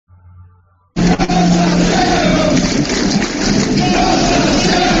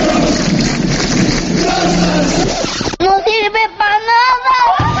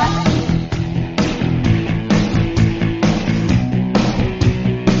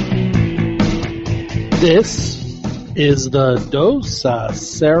This is the Dos a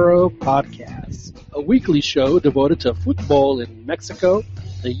Cero podcast, a weekly show devoted to football in Mexico,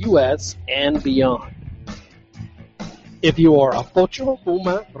 the U.S., and beyond. If you are a Pocho,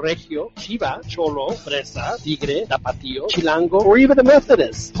 Puma, Regio, Chiva, Cholo, Fresa, Tigre, Tapatio, Chilango, or even a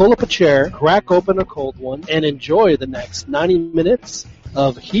Methodist, pull up a chair, crack open a cold one, and enjoy the next 90 minutes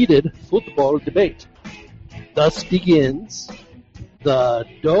of heated football debate. Thus begins the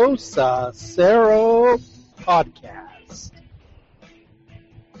Dos a Cero podcast.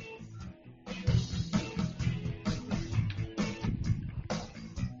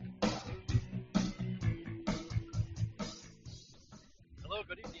 Hello,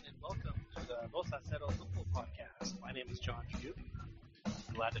 good evening, and welcome to the Dos a Cero football podcast. My name is John Hugh.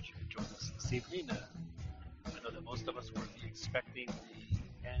 I'm glad that you could join us this evening. I know that most of us were expecting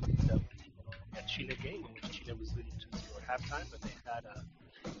the end of the Chile game, in which Chile was leading 2-0 at halftime, but they had a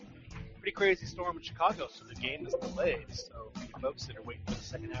pretty crazy storm in Chicago, so the game is delayed. So for you folks that are waiting for the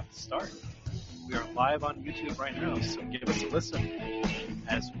second half to start, we are live on YouTube right now, so give us a listen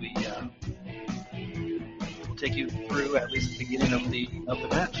as we will take you through at least the beginning of the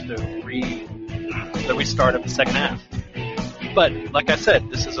match, the restart of the second half. But like I said,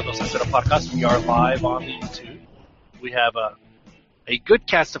 this is a Dos a Cero podcast. We are live on the YouTube. We have a good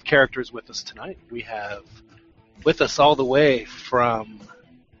cast of characters with us tonight. We have with us all the way from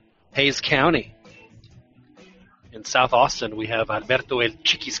Hays County in South Austin, we have Alberto El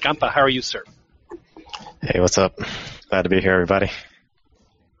Chiquiscampa. How are you, sir? Hey, what's up? Glad to be here, everybody.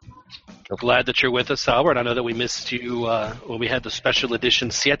 Glad that you're with us, Albert. I know that we missed you when we had the special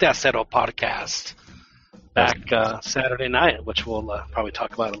edition Siete a Cero podcast back Saturday night, which we'll probably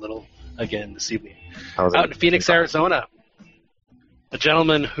talk about a little again this evening. Out in Phoenix, Arizona, a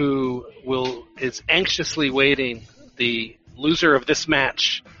gentleman who is anxiously waiting the loser of this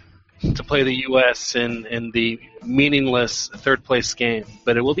match to play the U.S. in the meaningless third-place game.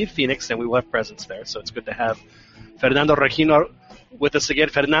 But it will be Phoenix, and we will have presence there, so it's good to have Fernando Regino with us again.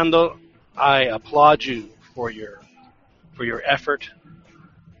 Fernando, I applaud you for your effort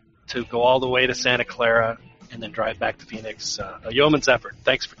to go all the way to Santa Clara and then drive back to Phoenix. A yeoman's effort.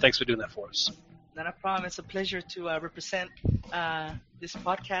 Thanks for doing that for us. Not a problem. It's a pleasure to represent this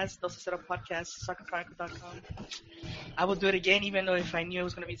podcast, Dos a Cero podcast, soccerchronicle.com. I will do it again, even though if I knew it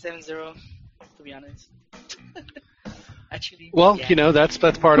was going to be 7-0, to be honest. Actually, well, yeah. That's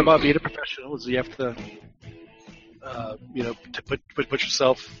part about being a professional is you have to, to put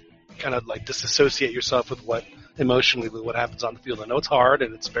yourself, kind of like disassociate yourself with what happens on the field. I know it's hard,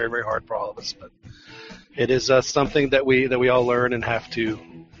 and it's very, very hard for all of us, but it is something that we all learn and have to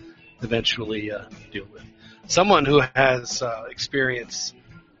eventually deal with. Someone who has experience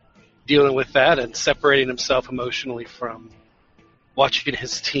dealing with that and separating himself emotionally from watching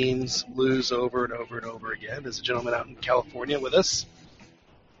his teams lose over and over and over again is a gentleman out in California with us,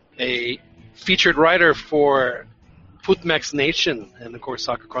 a featured writer for Footmex Nation and, of course,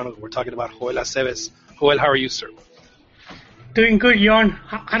 Soccer Chronicle. We're talking about Joel Aceves. Joel, how are you, sir? Doing good, Jon.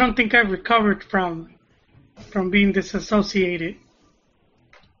 I don't think I've recovered from being disassociated.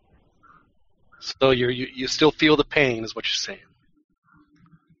 So you still feel the pain, is what you're saying?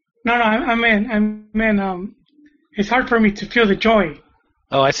 No, I mean, it's hard for me to feel the joy.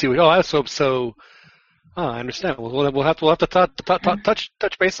 Oh, I see. So. Oh, I understand. We'll have to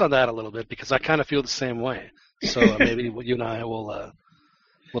touch base on that a little bit because I kind of feel the same way. So maybe you and I will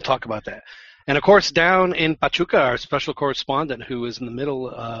we'll talk about that. And of course, down in Pachuca, our special correspondent, who is in the middle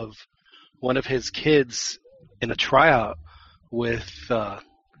of one of his kids in a tryout with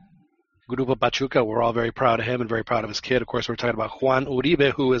Grupo Pachuca. We're all very proud of him and very proud of his kid. Of course, we're talking about Juan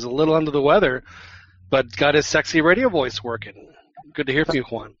Uribe, who is a little under the weather, but got his sexy radio voice working. Good to hear from you,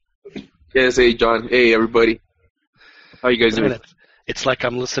 Juan. Yes, hey, John. Hey, everybody. How you guys doing? It's like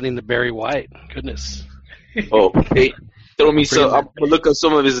I'm listening to Barry White. Goodness. Oh, hey, throw me some. I'm gonna look up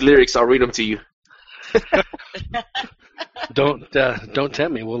some of his lyrics. I'll read them to you. Don't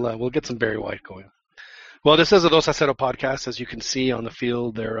tempt me. We'll get some Barry White going. Well, this is a Dos a Cero podcast. As you can see on the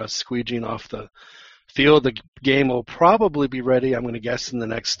field, they're squeegeeing off the field. The game will probably be ready, I'm going to guess, in the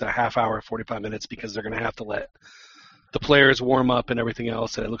next half hour, 45 minutes, because they're going to have to let the players warm up and everything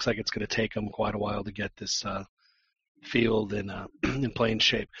else, and it looks like it's going to take them quite a while to get this field in playing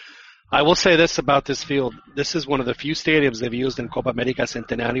shape. I will say this about this field. This is one of the few stadiums they've used in Copa America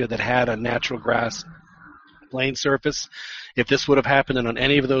Centenario that had a natural grass playing surface. If this would have happened on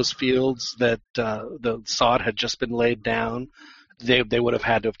any of those fields that the sod had just been laid down, they would have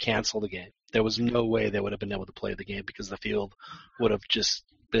had to have canceled the game. There was no way they would have been able to play the game because the field would have just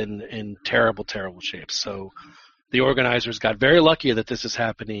been in terrible, terrible shape. So the organizers got very lucky that this is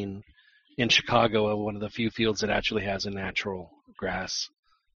happening in Chicago, one of the few fields that actually has a natural grass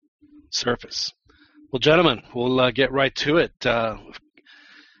surface. Well, gentlemen, we'll get right to it.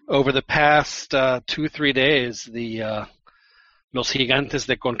 Over the past 2-3 days, the Los Gigantes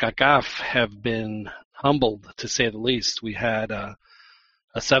de CONCACAF have been humbled, to say the least. We had a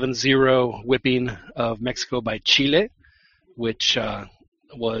 7-0 whipping of Mexico by Chile, which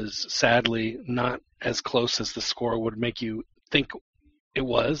was sadly not as close as the score would make you think it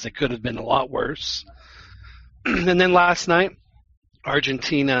was. It could have been a lot worse. And then last night,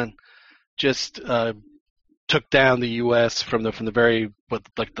 Argentina just took down the U.S. from the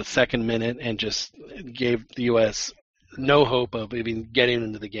the second minute and just gave the U.S. no hope of even getting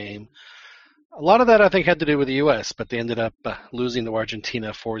into the game. A lot of that, I think, had to do with the U.S., but they ended up losing to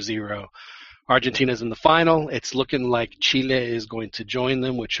Argentina 4-0. Argentina's in the final. It's looking like Chile is going to join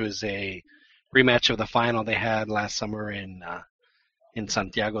them, which was a rematch of the final they had last summer in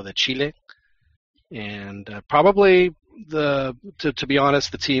Santiago de Chile. And probably, to be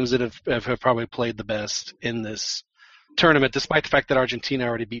honest, the teams that have probably played the best in this tournament, despite the fact that Argentina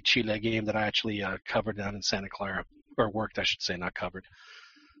already beat Chile, a game that I actually covered down in Santa Clara, or worked, I should say, not covered,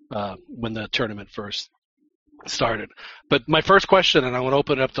 when the tournament first started. But my first question, and I want to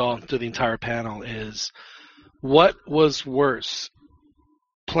open it up to the entire panel, is what was worse,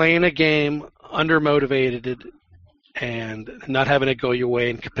 playing a game undermotivated and not having it go your way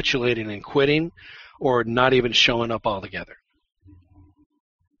and capitulating and quitting, or not even showing up altogether?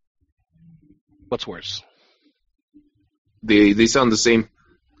 What's worse? They sound the same.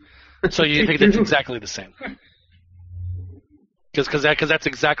 So you think that's exactly the same? Because that's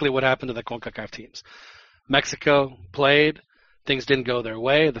exactly what happened to the CONCACAF teams. Mexico played, things didn't go their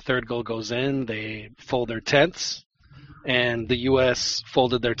way. The third goal goes in, they fold their tents, and the U.S.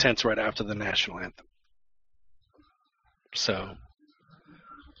 folded their tents right after the national anthem. So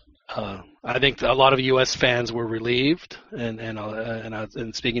I think a lot of U.S. fans were relieved, and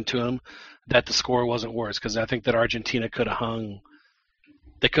speaking to them, that the score wasn't worse, because I think that Argentina could have hung.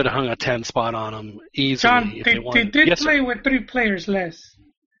 They could have hung a 10 spot on them easily. John, if they wanted. did Yes, play sir. with 3 players less.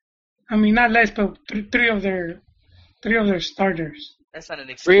 I mean, not less, but three of their starters. That's not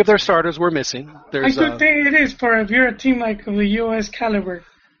an excuse. 3 of their starters were missing. There's I do think it is for if you're a team like the U.S. caliber.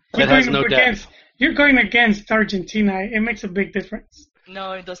 That has no depth. You're going against Argentina. It makes a big difference.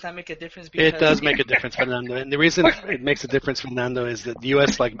 No, it does not make a difference. Because It does make a difference, Fernando. And the reason it makes a difference, Fernando, is that the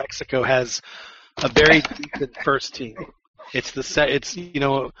U.S., like Mexico, has a very decent first team.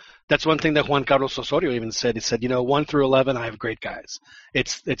 That's one thing that Juan Carlos Osorio even said. He said, 1 through 11, I have great guys.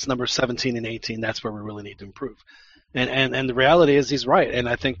 It's number 17 and 18. That's where we really need to improve. And the reality is he's right. And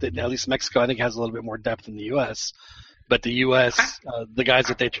I think that at least Mexico, has a little bit more depth than the U.S. But the U.S., the guys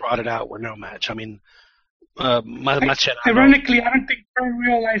that they trotted out were no match. I mean, ironically, I don't think Fern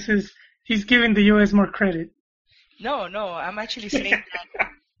realizes he's giving the U.S. more credit. No, I'm actually saying that,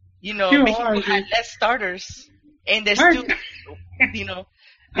 You Mexico are, had dude. less starters, and they're still,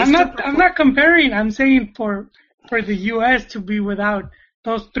 I'm not comparing. I'm saying for the U.S. to be without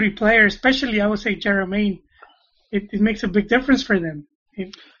those 3 players, especially I would say Jermaine, it makes a big difference for them.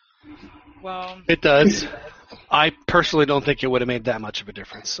 It does. I personally don't think it would have made that much of a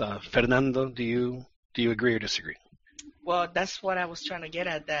difference. Fernando, do you agree or disagree? Well, that's what I was trying to get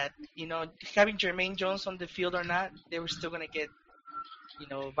at. That having Jermaine Jones on the field or not, they were still gonna get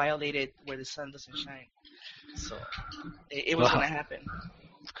violated where the sun doesn't shine. So it was gonna happen.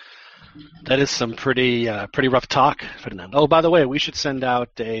 That is some pretty rough talk, Fernando. Oh, by the way, we should send out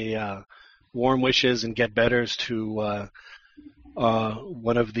a warm wishes and get betters to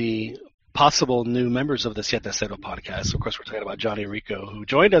one of the possible new members of the Siete Cero podcast. Of course, we're talking about Johnny Rico, who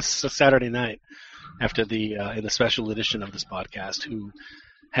joined us Saturday night after in the special edition of this podcast, who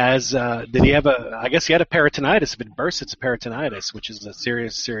has, did he have I guess he had a peritonitis. If it bursts, it's a peritonitis, which is a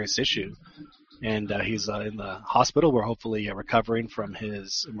serious issue. And he's in the hospital. We're hopefully recovering from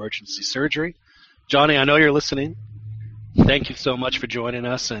his emergency surgery. Johnny, I know you're listening. Thank you so much for joining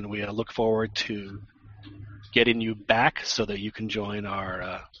us, and we look forward to getting you back so that you can join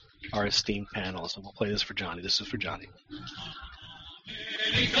our esteemed panel. So we'll play this for Johnny. This is for Johnny.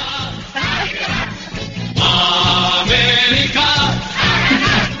 América,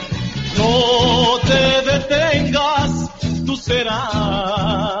 no te detengas, tú serás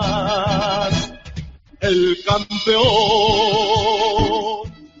el campeón.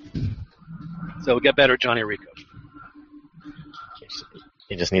 So we'll get better, Johnny Rico.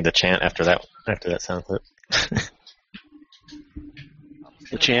 You just need the chant after that sound clip.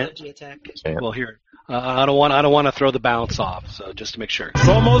 The chant? Attack. Well, here. I don't want to throw the balance off, so just to make sure.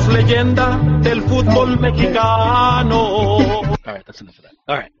 Somos leyenda del fútbol mexicano. All right, that's enough of that.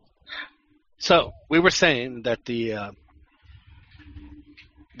 All right. So we were saying that the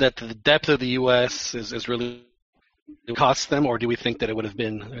depth of the U.S. is really cost them, or do we think that it would have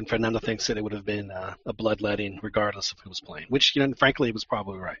been, and Fernando thinks that it would have been a bloodletting regardless of who was playing, which, frankly, it was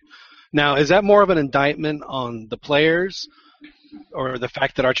probably right. Now, is that more of an indictment on the players, or the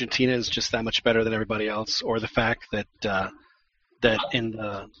fact that Argentina is just that much better than everybody else, or the fact that that in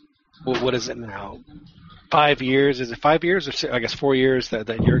the, what is it now, 5 years, is it 5 years, or I guess 4 years that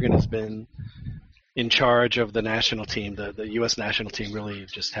Jurgen has been in charge of the national team, the U.S. national team really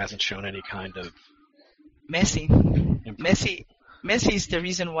just hasn't shown any kind of Messi is the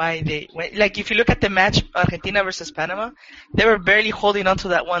reason why they went. Like, if you look at the match, Argentina versus Panama, they were barely holding on to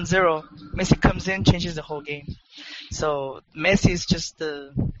that 1-0. Messi comes in, changes the whole game. So Messi is just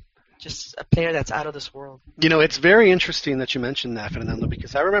a player that's out of this world. It's very interesting that you mentioned that, Fernando,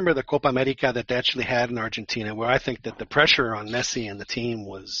 because I remember the Copa America that they actually had in Argentina, where I think that the pressure on Messi and the team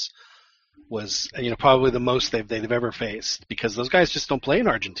was probably the most they've ever faced, because those guys just don't play in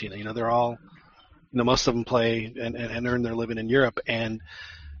Argentina. They're all, most of them play and earn their living in Europe, and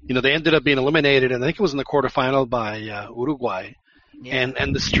they ended up being eliminated, and I think it was in the quarterfinal by Uruguay. Yeah.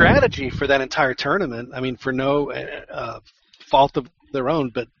 And the strategy for that entire tournament, for no fault of their own,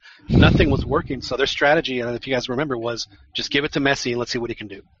 but nothing was working. So their strategy, and if you guys remember, was just give it to Messi and let's see what he can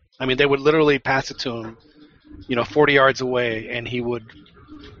do. They would literally pass it to him, 40 yards away, and he would,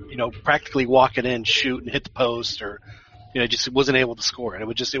 practically walk it in, shoot, and hit the post, or just wasn't able to score. And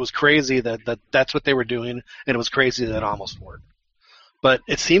it was crazy that's what they were doing, and it was crazy that it almost worked. But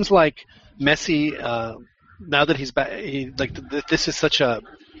it seems like Messi, now that he's back, this is such a,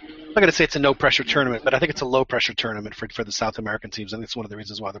 I'm not going to say it's a no-pressure tournament, but I think it's a low-pressure tournament for the South American teams. I think it's one of the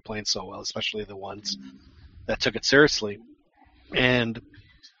reasons why they're playing so well, especially the ones that took it seriously. And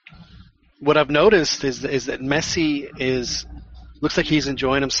what I've noticed is that Messi looks like he's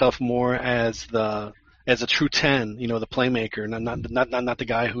enjoying himself more as a true 10, the playmaker, not the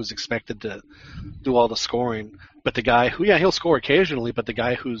guy who's expected to do all the scoring, but the guy who, he'll score occasionally, but the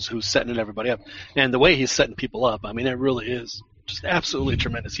guy who's setting everybody up. And the way he's setting people up, it really is just absolutely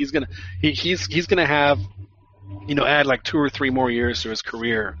tremendous. He's gonna have, add like 2 or 3 more years to his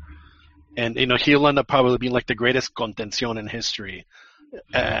career, and he'll end up probably being like the greatest contención in history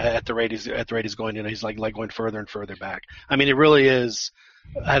at the rate he's going. He's like going further and further back. It really has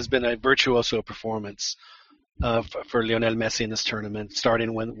been a virtuoso performance for Lionel Messi in this tournament,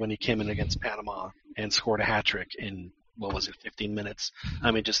 starting when he came in against Panama and scored a hat-trick in, 15 minutes.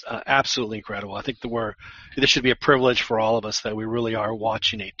 Just absolutely incredible. I think this should be a privilege for all of us that we really are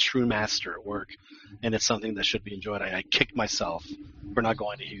watching a true master at work, and it's something that should be enjoyed. I kicked myself for not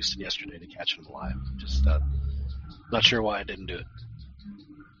going to Houston yesterday to catch him live. Just not sure why I didn't do it.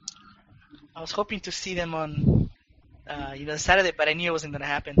 I was hoping to see them on Saturday, but I knew it wasn't going to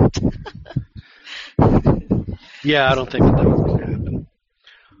happen. Yeah, I don't think that was going to happen.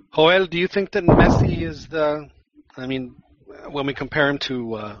 Joel, do you think that Messi is when we compare him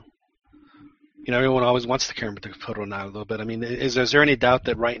to, everyone always wants to compare him to Ronaldo, but is there any doubt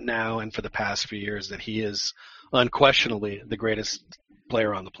that right now and for the past few years that he is unquestionably the greatest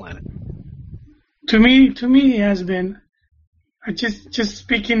player on the planet? To me, he has been. Just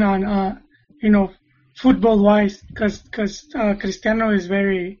speaking on, football-wise, because Cristiano is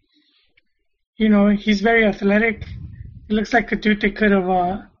very, he's very athletic. He looks like a dude that could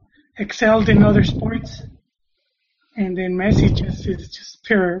have excelled in other sports. And then Messi is just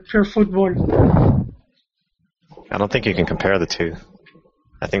pure football. I don't think you can compare the two.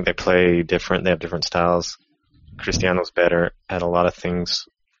 I think they play different. They have different styles. Cristiano's better at a lot of things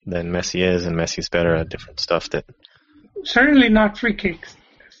than Messi is, and Messi's better at different stuff that... Certainly not free kicks.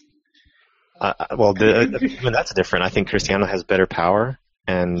 Even that's different. I think Cristiano has better power,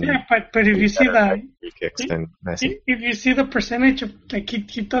 and but if you see that free kicks than Messi. If you see the percentage of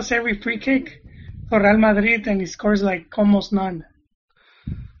he does every free kick for Real Madrid, and he scores almost none.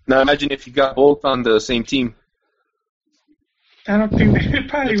 Now imagine if you got both on the same team. I don't think it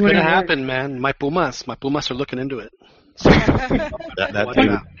probably it's would gonna happen, man. My Pumas are looking into it.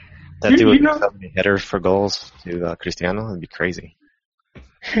 That dude would so many headers for goals to Cristiano. It'd be crazy.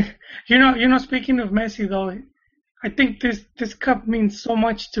 Speaking of Messi, though, I think this cup means so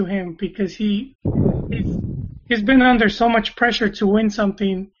much to him because he's been under so much pressure to win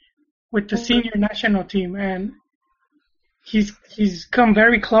something with the senior national team, and he's come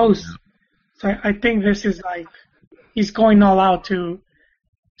very close. So I think this is he's going all out to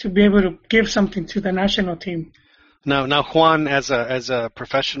be able to give something to the national team. Now, Juan, as a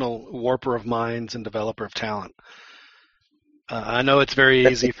professional warper of minds and developer of talent, I know it's very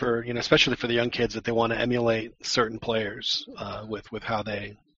easy for especially for the young kids that they want to emulate certain players with how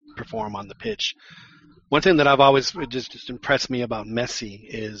they perform on the pitch. One thing that I've always just impressed me about Messi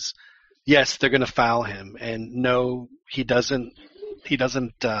is, yes, they're going to foul him, and no, he doesn't. What's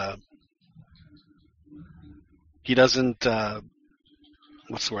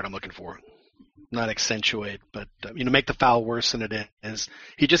the word I'm looking for? Not accentuate, but make the foul worse than it is.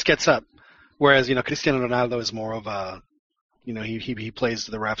 He just gets up. Whereas Cristiano Ronaldo is more of a, he plays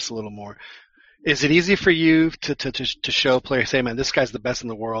the refs a little more. Is it easy for you to show players, say, man, this guy's the best in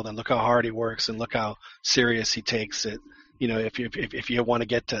the world, and look how hard he works, and look how serious he takes it? If you want to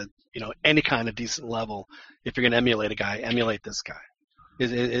get to any kind of decent level, if you're going to emulate a guy, emulate this guy.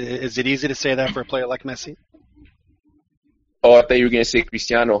 Is it easy to say that for a player like Messi? Oh, I thought you were going to say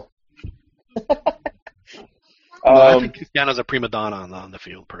Cristiano. I think Cristiano's a prima donna on the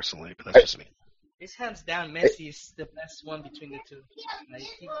field, personally, but that's just me. It's hands down, Messi is the best one between the two.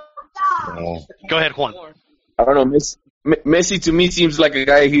 Go ahead, Juan. I don't know. Messi to me seems like a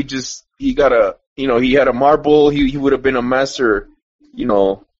guy he had a marble. He would have been a master.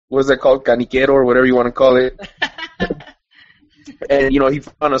 What's that called? Caniquero or whatever you want to call it. And he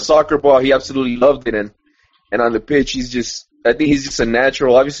on a soccer ball, he absolutely loved it. And on the pitch, I think he's just a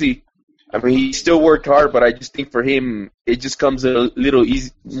natural. Obviously, I mean, he still worked hard, but I just think for him, it just comes a little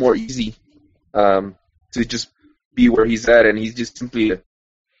more easy to just be where he's at, and he's just simply,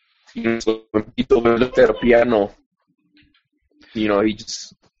 so when people looked at a piano, he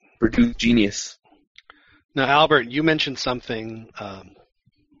just produced genius. Now, Albert, you mentioned something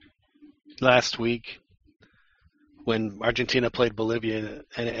last week when Argentina played Bolivia,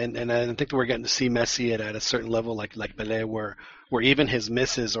 and I think we're getting to see Messi at a certain level, like Pelé, where even his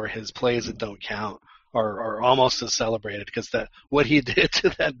misses or his plays that don't count are almost as celebrated, because what he did to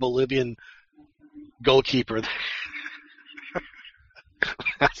that Bolivian goalkeeper, it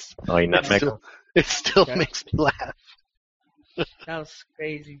still makes me laugh. That was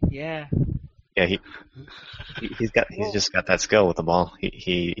crazy. Yeah. Yeah, he's just got that skill with the ball.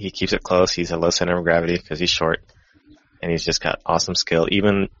 He keeps it close. He's a low center of gravity because he's short, and he's just got awesome skill.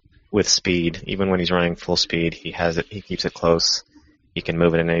 Even with speed, even when he's running full speed, he has it. He keeps it close. He can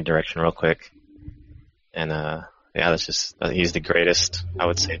move it in any direction real quick. And that's just he's the greatest, I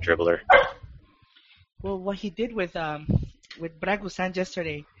would say, dribbler. Well, what he did with Brad Guzan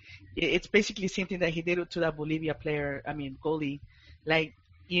yesterday, it's basically the same thing that he did to that Bolivia goalie. Like,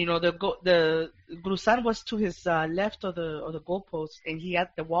 the Guzan was to his left of the goalpost, and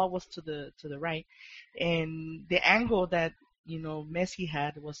the wall was to the right, and the angle that Messi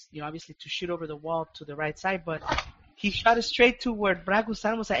had was obviously to shoot over the wall to the right side, but he shot it straight to where Brad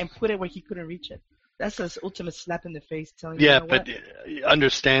Guzan was at and put it where he couldn't reach it. That's his ultimate slap in the face, telling you. Yeah, but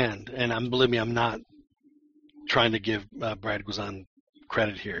understand, and believe me, I'm not trying to give Brad Guzan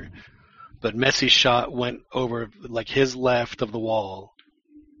credit here, but Messi's shot went over like his left of the wall,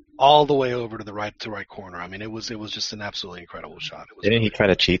 all the way over to the right corner. I mean, it was just an absolutely incredible shot. Didn't he try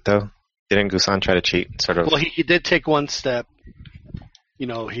to cheat though? Didn't Guzan try to cheat? Sort of. Well, he did take one step.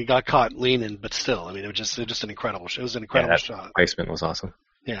 He got caught leaning, but still, I mean, it was just an incredible shot. It was an incredible shot. Placement was awesome.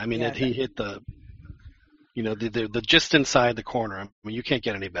 Yeah, I mean, he hit the just inside the corner. I mean, you can't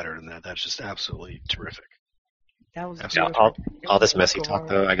get any better than that. That's just absolutely terrific. That was all this Messi talk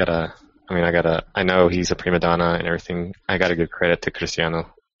though. I know he's a prima donna and everything. I gotta give credit to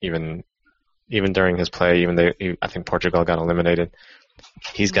Cristiano. Even during his play, even though I think Portugal got eliminated,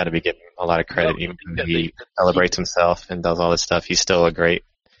 he's got to be given a lot of credit. Even when he celebrates himself and does all this stuff, he's still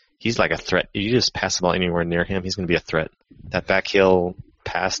he's like a threat. You just pass the ball anywhere near him, he's going to be a threat. That back heel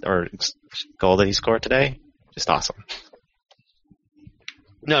pass or goal that he scored today, just awesome.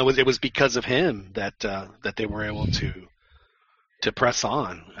 No, it was because of him that they were able to press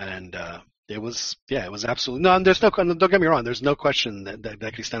on, and it was absolutely no. There's no, don't get me wrong. There's no question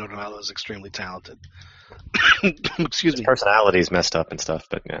that Cristiano Ronaldo is extremely talented. Excuse me. His personality's messed up and stuff,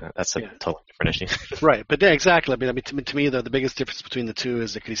 but that's a totally different issue. Right, but exactly. I mean, to me, the biggest difference between the two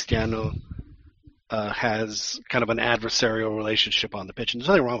is that Cristiano has kind of an adversarial relationship on the pitch, and there's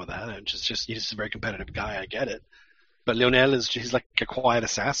nothing wrong with that. It's just he's a very competitive guy. I get it, but Lionel he's like a quiet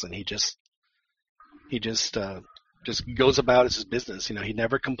assassin. He just goes about his business. He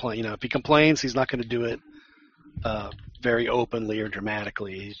never complains. If he complains, he's not going to do it very openly or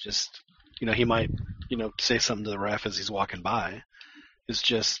dramatically. He's just, he might, say something to the ref as he's walking by. It's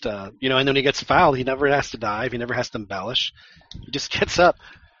just, and then when he gets fouled, he never has to dive. He never has to embellish. He just gets up.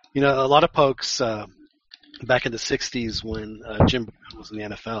 A lot of pokes back in the 60s when Jim Brown was in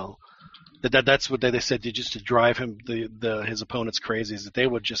the NFL, that's what they said, just to drive his opponents crazy, is that they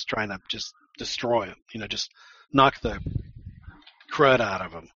would just try to just destroy him, just knock the crud out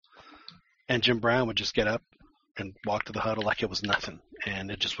of him. And Jim Brown would just get up and walk to the huddle like it was nothing,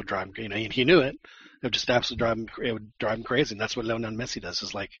 and it just would drive him. You know, he knew it. It would just absolutely drive him. It would drive him crazy. And that's what Lionel Messi does.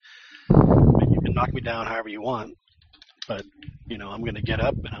 Is like, you can knock me down however you want, but you know, I'm going to get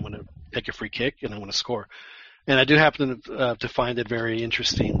up and I'm going to take a free kick and I'm going to score. And I do happen to find it very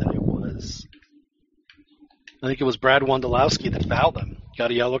interesting that it was. I think it was Brad Wondolowski that fouled him.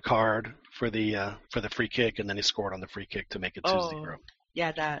 Got a yellow card for the free kick, and then he scored on the free kick to make it 2-0.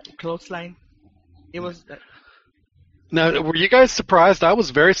 Yeah, that clothesline. It was. Now, were you guys surprised? I was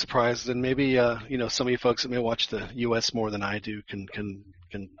very surprised, and maybe you know, some of you folks that may watch the U.S. more than I do can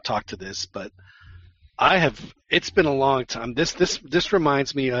talk to this. But I have. It's been a long time. This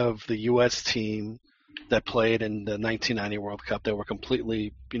reminds me of the U.S. team that played in the 1990 World Cup. They were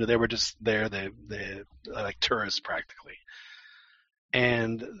completely, you know, they were just there. They like tourists practically.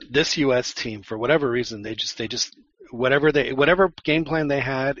 And this U.S. team, for whatever reason, they just whatever game plan they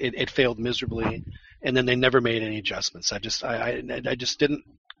had, it failed miserably, and then they never made any adjustments. I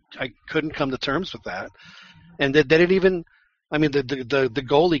couldn't come to terms with that, and they didn't even. I mean, the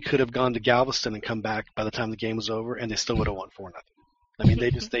goalie could have gone to Galveston and come back by the time the game was over, and they still would have won 4-0. I mean,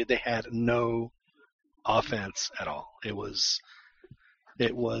 they had no offense at all. It was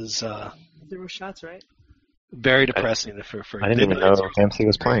Zero shots, right? very depressing for I didn't even know Dempsey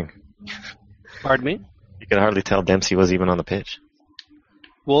was playing. Pardon me? You could hardly tell Dempsey was even on the pitch.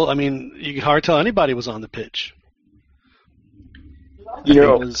 Well, I mean, you can hardly tell anybody was on the pitch. You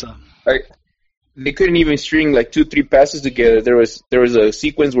know, It was, they couldn't even string like 2-3 passes together. There was a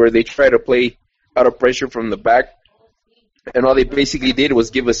sequence where they tried to play out of pressure from the back, and all they basically did was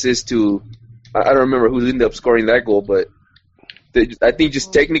give assists to. I don't remember who ended up scoring that goal, but I think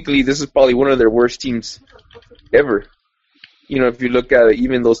just technically this is probably one of their worst teams ever. You know, if you look at it,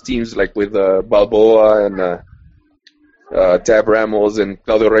 even those teams like with Balboa and Tab Ramos and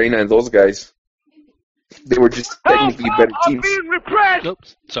Claudio Reina and those guys, they were just technically better teams.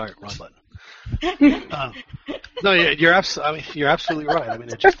 Oops, sorry, wrong button. No, you're absolutely right. I mean,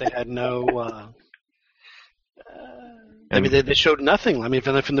 they had no. I mean, they showed nothing. I mean,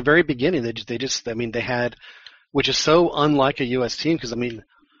 from the very beginning, they had, which is so unlike a U.S. team. Because I mean,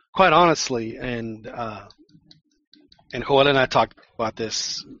 quite honestly, and Joel and I talked about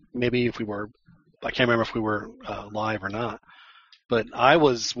this. Maybe if we were, I can't remember if we were live or not. But I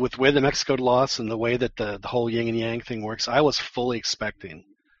was with the Mexico loss and the way that the whole yin and yang thing works. I was fully expecting,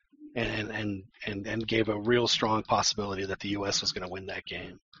 and gave a real strong possibility that the U.S. was going to win that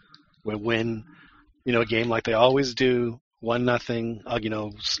game. Would win, you know, a game like they always do, 1-0. You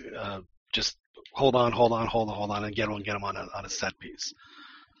know, just hold on, and get them on a set piece.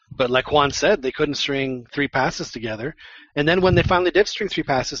 But like Juan said, they couldn't string 3 passes together. And then when they finally did string 3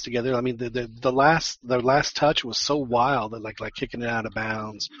 passes together, I mean, the last touch was so wild that like kicking it out of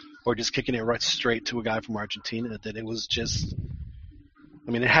bounds or just kicking it right straight to a guy from Argentina that it was just.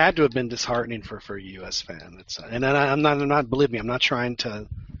 I mean, it had to have been disheartening for a U.S. fan. And I'm not. Believe me, I'm not trying to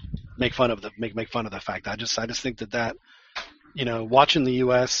make fun of the fact. I just think that you know, watching the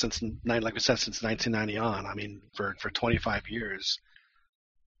U.S. since, like we said, since 1990 on. I mean, for 25 years.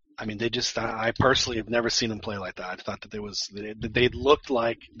 I mean, I personally have never seen them play like that. I thought that they looked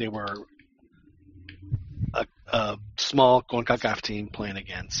like they were a small CONCACAF team playing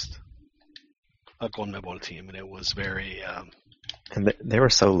against a CONMEBOL team, and it was very. And they were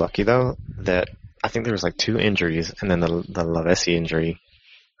so lucky though that I think there was like 2 injuries, and then the Lavezzi injury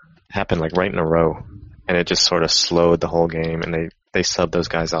happened like right in a row, and it just sort of slowed the whole game. And they subbed those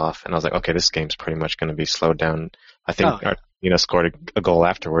guys off, and I was like, okay, this game's pretty much going to be slowed down. I think Argentina scored a goal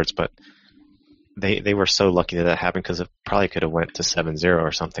afterwards, but they were so lucky that happened because it probably could have went to 7-0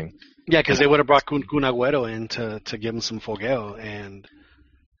 or something. Yeah, because they would have brought Kun Agüero in to give him some fogueo, and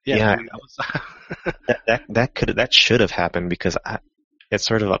yeah. That should have happened because it's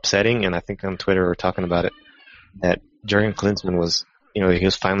sort of upsetting, and I think on Twitter we were talking about it, that Jurgen Klinsmann was, you know, he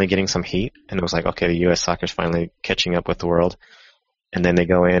was finally getting some heat, and it was like, okay, the U.S. soccer's finally catching up with the world, and then they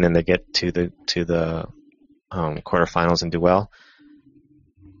go in and they get to the quarterfinals and do well,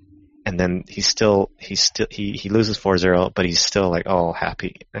 and then he loses 4-0, but he's still like, oh,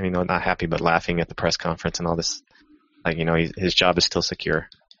 happy. I mean, no, not happy, but laughing at the press conference and all this, like, you know, his job is still secure.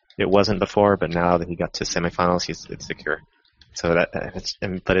 It wasn't before, but now that he got to semifinals, it's secure. So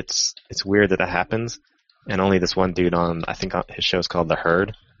but it's weird that happens, and only this one dude on, I think his show's called The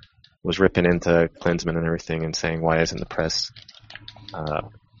Herd, was ripping into Klinsmann and everything and saying, why isn't the press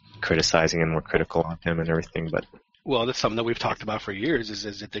criticizing and more critical of him and everything? But well, that's something that we've talked about for years.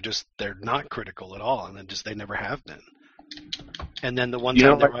 Is that they're not critical at all, and they never have been. And then the one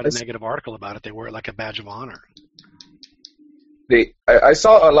time they write a negative article about it, they wear it like a badge of honor. I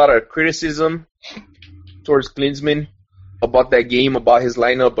saw a lot of criticism towards Klinsmann about that game, about his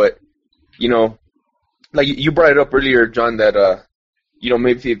lineup, but, like you brought it up earlier, John, that,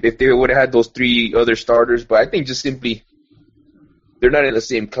 maybe if they would have had those 3 other starters, but I think just simply they're not in the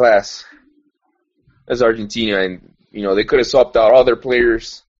same class as Argentina, and, they could have swapped out all their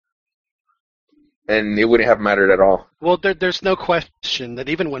players, and it wouldn't have mattered at all. Well, there's no question that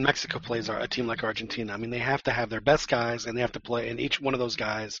even when Mexico plays a team like Argentina, I mean, they have to have their best guys, and they have to play, and each one of those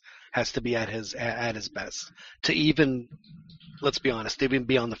guys has to be at his best to even, let's be honest, to even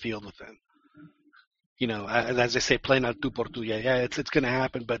be on the field with them. As they say, playing al tú por tú, yeah, it's going to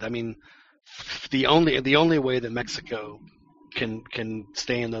happen. But I mean, the only way that Mexico can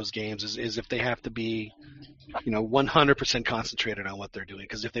stay in those games is if they have to be, 100% concentrated on what they're doing.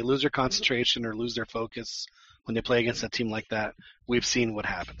 Because if they lose their concentration or lose their focus when they play against a team like that, we've seen what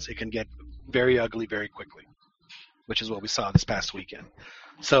happens. It can get very ugly very quickly, which is what we saw this past weekend.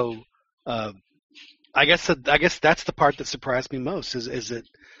 So, I guess that's the part that surprised me most is that.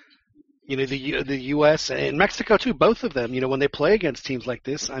 The U.S. and Mexico too, both of them, when they play against teams like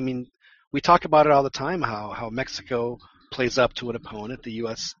this, I mean, we talk about it all the time, how Mexico plays up to an opponent, the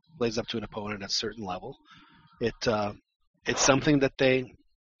U.S. plays up to an opponent at a certain level. It's something that they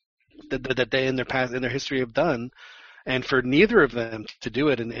in their history have done, and for neither of them to do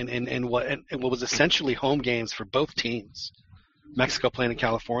it in what was essentially home games for both teams, Mexico playing in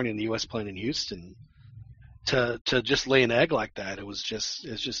California and the U.S. playing in Houston. To just lay an egg like that, it's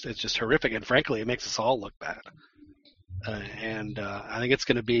just horrific, and frankly, it makes us all look bad. I think it's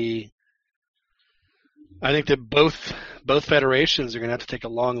going to be. I think that both federations are going to have to take a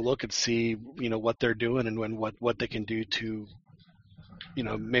long look and see, what they're doing and what they can do to,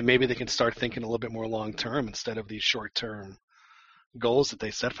 maybe they can start thinking a little bit more long term instead of these short term goals that they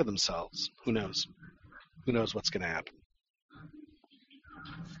set for themselves. Who knows? Who knows what's going to happen?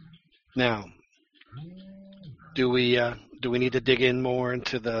 Now. Do we need to dig in more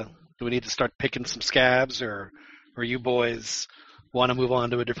into do we need to start picking some scabs, or you boys want to move on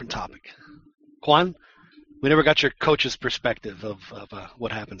to a different topic? Juan, we never got your coach's perspective of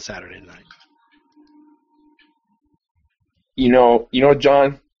what happened Saturday night.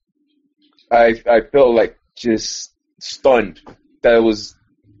 John, I felt like just stunned. That was,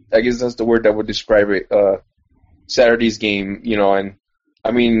 I guess that's the word that would describe it. Saturday's game, and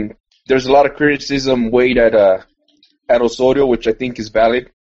I mean. There's a lot of criticism weighed at Osorio, which I think is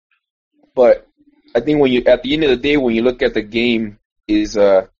valid. But I think at the end of the day, when you look at the game,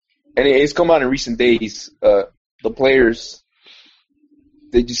 and it's come out in recent days, the players,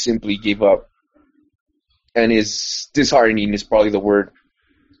 they just simply gave up. And it's disheartening is probably the word.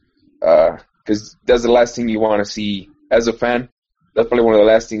 Because that's the last thing you want to see as a fan. That's probably one of the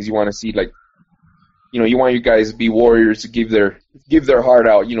last things you want to see, like, you want your guys to be warriors, to give their heart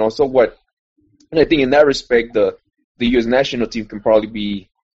out, so what? And I think in that respect, the U.S. national team can probably be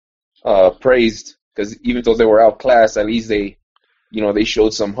praised, because even though they were outclassed, at least they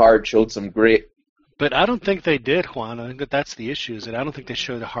showed some heart, showed some grit. But I don't think they did, Juan. I think that's the issue, is that I don't think they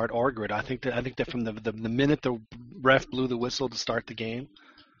showed heart or grit. I think that from the minute the ref blew the whistle to start the game,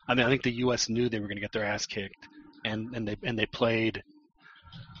 I think the U.S. knew they were going to get their ass kicked, and they played.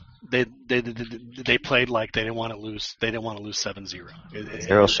 They played like they didn't want to lose. They didn't want to lose 7-0.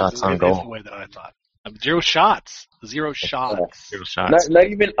 0 shots on goal. That's the way that I thought. 0 shots. 0 shots. 0 shots. Not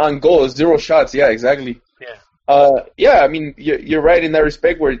even on goal. 0 shots. Yeah, exactly. Yeah. Yeah. I mean, you're right in that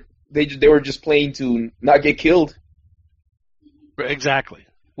respect, where they were just playing to not get killed. Exactly.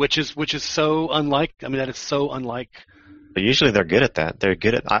 Which is so unlike. That is so unlike. But usually they're good at that. They're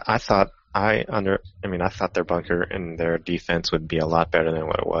good at. I thought their bunker and their defense would be a lot better than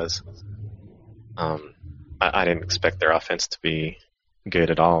what it was. I didn't expect their offense to be good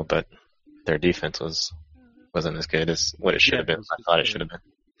at all, but their defense wasn't as good as what it should have been. I thought it should have been.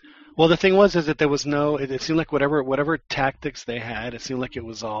 Well, the thing was is that there was no. It seemed like whatever tactics they had, it seemed like it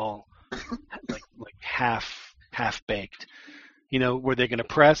was all like half baked. Were they going to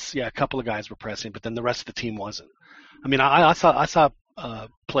press? Yeah, a couple of guys were pressing, but then the rest of the team wasn't. I saw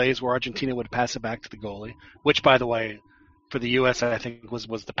plays where Argentina would pass it back to the goalie, which, by the way, for the U.S., I think was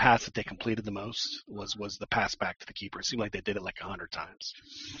the pass that they completed the most, was the pass back to the keeper. It seemed like they did it like 100 times.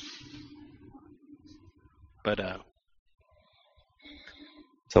 But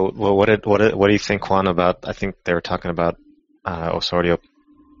so, what do you think, Juan, about? I think they were talking about Osorio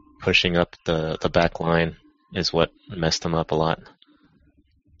pushing up the back line is what messed them up a lot.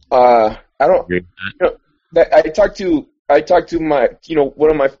 I don't. I talked to my,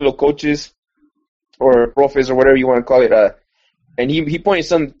 one of my fellow coaches, or profs, or whatever you want to call it, and he pointed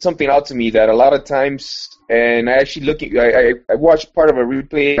something out to me that a lot of times, and I actually I watched part of a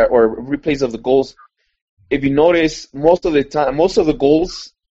replay or replays of the goals, if you notice, most of the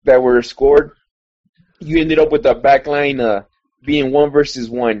goals that were scored, you ended up with the back line being 1 versus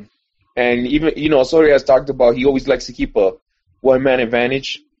 1. And even, Osorio has talked about he always likes to keep a one-man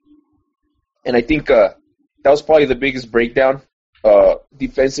advantage. And I think that was probably the biggest breakdown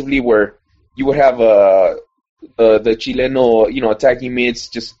defensively, where you would have the Chileno, attacking mids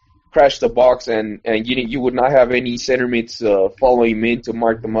just crash the box, and you would not have any center mids following him in to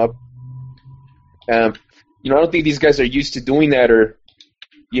mark them up. I don't think these guys are used to doing that, or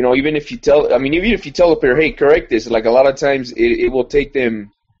even if you tell a player, hey, correct this, like a lot of times it will take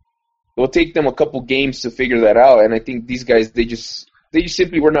them a couple games to figure that out. And I think these guys they just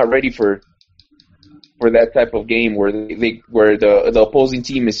simply were not ready for that type of game where the opposing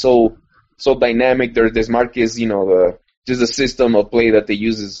team is so dynamic. Their desmarque is just the system of play that they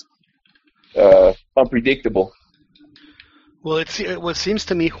use is unpredictable. Well, what seems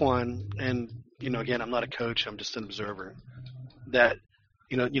to me, Juan, and again, I'm not a coach, I'm just an observer, that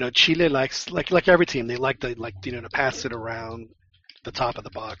Chile likes, like every team, they like to pass it around the top of the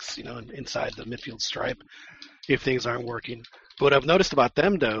box, inside the midfield stripe if things aren't working. But what I've noticed about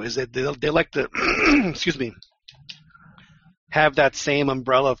them, though, is that they like to excuse me, have that same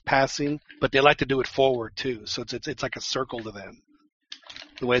umbrella of passing, but they like to do it forward too. So it's like a circle to them,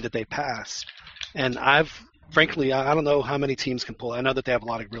 the way that they pass. And frankly, I don't know how many teams can pull. I know that they have a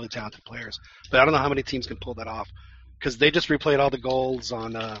lot of really talented players, but I don't know how many teams can pull that off, because they just replayed all the goals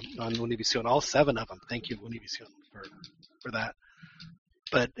on Univision, all 7 of them. Thank you, Univision, for that.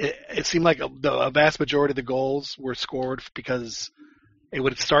 But it seemed like a vast majority of the goals were scored because it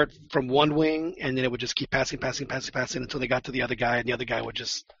would start from one wing, and then it would just keep passing until they got to the other guy, and the other guy would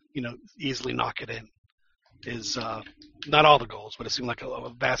just easily knock it in. Is not all the goals, but it seemed like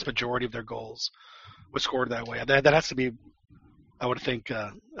a vast majority of their goals was scored that way. That has to be, I would think,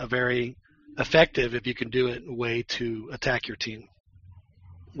 a very effective, if you can do it, way to attack your team,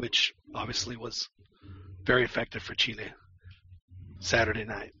 which obviously was very effective for Chile Saturday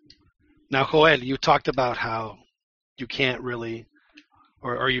night. Now, Joel, you talked about how you can't really,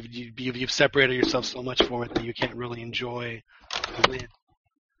 or you've separated yourself so much from it that you can't really enjoy the win.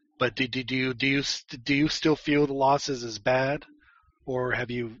 But do you still feel the losses as bad, or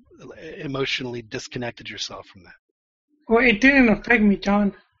have you emotionally disconnected yourself from that? Well, it didn't affect me,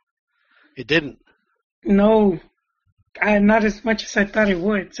 John. It didn't? No, not as much as I thought it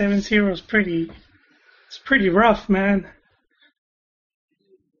would. 7-0 is pretty rough, man.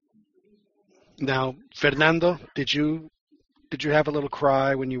 Now, Fernando, did you have a little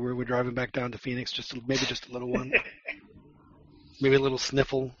cry when you were driving back down to Phoenix? Maybe just a little one? Maybe a little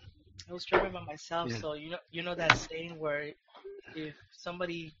sniffle? I was driving by myself, Yeah. so you know that saying where if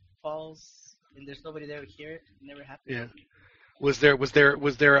somebody falls and there's nobody there to hear it, it never happens. Yeah. Was there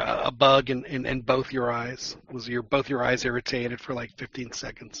a bug in both your eyes? Was both your eyes irritated for like 15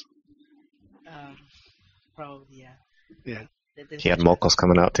 seconds? Probably, yeah. Yeah. He had mocos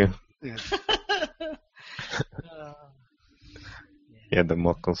coming out too. Yeah. He had the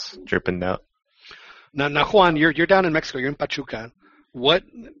mocos dripping out. Now, Juan, you're down in Mexico. You're in Pachuca. What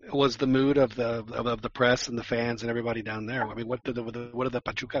was the mood of the press and the fans and everybody down there? I mean, what did the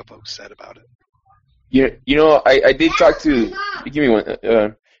Pachuca folks said about it? Yeah, I did talk to. Give me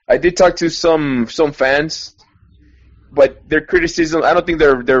one. I did talk to some fans, but their criticism, I don't think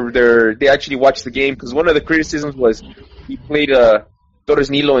they actually watched the game, because one of the criticisms was he played Torres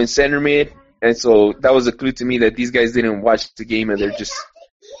Nilo in center mid, and so that was a clue to me that these guys didn't watch the game, and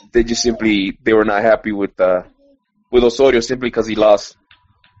they were not happy with Osorio simply because he lost.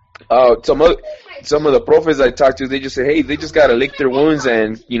 Some of the profes I talked to, they just say, hey, they just gotta lick their wounds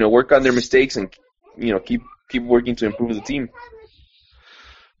and work on their mistakes and keep working to improve the team.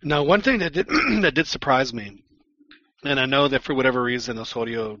 Now, one thing that did surprise me, and I know that for whatever reason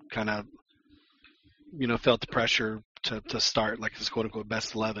Osorio kind of felt the pressure to start like his quote unquote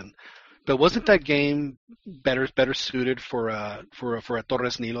best 11, but wasn't that game better suited for a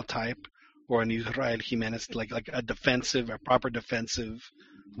Torres Nilo type or an Israel Jimenez, like a proper defensive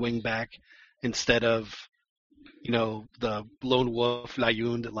wing back, instead of the lone wolf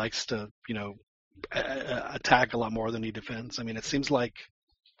Layun that likes to attack a lot more than he defends? I mean, it seems like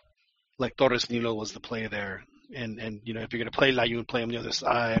Torres Nilo was the play there, and if you're going to play Layun, play him the other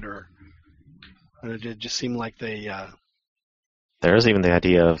side, or it just seemed like they. There's even the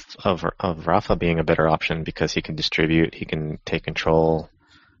idea of Rafa being a better option because he can distribute, he can take control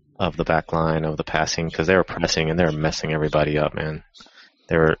of the back line, of the passing, because they were pressing and they were messing everybody up, man.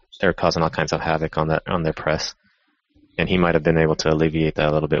 They were causing all kinds of havoc on their press, and he might have been able to alleviate that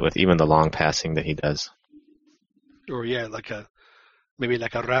a little bit with even the long passing that he does. Or maybe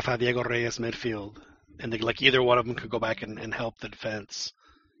like a Rafa Diego Reyes midfield, and like either one of them could go back and help the defense.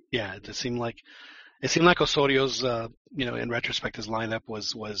 Yeah, it seemed like Osorio's, in retrospect, his lineup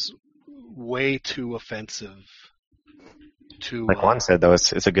was way too offensive. Like Juan said, though,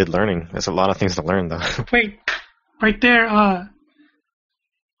 it's a good learning. There's a lot of things to learn, though. Wait, right there,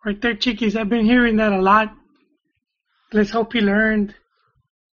 Chiquis. I've been hearing that a lot. Let's hope he learned.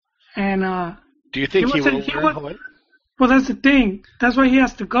 And do you think he will learn? Well, that's the thing. That's why he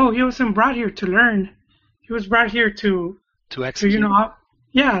has to go. He wasn't brought here to learn. He was brought here to execute.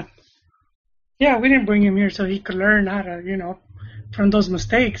 Yeah, we didn't bring him here so he could learn how to, from those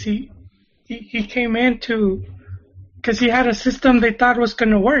mistakes. He came in because he had a system they thought was going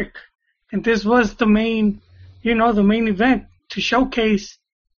to work. And this was the main event to showcase,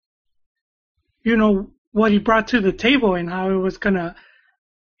 what he brought to the table and how it was going to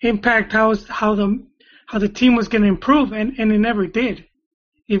impact how the team was going to improve, and it never did.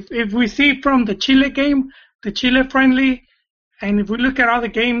 If we see from the Chile game, the Chile friendly, and if we look at all the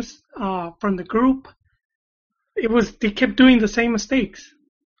games from the group, they kept doing the same mistakes.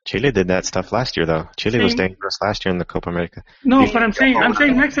 Chile did that stuff last year, though. Chile was dangerous last year in the Copa America. No, but I'm saying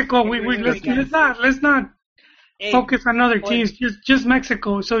Mexico. Let's not focus on other teams. Just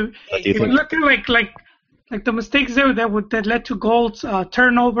Mexico. So if you look at like the mistakes there that led to goals,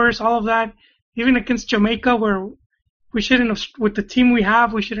 turnovers, all of that, even against Jamaica, where we shouldn't have, with the team we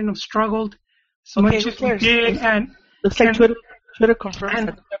have, we shouldn't have struggled so much as we did. And looks like Twitter confirms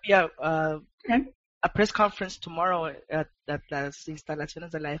that there'll be a press conference tomorrow at las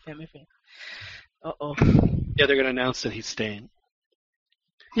instalaciones de la FMF. Uh-oh. Yeah, they're going to announce that he's staying.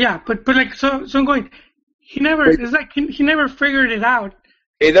 Yeah, but like so I'm going. He never figured it out.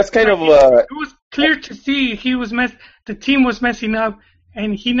 Hey, that's kind of it was clear to see the team was messing up,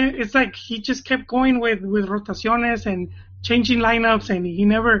 and it's like he just kept going with rotaciones and changing lineups, and he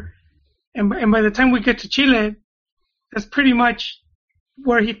never. And by the time we get to Chile, that's pretty much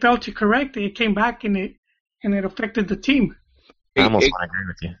where he failed to correct it. It came back and it affected the team. I almost want to agree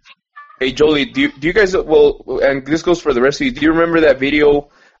with you. Hey, Jolie, do you guys, and this goes for the rest of you, do you remember that video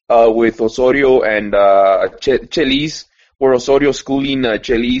with Osorio and Chelis, where Osorio schooling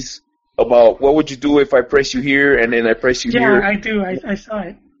Chelis about what would you do if I press you here and then I press you here? Yeah, I do. I saw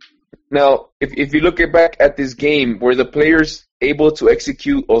it. Now, if you look back at this game, were the players able to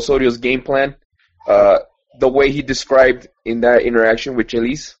execute Osorio's game plan the way he described in that interaction with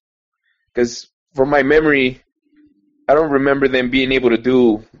Chelis? Because from my memory, I don't remember them being able to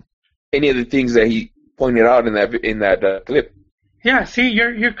do any of the things that he pointed out in that clip. Yeah, see,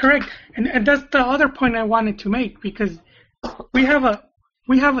 you're correct, and that's the other point I wanted to make, because we have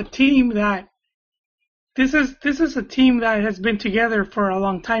a team that this is a team that has been together for a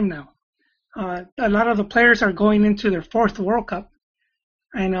long time now. A lot of the players are going into their fourth World Cup,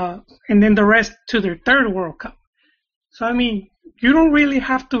 and then the rest to their third World Cup. So I mean, you don't really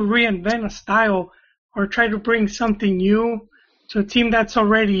have to reinvent a style or try to bring something new to a team that's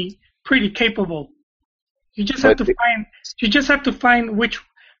already pretty capable. You just have to find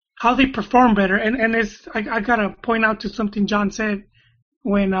how they perform better. And I gotta point out to something John said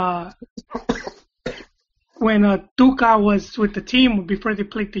when Tuca was with the team before they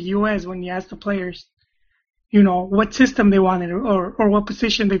played the U.S. when he asked the players, what system they wanted or what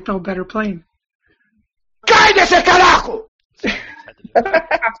position they felt better playing. ¡Cállese, carajo!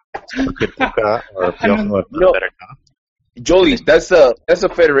 No, Jolie, that's the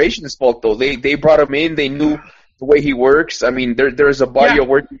federation's fault though. They brought him in. They knew the way he works. I mean, there's a body of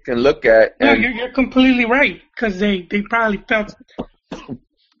work you can look at. No, you're completely right, because they probably felt.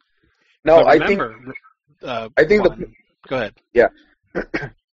 No, I think go ahead. Yeah.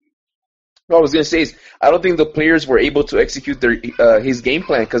 What I was gonna say is I don't think the players were able to execute his game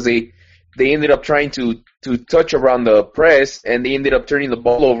plan, because they ended up trying to touch around the press, and they ended up turning the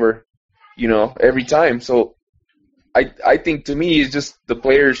ball over, every time. So I think, to me, it's just the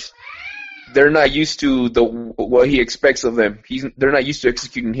players, they're not used to what he expects of them. They're not used to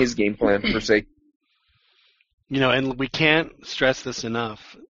executing his game plan, per se. And we can't stress this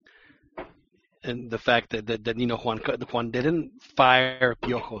enough. And the fact that Juan didn't fire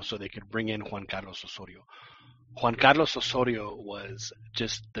Piojo so they could bring in Juan Carlos Osorio. Juan Carlos Osorio was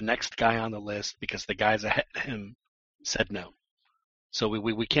just the next guy on the list because the guys ahead of him said no. So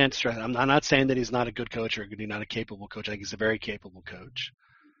we can't stress. I'm not saying that he's not a good coach or he's not a capable coach. I think he's a very capable coach.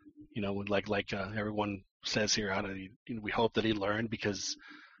 Like everyone says here, we hope that he learned, because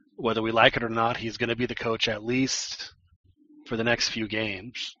whether we like it or not, he's going to be the coach at least for the next few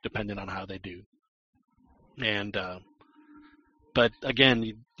games, depending on how they do. And but again,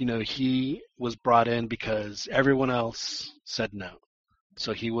 he was brought in because everyone else said no.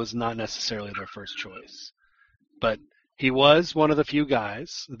 so he was not necessarily their first choice. But he was one of the few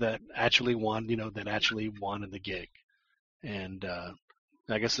guys that actually won, that actually wanted the gig. And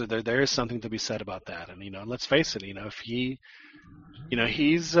I guess there is something to be said about that. And let's face it, if he,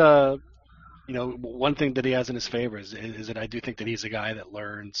 he's one thing that he has in his favor is that I do think that he's a guy that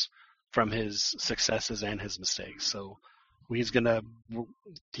learns from his successes and his mistakes. So he's gonna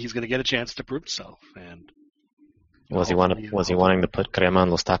get a chance to prove himself. And was he wanting to put crema on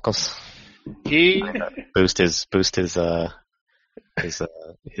los tacos? He boost his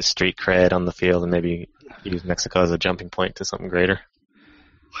street cred on the field and maybe use Mexico as a jumping point to something greater.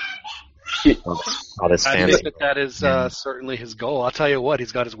 I think that is certainly his goal. I'll tell you what,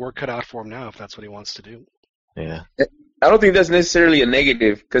 he's got his work cut out for him now if that's what he wants to do. Yeah. I don't think that's necessarily a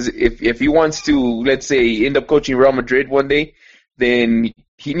negative, because if he wants to, let's say, end up coaching Real Madrid one day, then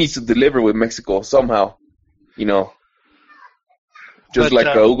he needs to deliver with Mexico somehow, Just like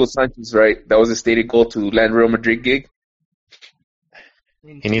Hugo Sanchez, right? That was a stated goal to land Real Madrid gig.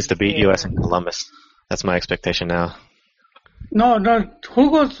 He needs to beat U.S. in Columbus. That's my expectation now. No,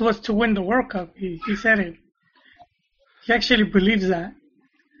 Hugo's was to win the World Cup. He said it. He actually believes that.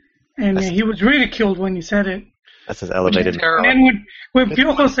 And he was ridiculed when he said it. That's his elevated. And then when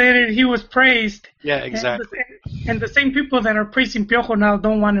Piojo said it, he was praised. Yeah, exactly. And the same people that are praising Piojo now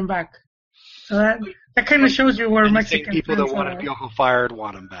don't want him back. So that kind of shows you where Mexican people that wanted Piojo fired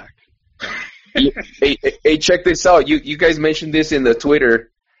want him back. Hey, check this out. You guys mentioned this in the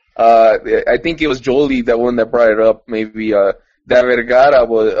Twitter. I think it was Jolie, that one that brought it up. Maybe that Vergara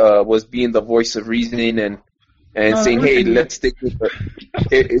was being the voice of reasoning and saying, "Hey, let's stick with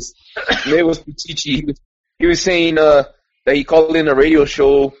it." It was Pichichi. He was saying that he called in a radio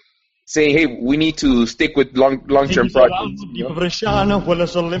show saying, "Hey, we need to stick with long-term projects." And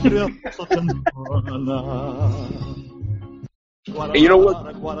you know what?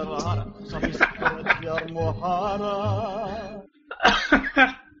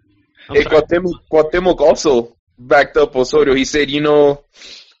 Hey, Cuauhtemoc also backed up Osorio. He said, he's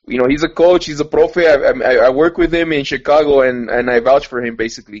a coach, he's a profe. I work with him in Chicago, and I vouch for him.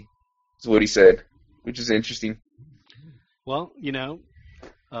 Basically, is what he said, which is interesting. Well,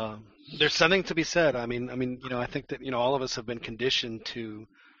 there's something to be said. I mean, I think that all of us have been conditioned to,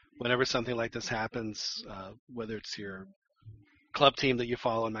 whenever something like this happens, whether it's your club team that you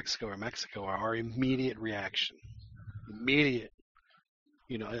follow in Mexico, our immediate reaction,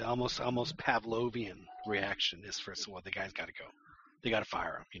 almost Pavlovian reaction is first of all, the guy's got to go. They got to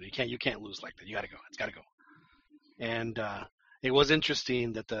fire him. You can't lose like that. You got to go. It's got to go. And it was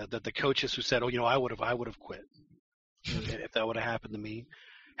interesting that the coaches who said, I would have quit if that would have happened to me,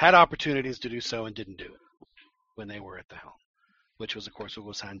 had opportunities to do so and didn't do it when they were at the helm, which was of course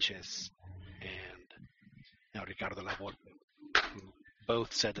Hugo Sanchez and now Ricardo de la Volpe, who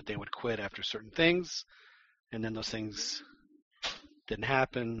both said that they would quit after certain things, and then those things didn't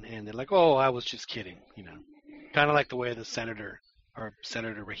happen, and they're like, "Oh, I was just kidding," kind of like the way the Senator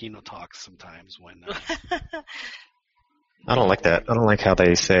Regino talks sometimes when. I don't like that. I don't like how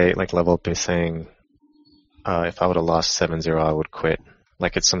they say, like La Volpe saying, if I would have lost 7-0, I would quit.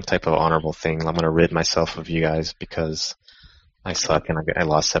 Like it's some type of honorable thing. I'm going to rid myself of you guys because I suck and I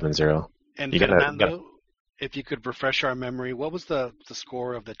lost 7-0. And Fernando, if you could refresh our memory, what was the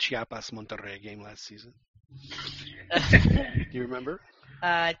score of the Chiapas-Monterrey game last season? Do you remember?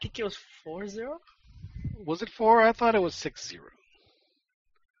 I think it was 4-0. Was it 4? I thought it was 6-0.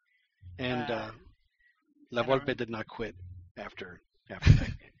 And La Volpe did not quit after that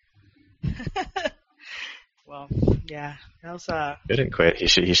game. Well, yeah, that was He didn't quit. He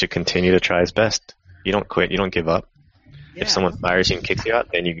should continue to try his best. You don't quit. You don't give up. Yeah. If someone fires you and kicks you out,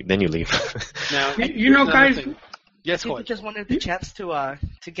 then you leave. Now, guys. Yes, he just wanted the chance to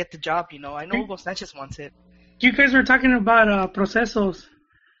get the job. I know Hugo Sanchez wants it. You guys were talking about procesos,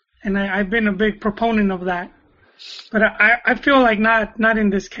 and I've been a big proponent of that. But I feel like not in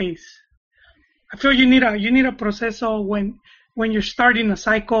this case. I feel you need a proceso when you're starting a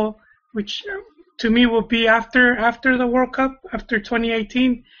cycle, which to me will be after the World Cup, after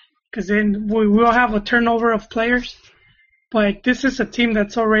 2018, because then we will have a turnover of players. But this is a team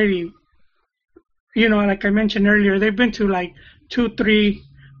that's already, like I mentioned earlier, they've been to like 2, 3,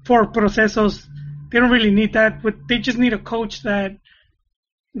 4 procesos. They don't really need that, but they just need a coach that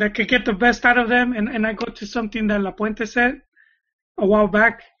could get the best out of them. And I go to something that La Puente said a while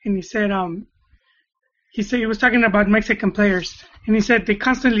back, and he said he was talking about Mexican players, and he said they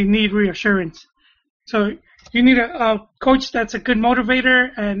constantly need reassurance. So you need a coach that's a good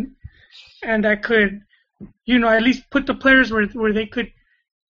motivator and that could, at least put the players where they could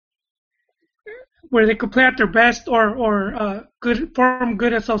where they could play at their best or form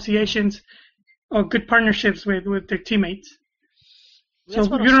good associations or good partnerships with their teammates. So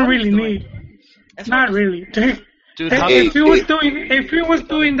you don't really need. Not really. Dude, if he was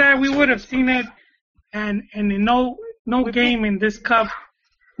doing that, we would have seen it. And in no game in this cup,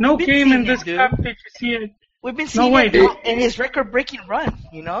 cup did you see it. We've been seeing it in his record-breaking run,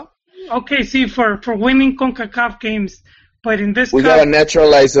 you know? Okay, see, for winning CONCACAF games, but in this we cup... gotta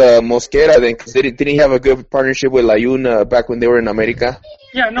naturalize Mosquera then, because didn't he have a good partnership with Layun back when they were in America?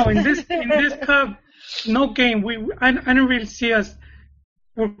 Yeah, no, in this cup, no game, I don't really see us...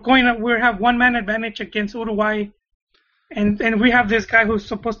 We have one-man advantage against Uruguay, and we have this guy who's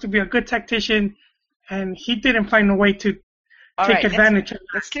supposed to be a good tactician, and he didn't find a way to take advantage of it.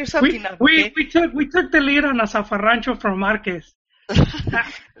 Let's clear something up, okay? We took the lead on a zafarrancho from Marquez.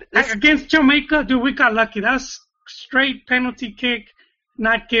 Against Jamaica, dude, we got lucky. That's straight penalty kick,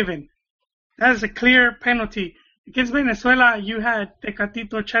 not given. That is a clear penalty. Against Venezuela, you had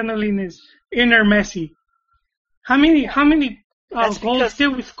Tecatito channeling his inner Messi. How many goals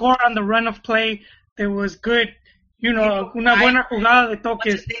did we score on the run of play that was good? You know, una buena jugada de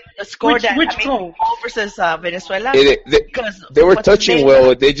toques. Which goal? Versus Venezuela? They were touching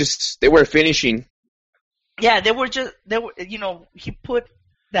well. They were finishing. Yeah, he put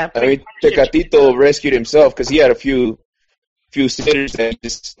that. I mean, Tecatito rescued himself because he had a few sitters that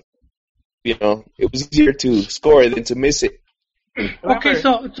just, it was easier to score than to miss it. Okay,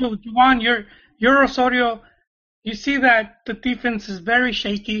 so Juan, you're Osorio. You see that the defense is very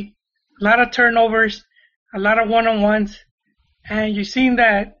shaky, a lot of turnovers, a lot of one-on-ones, and you've seen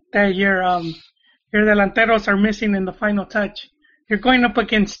that your delanteros are missing in the final touch. You're going up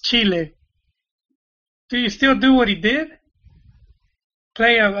against Chile. Do you still do what he did?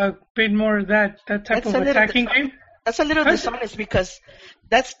 Play a bit more of that type of attacking game? That's a little dishonest because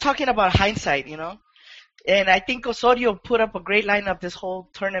that's talking about hindsight, And I think Osorio put up a great lineup this whole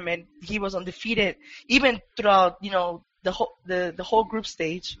tournament. He was undefeated even throughout, the whole group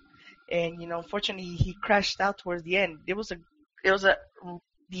stage. And unfortunately, he crashed out towards the end. It was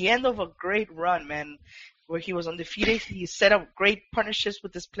the end of a great run, man, where he was undefeated. He set up great partnerships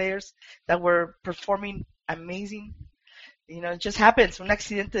with his players that were performing amazing. It just happens. Un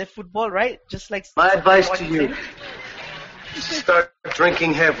accidente de fútbol, right? Just like my advice to you: start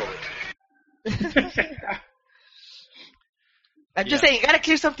drinking heavily. I'm just saying, you gotta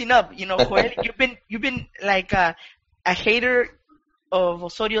clear something up. Joel, you've been like a hater of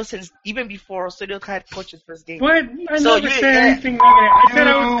Osorio since even before Osorio had coached his first game. What? I never said anything negative. I said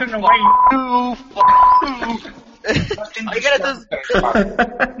I was gonna wait.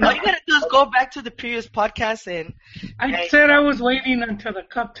 All you gotta do is go back to the previous podcast and. I said I was waiting until the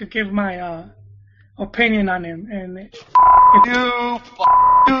cup to give my opinion on him, and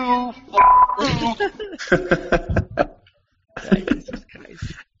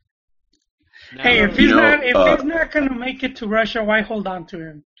Hey, if he's not gonna make it to Russia, why hold on to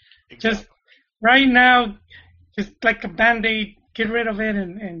him? Exactly. Just right now, just like a Band-Aid, get rid of it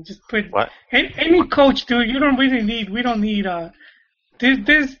and just put any coach, dude. We don't need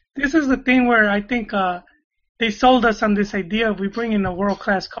this is the thing where I think they sold us on this idea of we bring in a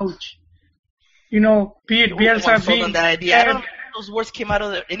world-class coach. Be it Bielsa, sold on that idea. I don't know if those words came out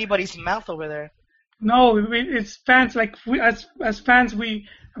of anybody's mouth over there. No, it's fans like as fans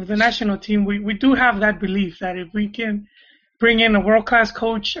of the national team, we do have that belief that if we can bring in a world-class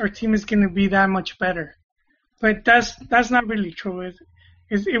coach, our team is going to be that much better. But that's not really true.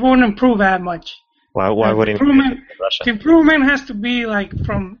 It won't improve that much. Why would it improve? The improvement has to be like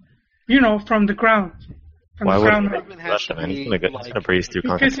from the ground. Why would Russia, man? He's gonna breeze through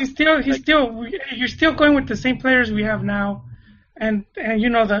because you're still going with the same players we have now, and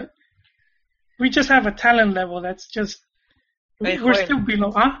we just have a talent level that's just we're still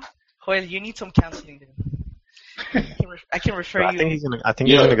below. Joel, you need some counseling. I can refer you. I think he's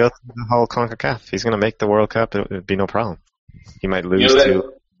gonna go through the whole CONCACAF. He's gonna make the World Cup. It would be no problem. He might lose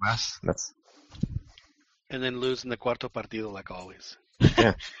to US. And then lose in the cuarto partido like always.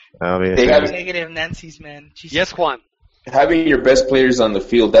 Yeah. They have negative Nancy's, man. Jesus. Yes, Juan. Having your best players on the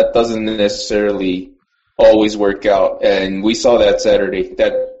field, that doesn't necessarily always work out. And we saw that Saturday.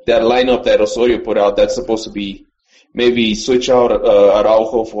 That lineup that Osorio put out, that's supposed to be maybe switch out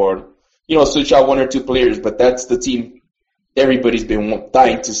Araujo for, switch out one or two players, but that's the team everybody's been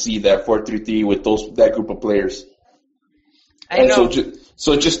dying to see, that 4-3-3 with that group of players. I know.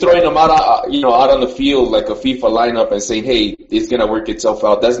 So just throwing them out on the field like a FIFA lineup and saying, hey, it's going to work itself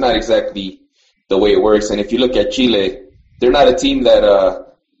out, that's not exactly the way it works. And if you look at Chile, they're not a team that,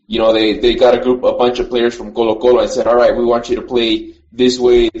 they got a bunch of players from Colo-Colo and said, all right, we want you to play this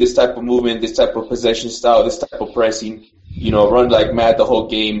way, this type of movement, this type of possession style, this type of pressing, run like mad the whole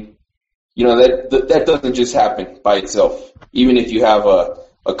game. That doesn't just happen by itself, even if you have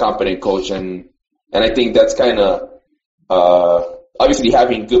a competent coach. And I think that's kind of, obviously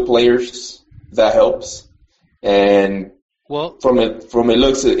having good players, that helps. And from it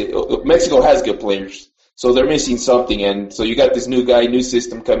looks, Mexico has good players, so they're missing something. And so you got this new guy, new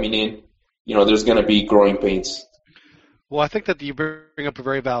system coming in. There's going to be growing pains. Well, I think that you bring up a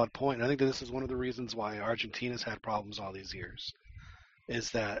very valid point. I think that this is one of the reasons why Argentina's had problems all these years,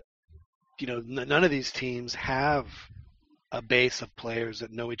 is that none of these teams have a base of players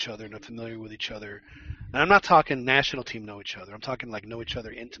that know each other and are familiar with each other. And I'm not talking national team know each other. I'm talking like know each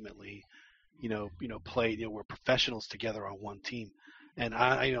other intimately. Play. We're professionals together on one team. And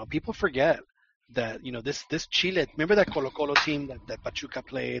people forget that this Chile. Remember that Colo-Colo team that Pachuca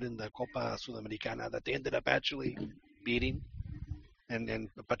played in the Copa Sudamericana that they ended up actually beating, and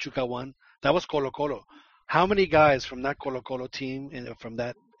Pachuca won. That was Colo-Colo. How many guys from that Colo-Colo team from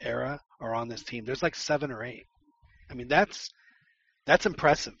that era are on this team? There's like 7 or 8. I mean, that's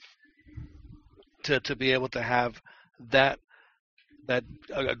impressive to be able to have that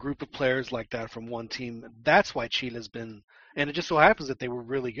a group of players like that from one team. That's why Chile's been, and it just so happens that they were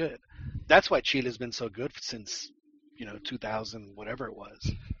really good. That's why Chile's been so good since 2000, whatever it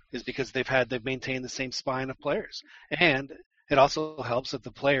was, is because they've maintained the same spine of players. And it also helps that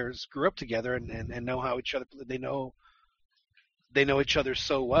the players grew up together and know how each other, they know each other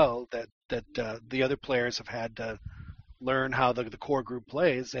so well that the other players have had to learn how the core group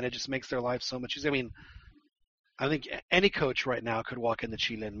plays, and it just makes their life so much easier. I mean, I think any coach right now could walk into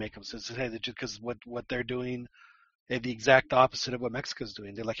Chile and make them say, hey, because what they're doing is the exact opposite of what Mexico's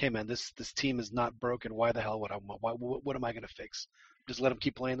doing. They're like, hey man, this team is not broken. Why the hell what am I going to fix? Just let them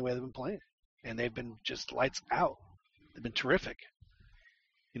keep playing the way they've been playing, and they've been just lights out. They've been terrific.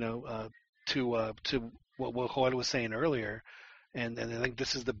 To what Joel was saying earlier, and I think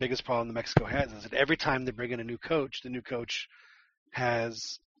this is the biggest problem that Mexico has, is that every time they bring in a new coach, the new coach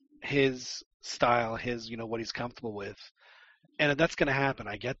has his style, his what he's comfortable with, and that's going to happen.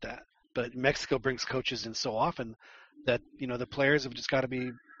 I get that, but Mexico brings coaches in so often that the players have just got to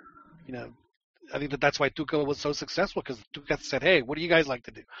be, I think that's why Tuca was so successful, because Tuca said, hey, what do you guys like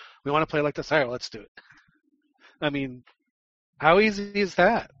to do? We want to play like this. All right, let's do it. I mean, how easy is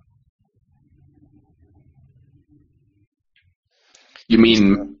that? You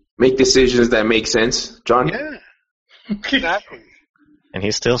mean make decisions that make sense, John? Yeah, exactly. And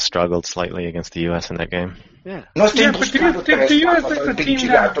he still struggled slightly against the U.S. in that game. Yeah. No estoy buscando the U.S. is a team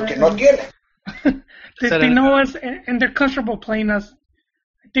that no tiene. They know us and they're comfortable playing us.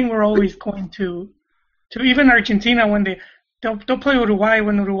 I think we're always going to even Argentina when they'll play Uruguay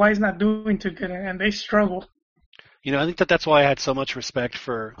when Uruguay's not doing too good and they struggle. I think that's why I had so much respect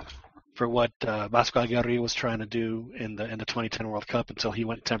for what Vasco Aguirre was trying to do in the 2010 World Cup until he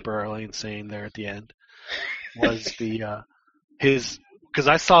went temporarily insane there at the end. Was because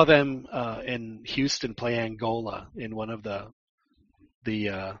I saw them in Houston play Angola in one of the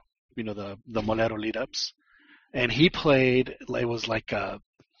Molero lead-ups, and he played. It was like a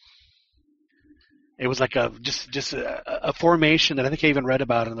just a formation that I think I even read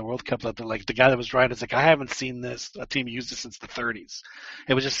about in the World Cup. That the guy that was driving is like, I haven't seen a team use this since the 30s.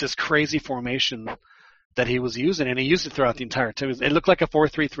 It was just this crazy formation that he was using, and he used it throughout the entire team. It looked like a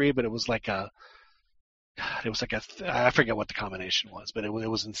 4-3-3, but it was like I forget what the combination was, but it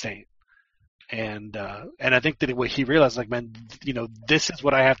was insane. And I think that what he realized, like, man, this is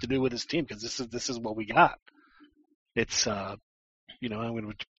what I have to do with this team, because this is what we got. It's I'm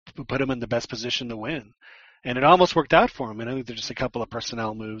going to put him in the best position to win, and it almost worked out for him. And I think there's just a couple of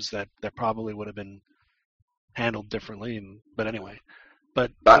personnel moves that probably would have been handled differently. But anyway,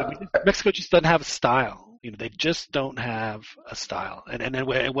 Mexico just doesn't have a style. They just don't have a style, and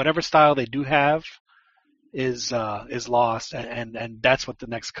whatever style they do have is lost, and that's what the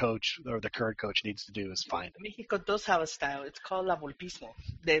next coach or the current coach needs to do, is find it. Mexico does have a style. It's called La Volpismo.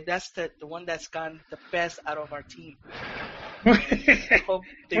 That's the one that's gotten the best out of our team.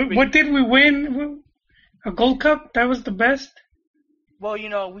 What did we win? A Gold Cup? That was the best? Well,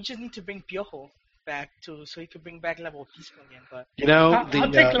 we just need to bring Piojo back so he could bring back La Volpismo again. But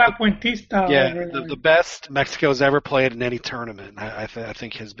I'll take La Puentista. Yeah, the best Mexico's ever played in any tournament, I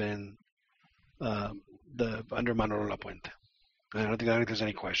think, has been under Manolo Lapuente. I don't think there's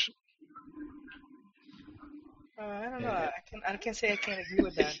any question. I don't know. I can't say I can't agree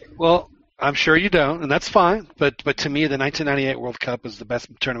with that. Well, I'm sure you don't, and that's fine. But to me, the 1998 World Cup is the best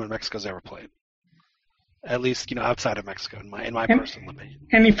tournament Mexico's ever played. At least, outside of Mexico, in my personal opinion.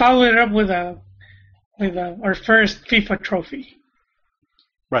 And he followed it up with our first FIFA trophy.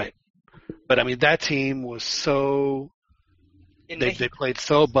 Right. But I mean, that team was so they played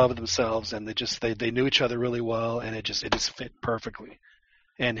so above themselves, and they knew each other really well, and it just fit perfectly.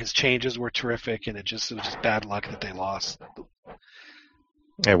 And his changes were terrific, and it was just bad luck that they lost.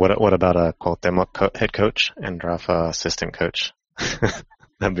 Hey, what about Cuauhtemoc head coach and Rafa assistant coach?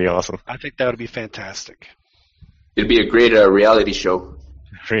 That'd be awesome. I think that would be fantastic. It'd be a great reality show.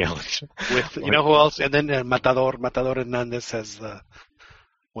 Reality show. With you know who else? And then Matador Hernandez as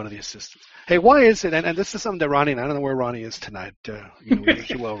one of the assistants. Hey, why is it? And this is something that Ronnie. I don't know where Ronnie is tonight. We wish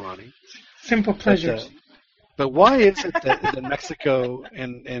you well, Ronnie. Simple pleasures. But why is it that Mexico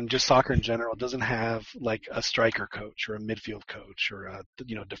and just soccer in general doesn't have like a striker coach or a midfield coach or a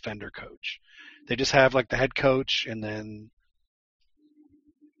defender coach? They just have like the head coach and then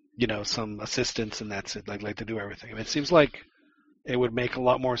some assistants, and that's it. Like they do everything. I mean, it seems like it would make a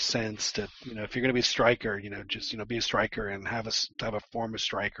lot more sense to if you're going to be a striker, just be a striker and have a former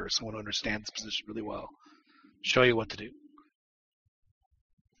striker, someone who understands the position really well, show you what to do.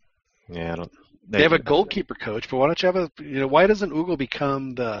 Yeah, I don't. They have a goalkeeper coach, but why don't you have why doesn't Hugo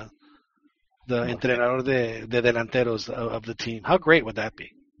become the entrenador de delanteros of the team? How great would that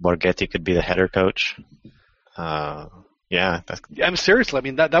be? Borghetti could be the header coach. Yeah, I'm seriously. I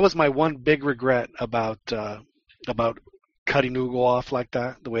mean, that was my one big regret about cutting Hugo off like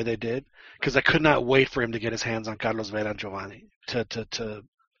that, the way they did, because I could not wait for him to get his hands on Carlos Vela and Giovanni to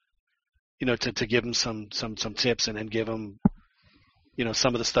give him some tips and give him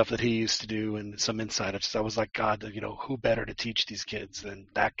some of the stuff that he used to do and some insight. I was like, God, who better to teach these kids than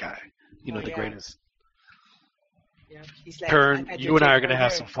that guy? The greatest. Yeah, he's like, Kern, you and I are going to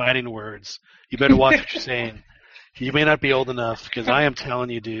have some fighting words. You better watch what you're saying. You may not be old enough, because I am telling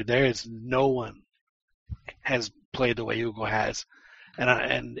you, dude, there is no one has played the way Hugo has,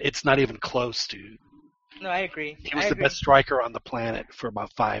 and it's not even close, dude. No, I agree. He was the best striker on the planet for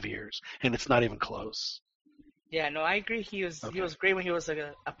about 5 years, and it's not even close. Yeah, no, I agree. He was great when he was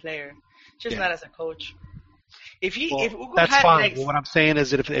a player, just not as a coach. If Hugo that's had fine. legs, Well, what I'm saying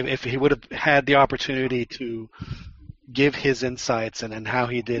is that if he would have had the opportunity to give his insights and how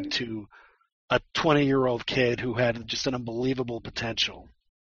he did to a 20-year-old kid who had just an unbelievable potential,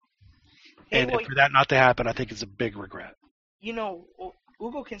 and for that not to happen, I think is a big regret.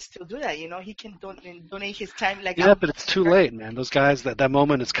 Hugo can still do that. He can donate his time. But it's too late, man. Those guys, that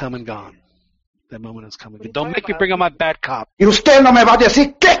moment is come and gone. That moment is coming. Don't make me bring on my bad cop. Y usted no me va a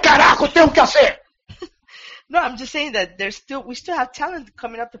decir qué carajo tengo que hacer. No, I'm just saying that we still have talent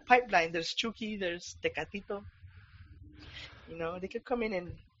coming up the pipeline. There's Chucky, there's Tecatito. They could come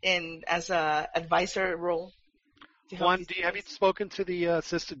in and as a advisor role. Juan, have you spoken to the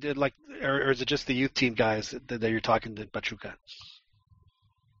assistant? Or is it just the youth team guys that you're talking to Pachuca?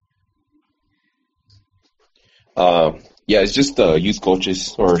 Yeah, it's just youth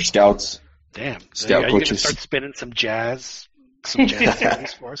coaches or scouts. Damn. Scout are you coaches. going to start spinning some jazz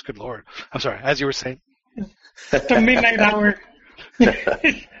theories for us? Good Lord. I'm sorry. As you were saying. The midnight hour.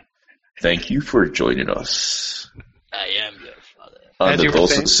 Thank you for joining us. I am your father. On the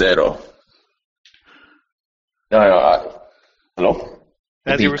Dos Zero. Hello?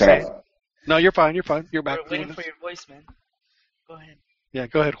 As you were saying. No, you're fine. You're fine. You're back. We're waiting for your voice, man. Go ahead. Yeah,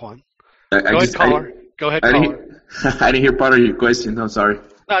 go ahead, Juan. Go ahead, caller. I didn't hear part of your question. I'm sorry.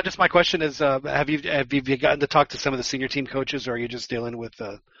 No, just my question is: have you gotten to talk to some of the senior team coaches, or are you just dealing with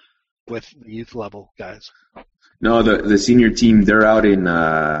the youth level guys? No, the senior team, they're out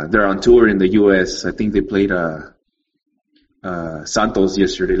they're on tour in the U.S. I think they played Santos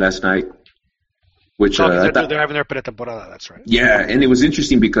last night. Which they're having their pretemporada. That's right. Yeah, and it was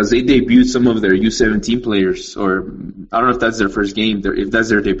interesting because they debuted some of their U17 players, or I don't know if that's their first game, if that's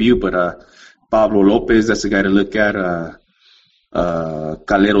their debut, but Pablo Lopez, that's the guy to look at.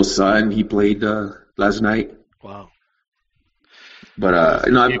 Calero's son, he played last night. Wow. But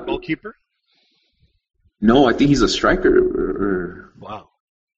a goalkeeper? No, I think he's a striker. Wow.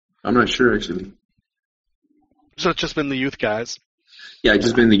 I'm not sure actually. So it's just been the youth guys. Yeah, I've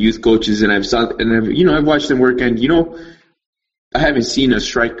just been the youth coaches, and I've watched them work, and I haven't seen a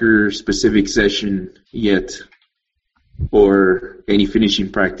striker specific session yet, or any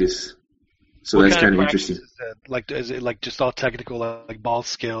finishing practice. So what that's kind of interesting. Is it like just all technical, like ball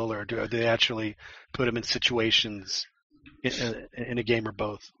skill, or do they actually put them in situations in a game, or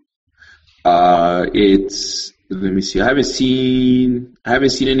both? Let me see. I haven't seen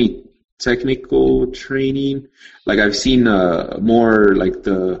any technical training. Like I've seen more like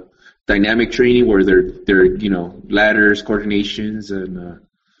the dynamic training where they're ladders, coordinations, and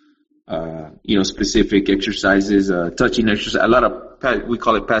specific exercises, touching exercise. A lot of we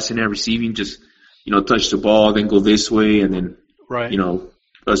call it passing and receiving. Just touch the ball, then go this way, and then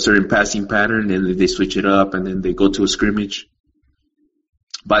a certain passing pattern, and they switch it up, and then they go to a scrimmage.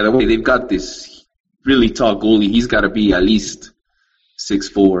 By the way, they've got this really tall goalie. He's got to be at least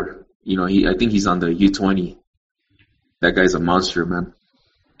 6'4". I think he's on the U20. That guy's a monster, man.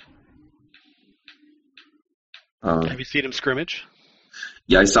 Have you seen him scrimmage?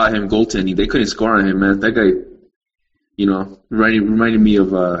 Yeah, I saw him goaltending. They couldn't score on him, man. That guy, reminded me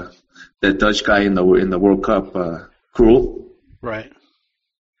of that Dutch guy in the World Cup, Krul. Right.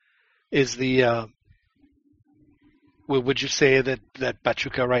 Is the would you say that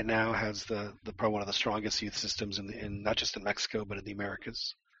Pachuca right now has probably one of the strongest youth systems in not just in Mexico but in the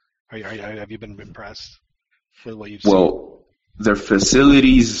Americas? Have you been impressed with what you've seen? Well, their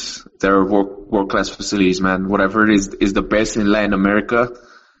facilities, they're world-class facilities, man. Whatever it is the best in Latin America.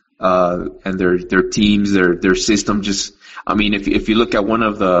 And their teams, their system if you look at one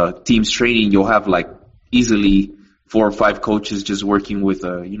of the teams training, you'll have like easily 4 or 5 coaches just working with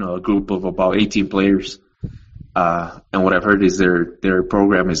a group of about 18 players. And what I've heard is their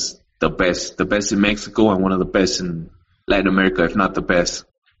program is the best in Mexico and one of the best in Latin America, if not the best.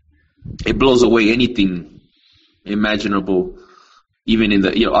 It blows away anything imaginable, even in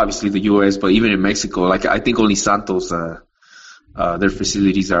the obviously the U.S., but even in Mexico. Like I think only Santos, their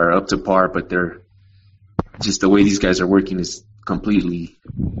facilities are up to par, but they're just the way these guys are working is completely,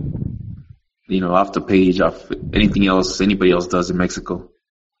 off the page, off anything else anybody else does in Mexico.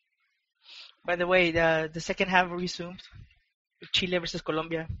 By the way, the second half resumed. Chile versus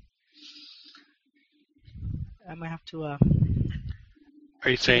Colombia. I might have to. Are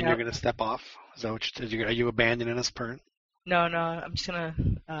you saying you're going to step off? Is that what are you abandoning us, Pern? No, I'm just gonna.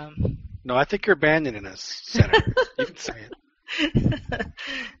 No, I think you're abandoning us, Senator. You can say it.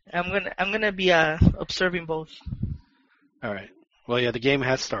 I'm gonna be observing both. All right. Well, yeah, the game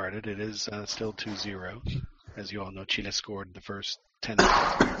has started. It is still 2-0. As you all know, Chile scored the first 10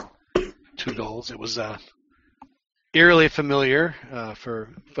 minutes, 2 goals. It was eerily familiar for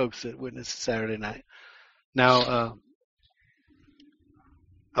folks that witnessed Saturday night. Now,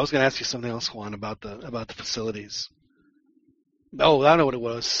 I was going to ask you something else, Juan, about the facilities. Oh, I know what it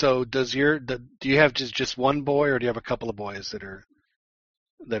was. So, do you have just one boy, or do you have a couple of boys that are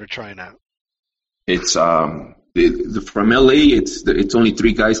trying out? It's from LA. It's only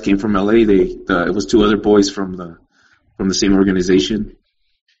 3 guys came from LA. It was 2 other boys from the same organization.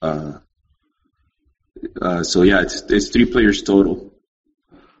 So yeah, it's 3 players total.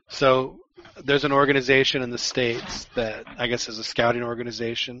 So there's an organization in the States that I guess is a scouting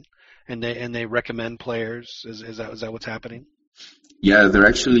organization, and they recommend players. Is that what's happening? Yeah, they're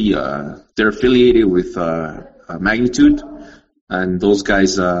actually they're affiliated with Magnitude, and those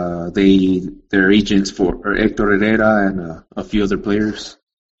guys they're agents for Hector Herrera and a few other players.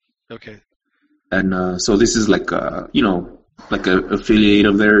 Okay. And so this is like like a affiliate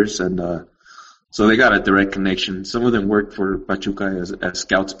of theirs, and so they got a direct connection. Some of them worked for Pachuca as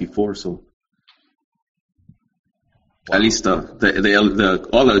scouts before, so. Wow. At least all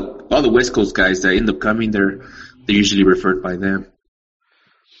the West Coast guys that end up coming, they're usually referred by them.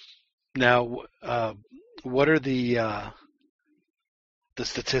 Now, what are the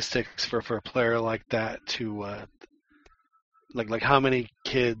statistics for a player like that to like how many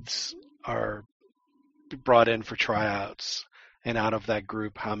kids are brought in for tryouts, and out of that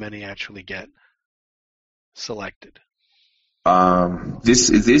group, how many actually get selected?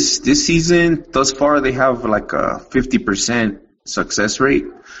 This season, thus far, they have like a 50% success rate,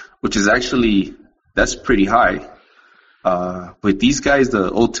 which is actually, that's pretty high. But these guys,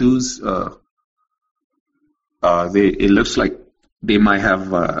 the O2s, it looks like they might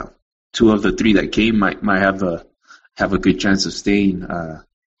have 2 of the 3 that came might have a good chance of staying.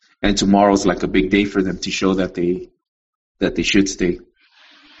 And tomorrow's like a big day for them to show that they should stay.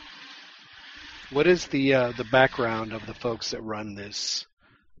 What is the background of the folks that run this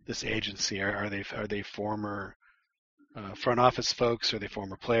agency? Are they former front office folks? Are they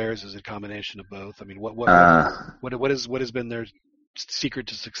former players? Is it a combination of both? I mean, what has been their secret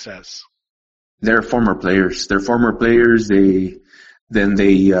to success? They're former players. They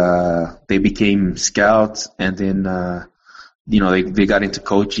became scouts, and then they got into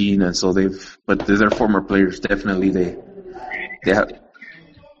coaching, and so but they're former players. Definitely, they have.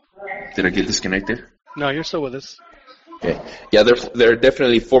 Did I get disconnected? No, you're still with us. Okay. Yeah, they're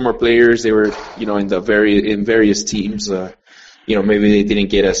definitely former players. They were, in various teams. Maybe they didn't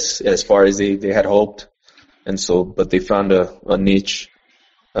get as far as they had hoped, and so, but they found a niche,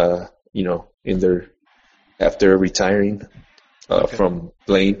 in their after retiring from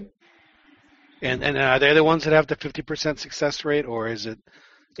playing. And are they the ones that have the 50% success rate, or is it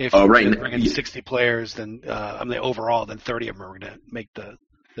if right, you bring in 60 players, then overall, then 30 of them are going to make the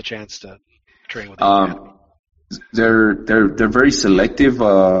the chance to train with them? They're very selective,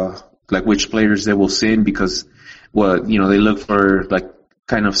 like which players they will send because, well, they look for like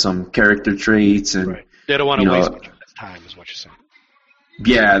kind of some character traits and right. They don't want to waste much of his time, is what you're saying.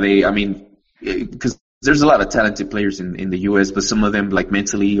 Yeah, because there's a lot of talented players in the U.S., but some of them like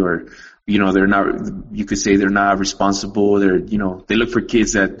mentally or they're not. You could say they're not responsible. They look for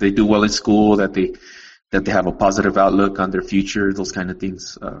kids that they do well in school, that they have a positive outlook on their future, those kind of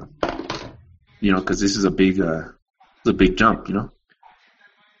things. Because this is a big jump.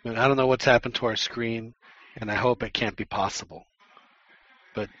 And I don't know what's happened to our screen, and I hope it can't be possible.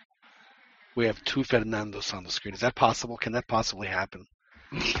 But we have two Fernandos on the screen. Is that possible? Can that possibly happen?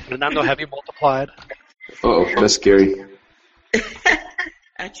 Fernando, have you multiplied? Oh, that's scary.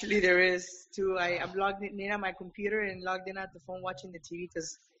 Actually, there is two. I'm logged in on my computer and logged in at the phone watching the TV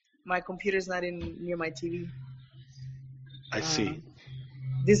because my computer's not near my TV. I see.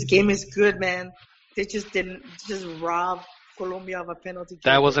 This game is good, man. They just didn't rob Colombia of a penalty.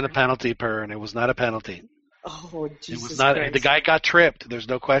 That wasn't a penalty, and it was not a penalty. Oh, Jesus! It was not. Christ. The guy got tripped. There's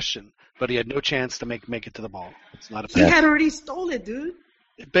no question, but he had no chance to make it to the ball. It's not a He penalty. had already stole it, dude.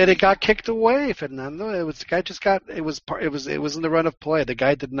 But it got kicked away, Fernando. The guy just got. It was in the run of play. The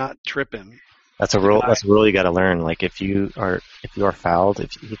guy did not trip him. That's a rule. That's a rule you got to learn. Like if you are fouled,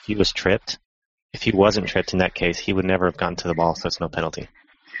 if he was tripped, if he wasn't tripped in that case, he would never have gotten to the ball, so it's no penalty.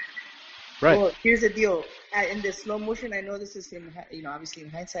 Right. Well, here's the deal. In the slow motion, I know this is obviously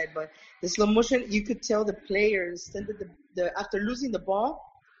in hindsight, but the slow motion, you could tell the player extended the after losing the ball,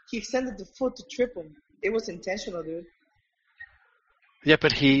 he extended the foot to trip him. It was intentional, dude. Yeah,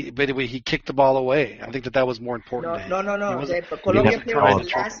 but he kicked the ball away. I think that was more important. No. The Colombian player was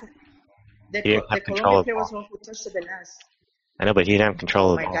the last. The Colombian player was the one who touched the last. I know, but he didn't have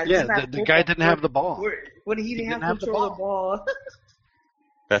control of the ball. God, yeah, the guy didn't have the ball. When he didn't have control of the ball.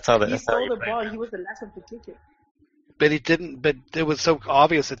 That's how he stole the ball. He was the last one to kick it. But he didn't. But it was so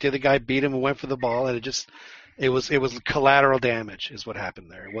obvious that the other guy beat him and went for the ball, and it was collateral damage, is what happened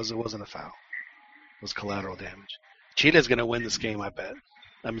there. It wasn't a foul. It was collateral damage. Chile's going to win this game, I bet.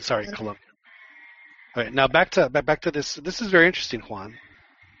 I'm sorry, Colombia. All right, now back to this. This is very interesting, Juan.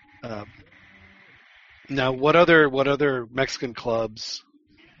 Now, what other Mexican clubs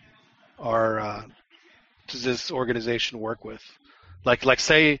does this organization work with? Like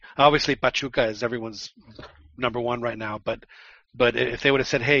say, obviously Pachuca is everyone's number one right now, but if they would have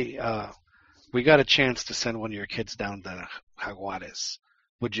said, hey, we got a chance to send one of your kids down to Jaguares,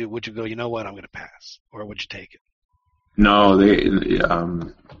 would you go, you know what, I'm going to pass, or would you take it? No,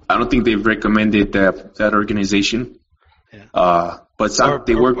 I don't think they've recommended that organization. Yeah. But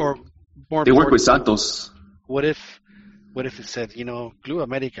they work with Santos. What if it said, Club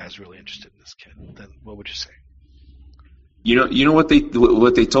America is really interested in this kid? Then what would you say? You know what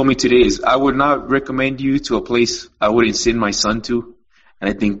they told me today is I would not recommend you to a place I wouldn't send my son to, and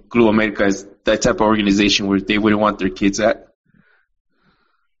I think Club America is that type of organization where they wouldn't want their kids at.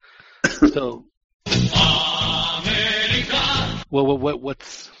 So, well,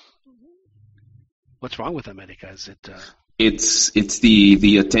 what's wrong with America? Is it? It's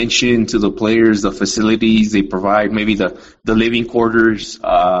the attention to the players, the facilities they provide, maybe the living quarters,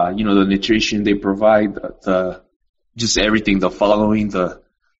 the nutrition they provide, just everything, the following, the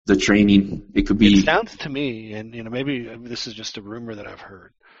training. It could be. It sounds to me, and maybe this is just a rumor that I've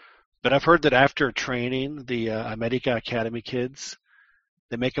heard, but I've heard that after training the America Academy kids,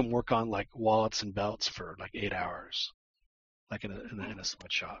 they make them work on like wallets and belts for like 8 hours, like in a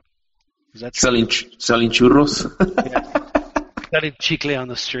sweatshop. Is that selling churros? Yeah. Selling chicle on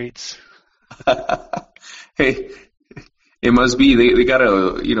the streets. Hey, it must be they gotta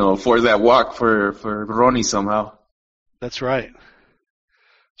afford that walk for Ronnie somehow. That's right.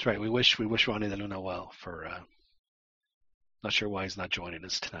 That's right. We wish Ronnie De Luna well for. Not sure why he's not joining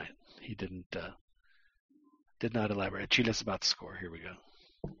us tonight. He did not elaborate. Chile's about to score. Here we go.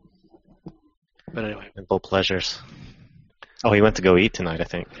 But anyway. Simple pleasures. Oh, he went to go eat tonight, I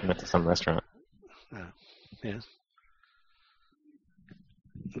think. He went to some restaurant. Yeah.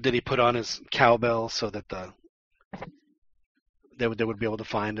 Did he put on his cowbell so that they would be able to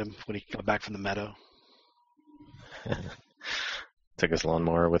find him when he got back from the meadow? Took his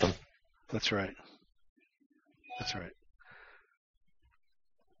lawnmower with him. That's right.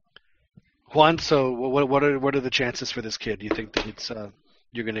 Juan, so what are the chances for this kid? Do you think that it's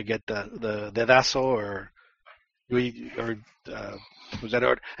you're going to get the dedazo or was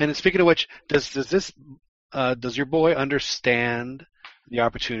that? And speaking of which, does your boy understand the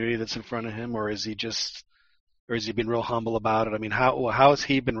opportunity that's in front of him, or is he been real humble about it? I mean, how has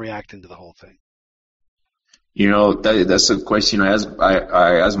he been reacting to the whole thing? That's a question I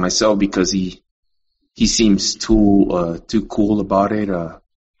ask myself because he seems too cool about it.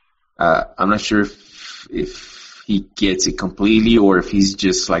 I'm not sure if he gets it completely or if he's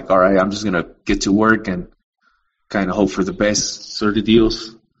just like, all right, I'm just gonna get to work and kind of hope for the best sort of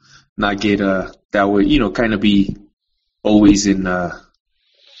deals, not get that way, kind of be always in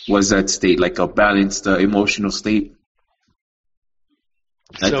what's that state, like a balanced emotional state.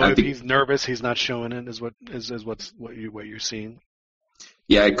 So if he's nervous, he's not showing it. Is what you're seeing?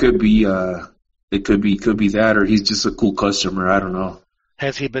 Yeah, it could be that, or he's just a cool customer. I don't know.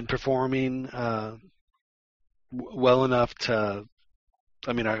 Has he been performing well enough to?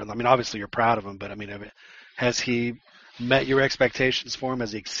 I mean, obviously you're proud of him, but has he met your expectations for him?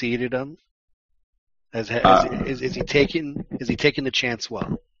 Has he exceeded them? Is he taking the chance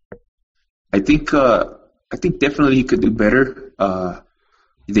well? I think definitely he could do better.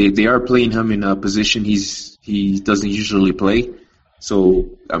 They are playing him in a position he doesn't usually play. So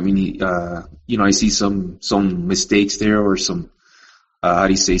I see some mistakes there or some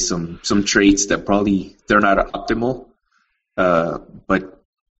some traits that probably they're not optimal. But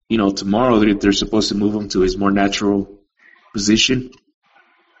tomorrow they're supposed to move him to his more natural position.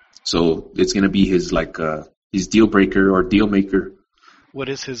 So it's going to be his deal breaker or deal maker. What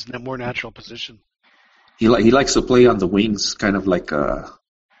is his more natural position? He likes to play on the wings, kind of like a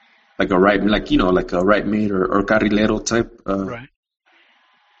right, like a right mid or carrilero type. Right.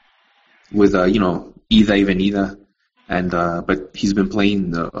 With ida y venida, and but he's been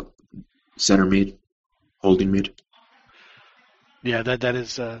playing the center mid, holding mid. Yeah, that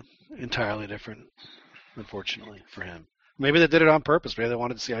is entirely different, unfortunately for him. Maybe they did it on purpose. Maybe they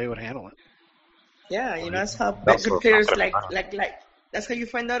wanted to see how he would handle it. Yeah, that's how good players like that's how you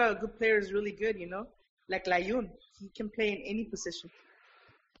find out a good player is really good. Like Layun, he can play in any position.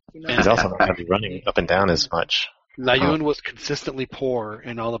 He's also not going to be running up and down as much. Layun was consistently poor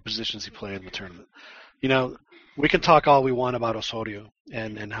in all the positions he played in the tournament. We can talk all we want about Osorio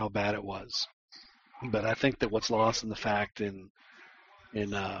and how bad it was, but I think that what's lost in the fact in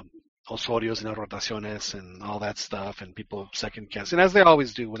Osorio's and rotaciones and all that stuff, and people second guess, and as they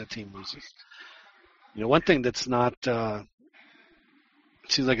always do when a team loses. One thing that's not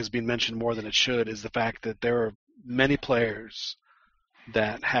seems like it's being mentioned more than it should is the fact that there are many players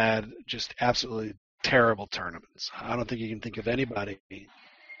that had just absolutely terrible tournaments. I don't think you can think of anybody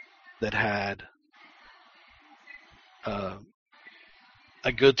that had a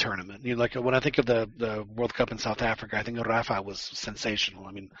good tournament. Like when I think of the World Cup in South Africa, I think Rafa was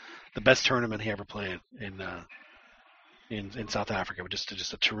sensational. The best tournament he ever played in South Africa.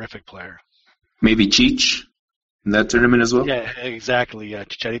 Just a terrific player. Maybe Cheech in that tournament as well. Yeah, exactly. Yeah,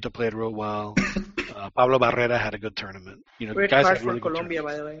 Chicharito played real well. Pablo Barrera had a good tournament. Great guys card had really for good Colombia,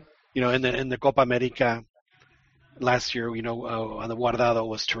 by the way. In the Copa America last year, on the Guardado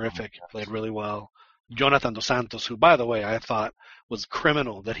was terrific. Played really well. Jonathan Dos Santos, who, by the way, I thought was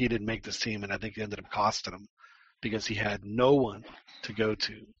criminal that he didn't make this team, and I think it ended up costing him because he had no one to go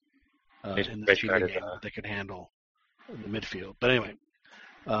to in the cheating game that could handle the midfield. But anyway,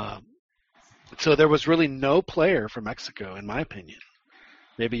 so there was really no player for Mexico, in my opinion.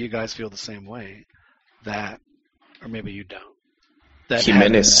 Maybe you guys feel the same way, or maybe you don't. That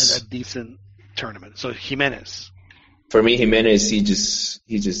Jimenez had a decent tournament. So Jimenez. For me, Jimenez, he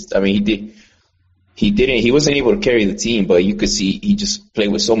wasn't able to carry the team, but you could see he just played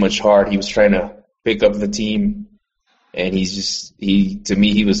with so much heart. He was trying to pick up the team, and he's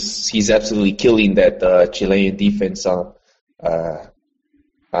absolutely killing that Chilean defense on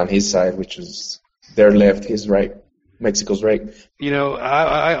his side, which was their left, his right, Mexico's right.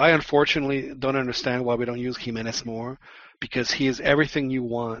 I unfortunately don't understand why we don't use Jimenez more, because he is everything you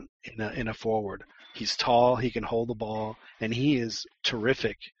want in a forward. He's tall, he can hold the ball, and he is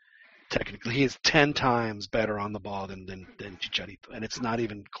terrific technically. He is 10 times better on the ball than Chicharito, and it's not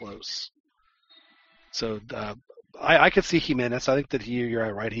even close. So I could see Jimenez. I think that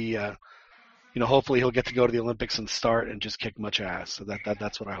you're right. He, hopefully he'll get to go to the Olympics and start and just kick much ass. So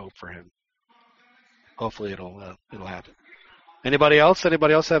that's what I hope for him. Hopefully it'll happen. Anybody else?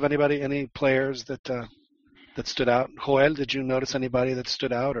 Anybody else have any players that stood out? Joel, did you notice anybody that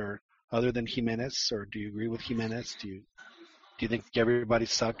stood out, or other than Jimenez, or do you agree with Jimenez? Do you think everybody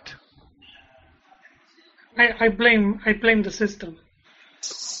sucked? I blame the system.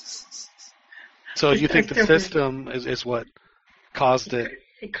 So you think the system is what caused it?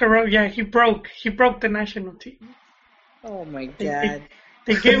 Yeah, he broke the national team. Oh my God!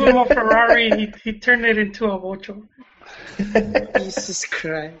 They gave him a Ferrari. He turned it into a Bocho. Jesus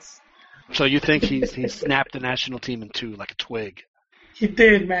Christ! So you think he snapped the national team in two like a twig? He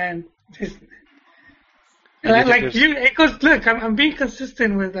did, man. Like you, it goes. Look, I'm being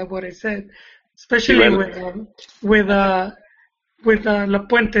consistent with what I said, especially with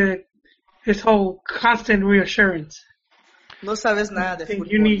Lapuente, his whole constant reassurance. No sabes nada de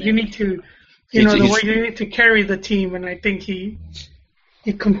fútbol. You need to, the way you need to carry the team, and I think he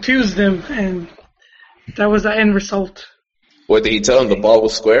confused them, and that was the end result. What did he tell him? The ball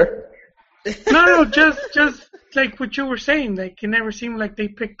was square? No, just like what you were saying. Like it never seemed like they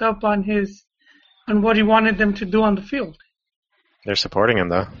picked up on what he wanted them to do on the field. They're supporting him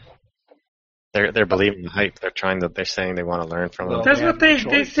though. They're believing the hype. They're saying they want to learn from him. That's what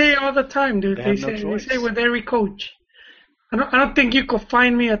they say all the time, dude. They say with every coach. I don't think you could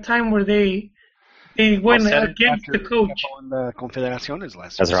find me a time where they went against the coach.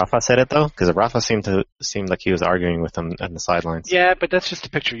 Has Rafa said it though? Because Rafa seemed like he was arguing with them on the sidelines. Yeah, but that's just a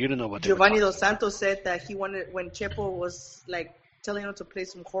picture. You don't know what. Giovanni Dos Santos said that he wanted, when Chepo was like telling him to play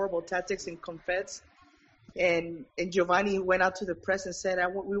some horrible tactics in Confeds, and Giovanni went out to the press and said,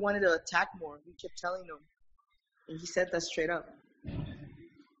 we wanted to attack more. We kept telling him, and he said that straight up.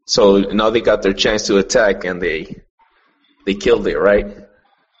 So now they got their chance to attack, and they killed it, right?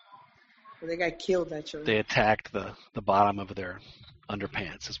 Well, they got killed, actually. They attacked the bottom of their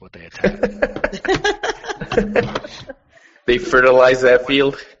underpants is what they attacked. They fertilized that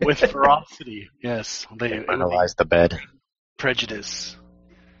field? With ferocity, yes. They fertilized the bed. Prejudice.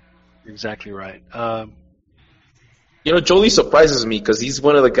 Exactly right. Jolie surprises me because he's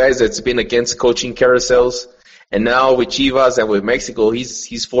one of the guys that's been against coaching carousels. And now with Chivas and with Mexico,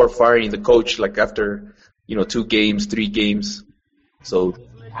 he's for firing the coach like after 2 games, 3 games. So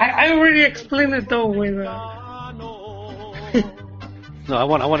I already explained it though with. No, I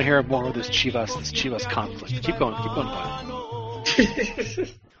want to hear more of this Chivas conflict. Keep going, Bob.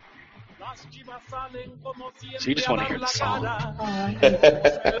 So you just want to hear the song.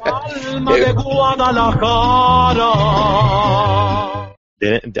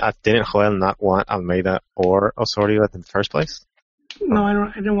 Didn't Joel not want Almeida or Osorio in the first place? No,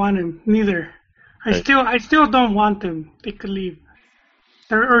 I didn't want him neither. I still don't want them. They could leave.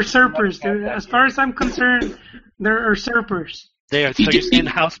 They're usurpers. As far as I'm concerned, they're usurpers. So you're saying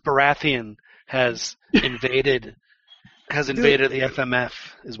House Baratheon has invaded the FMF,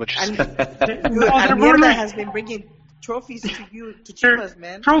 is what you're saying. Almeida has been bringing trophies to Chivas,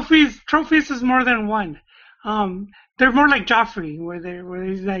 man. Trophies is more than one. They're more like Joffrey, where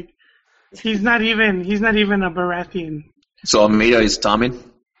he's like, he's not even a Baratheon. So Almeida is Tommen?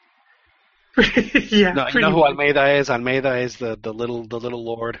 Yeah. No, you know who Almeida is? Almeida is the little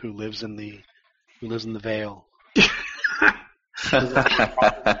lord who lives in the Vale.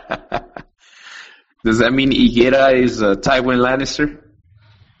 Does that mean Higuera is Tywin Lannister?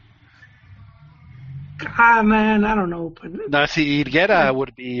 Man, I don't know. But No, see, Higuera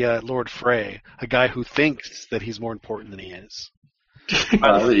would be Lord Frey, a guy who thinks that he's more important than he is.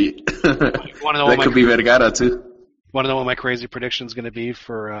 That could be Vergara too. Want to know what my crazy prediction is going to be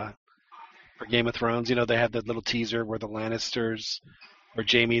for Game of Thrones? They have that little teaser where the Lannisters or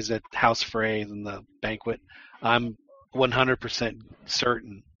Jaime's at House Frey in the banquet. I'm 100%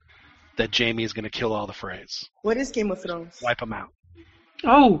 certain that Jaime is going to kill all the Freys. What is Game of Thrones? Wipe them out.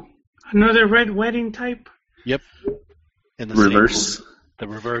 Oh, another red wedding type? Yep. In the reverse. The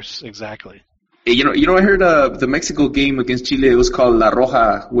reverse, exactly. Hey, I heard the Mexico game against Chile, it was called La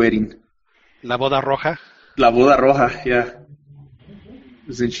Roja wedding. La Boda Roja? La Boda Roja, yeah. It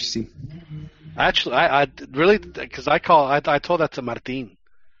was interesting. Actually, I really, because I told that to Martin.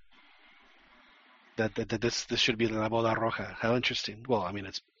 That this should be La Boda Roja. How interesting. Well, I mean,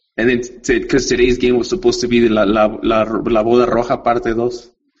 it's. And then, because today's game was supposed to be La Boda Roja parte 2.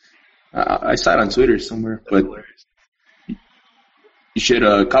 I saw it on Twitter somewhere, but you should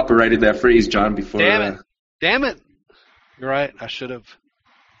have copyrighted that phrase, John, before. Damn it! You're right. I should have.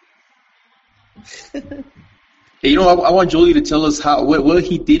 Hey, I want Jolie to tell us what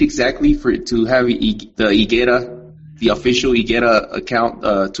he did exactly to have the Higuera, the official Higuera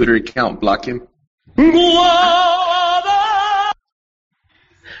account, Twitter account, block him.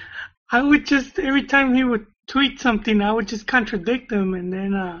 I would just, every time he would tweet something, I would just contradict him, and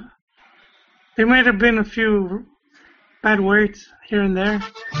then there might have been a few bad words here and there.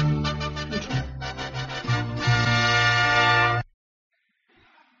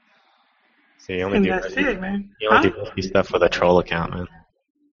 So you only that's it, man. You only do risky stuff with a troll account, man.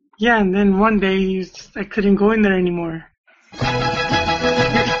 Yeah, and then one day I couldn't go in there anymore.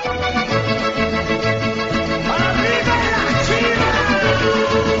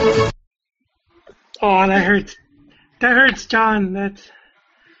 Oh, that hurts. That hurts, John. That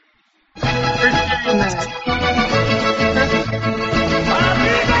hurts hearing that.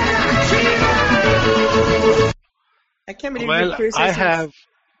 I can't believe Well, you're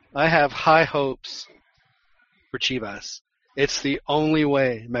I have high hopes for Chivas. It's the only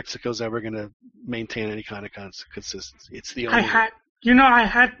way Mexico's ever going to maintain any kind of consistency. It's the only way. I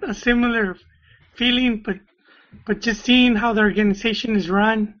had a similar feeling, but just seeing how the organization is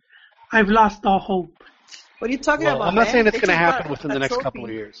run, I've lost all hope. What are you talking about? I'm not saying it's They going to just happen got within a the next trophy. couple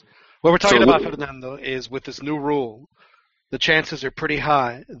of years. What we're talking about, Fernando, is with this new rule, the chances are pretty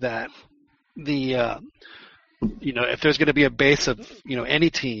high that if there's going to be a base of any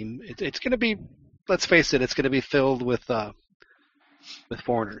team, it's going to be, let's face it, it's going to be filled with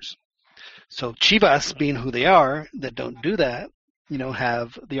foreigners. So Chivas, being who they are, that don't do that,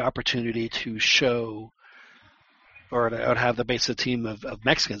 have the opportunity to show or to have the base of the team of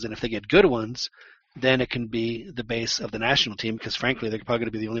Mexicans, and if they get good ones, then it can be the base of the national team because, frankly, they're probably going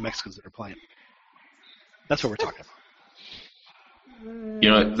to be the only Mexicans that are playing. That's what we're talking about.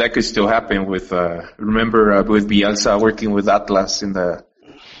 That could still happen with, remember with Bielsa working with Atlas in the...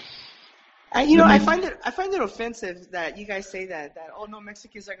 I find it offensive that you guys say that no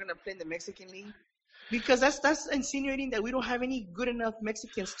Mexicans are going to play in the Mexican League, because that's insinuating that we don't have any good enough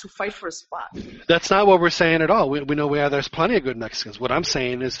Mexicans to fight for a spot. That's not what we're saying at all. We know there's plenty of good Mexicans. What I'm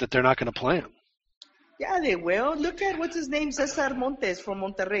saying is that they're not going to play them. Yeah, they will. Look at what's his name, Cesar Montes from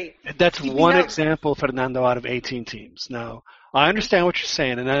Monterrey. That's one example, Fernando, out of 18 teams. Now, I understand what you're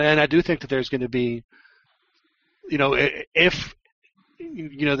saying, and I do think that there's going to be, if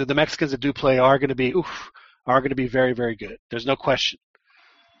the Mexicans that do play are going to be very, very good. There's no question.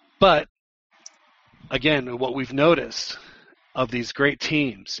 But again, what we've noticed of these great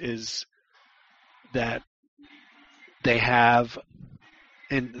teams is that they have,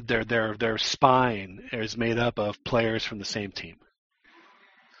 and their spine is made up of players from the same team.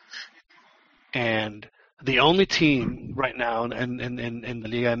 And the only team right now in the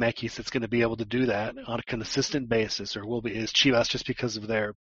Liga MX that's going to be able to do that on a consistent basis is Chivas, just because of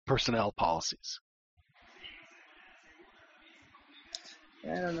their personnel policies.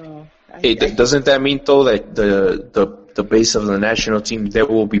 I don't know. Doesn't that mean though that the base of the national team, they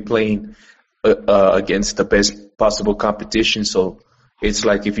will be playing against the best possible competition? So it's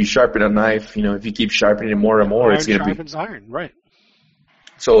like if you sharpen a knife, if you keep sharpening it more and more, it's going to be iron, right?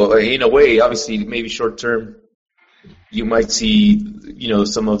 So in a way, obviously, maybe short term, you might see,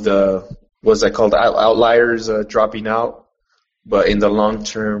 some of the, what's that called, outliers dropping out. But in the long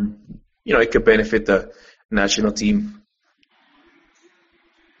term, it could benefit the national team.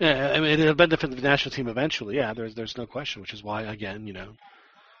 Yeah, I mean, it'll benefit the national team eventually. Yeah, there's no question, which is why, again,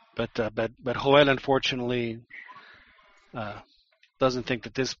 But Joel, unfortunately, doesn't think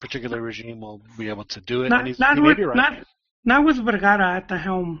that this particular regime will be able to do it. Not with Vergara at the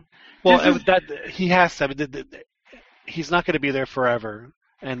helm. Well, he has to. He's not going to be there forever,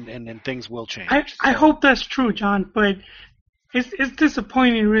 and things will change. I hope that's true, John. But it's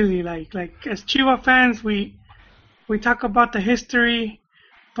disappointing, really. Like as Chiva fans, we talk about the history,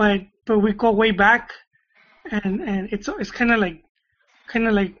 but we go way back, and it's kind of like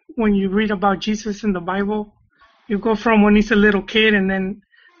when you read about Jesus in the Bible. You go from when he's a little kid, and then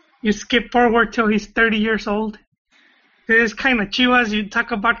you skip forward till he's 30 years old. It's kind of Chivas. You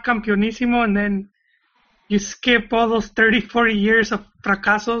talk about Campeonísimo, and then you skip all those 30, 40 years of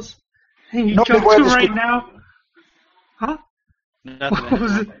fracasos, and you jump to right now. Huh?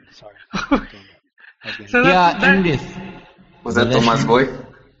 Nothing. Sorry. So Was that Tomás Boy?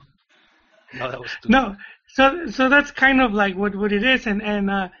 No, that was no. So that's kind of like what it is,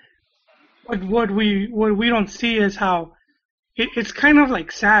 and what we don't see is how it's kind of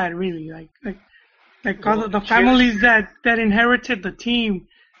like sad, really, like all of the families that inherited the team.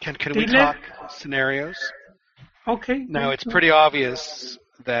 Can we talk scenarios? Okay. Now, it's pretty obvious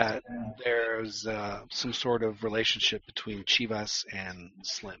that there's some sort of relationship between Chivas and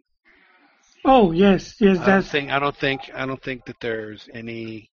Slim. Oh yes. I don't think that there's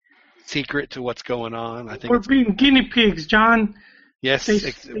any secret to what's going on. I think we're being guinea pigs, John. Yes,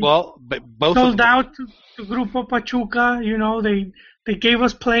 but both sold out to Grupo Pachuca. They gave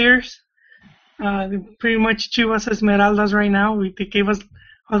us players. Pretty much Chivas Esmeraldas right now. They gave us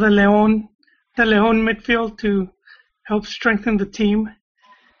the León midfield to help strengthen the team,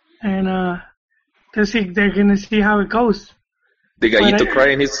 and they're gonna see how it goes. Did Gallito cry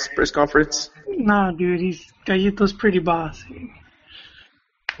in his press conference? Nah, dude, Gallito's pretty boss.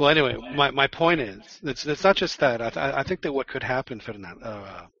 Well, anyway, my point is, it's not just that. I think that what could happen,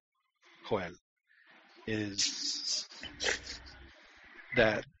 Joel, is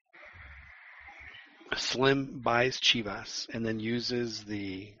that Slim buys Chivas and then uses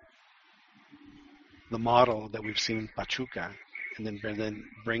the model that we've seen in Pachuca, and then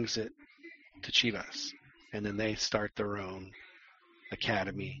brings it to Chivas. and then they start their own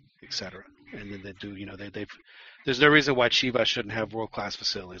academy, etc. And then they do, they've. There's no reason why Chivas shouldn't have world-class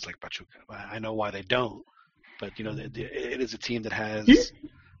facilities like Pachuca. I know why they don't, but it is a team that has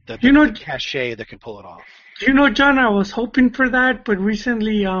the cachet that can pull it off. John, I was hoping for that, but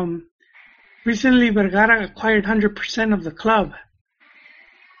recently Vergara acquired 100% of the club.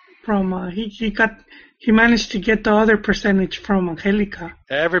 From he managed to get the other percentage from Angelica.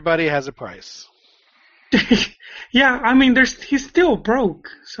 Everybody has a price. Yeah, I mean, he's still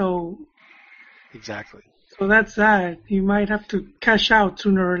broke, so. Exactly. So that's that. He might have to cash out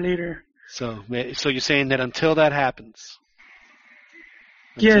sooner or later. So you're saying that until that happens?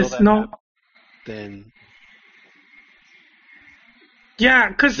 Then. Yeah,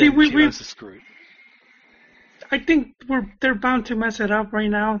 because we is screwed. I think they're bound to mess it up right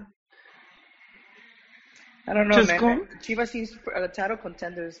now. I don't know, man. Chivas seems the title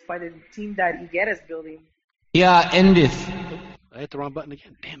contenders by the team that Higuera is building. Yeah, endeth. I hit the wrong button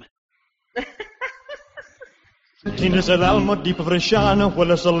again. Damn it. Tienes el alma di Bresciana,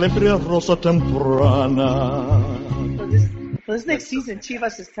 hueles a limpia rosa temprana. For this next season,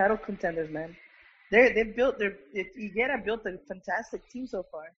 Chivas is title contenders, man. Higuera built a fantastic team so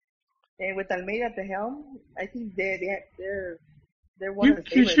far, and with Almeida at the helm, I think they're one of the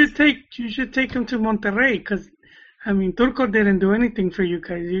favorites. You should take him to Monterrey, because I mean Turco didn't do anything for you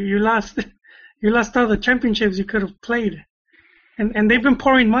guys. You lost all the championships you could have played, and they've been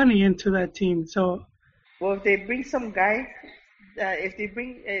pouring money into that team. So. Well, if they bring some guy, if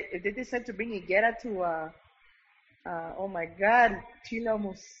they decide to bring Higuera to, oh my God,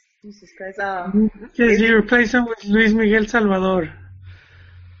 Chilo, Jesus Christ. Yes, you replace him with Luis Miguel Salvador.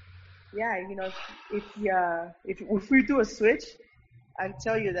 Yeah, if we do a switch, I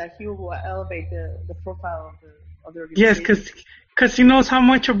tell you that he will elevate the profile of the organization. Yes, because he knows how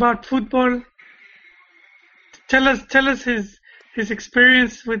much about football. Tell us his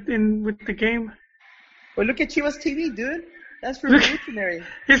experience with the game. Well, look at Chivas TV, dude. That's revolutionary.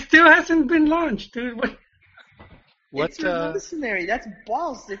 It still hasn't been launched, dude. It's revolutionary. That's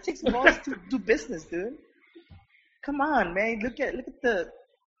balls. It takes balls to do business, dude. Come on, man. Look at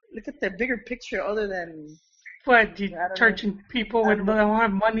the bigger picture other than what you charging people that don't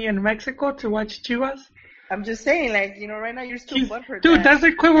have money in Mexico to watch Chivas. I'm just saying, right now you're still butthurt. Dude, that's the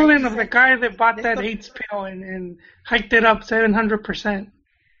equivalent of the guy that bought that AIDS pill and hiked it up 700%.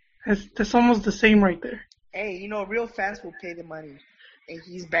 That's almost the same right there. Hey, real fans will pay the money, and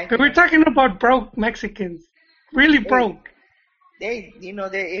he's banking. But we're talking about broke Mexicans, really broke.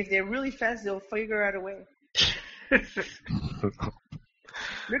 If they're really fans, they'll figure out a way.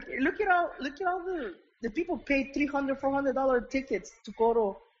 Look at all the people paid $300, $400 tickets to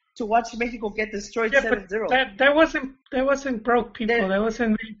go to watch Mexico get destroyed 7-0. That wasn't broke people. That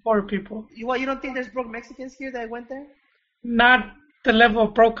wasn't really poor people. You don't think there's broke Mexicans here that went there? Not the level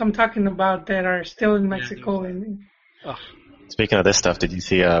of broke I'm talking about that are still in Mexico. Speaking of this stuff, did you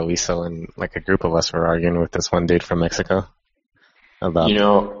see Weasel and a group of us were arguing with this one dude from Mexico about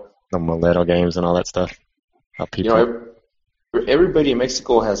the Molero games and all that stuff? How people... everybody in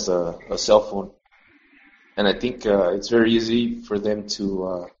Mexico has a cell phone, and I think it's very easy for them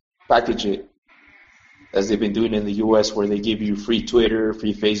to package it as they've been doing in the U.S., where they give you free Twitter,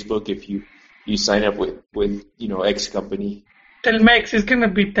 free Facebook if you sign up with X company. Telmex is gonna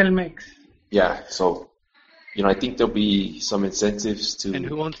be Telmex. Yeah, so I think there'll be some incentives to. And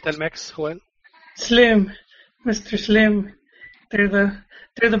who owns Telmex, Juan? Slim, Mr. Slim. They're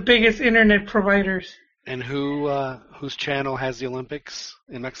the biggest internet providers. And whose channel has the Olympics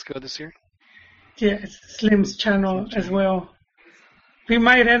in Mexico this year? Yeah, it's Slim's channel as well. We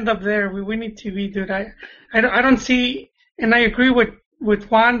might end up there. We need TV, dude. I don't see, and I agree with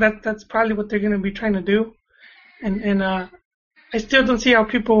Juan that that's probably what they're gonna be trying to do, and I still don't see how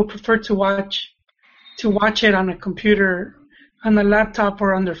people would prefer to watch it on a computer, on a laptop,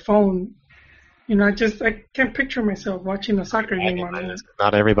 or on their phone. I can't picture myself watching a soccer game on it.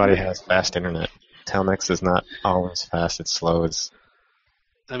 Not everybody has fast internet. Telmex is not always fast. It's slow.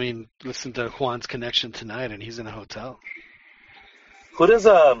 Listen to Juan's connection tonight, and he's in a hotel. Who does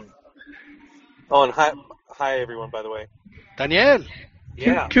Oh, and hi everyone, by the way. Daniel.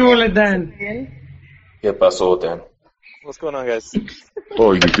 Yeah. ¿Qué huele, Dan? ¿Qué pasó, Dan? What's going on, guys?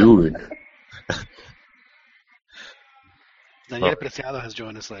 Oh, you doing? Daniel Preciado has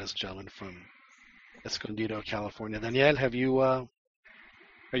joined us, ladies and gentlemen, from Escondido, California. Daniel,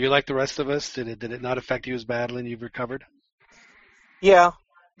 are you like the rest of us? Did it not affect you as badly and you've recovered? Yeah.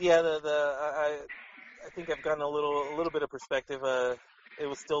 I think I've gotten a little bit of perspective. It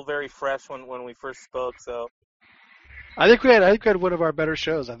was still very fresh when we first spoke, so. I think we had one of our better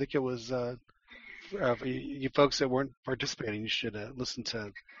shows. I think it was you folks that weren't participating, you should listen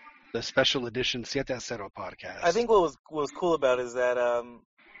to the special edition Siete a Cero podcast. I think what was cool about it is that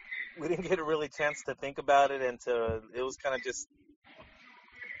we didn't get a really chance to think about it, and it was kind of just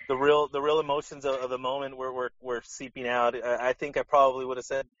the real emotions of the moment were seeping out. I think I probably would have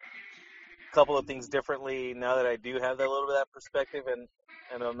said a couple of things differently now that I do have that little bit of that perspective,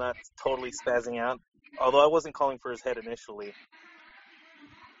 and I'm not totally spazzing out. Although I wasn't calling for his head initially,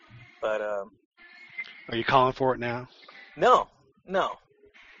 but are you calling for it now? No.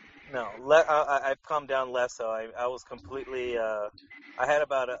 I've calmed down less. So I was completely. I had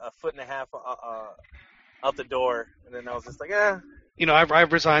about a foot and a half out the door, and then I was just like, You know,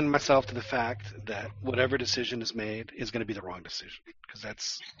 I've resigned myself to the fact that whatever decision is made is going to be the wrong decision, because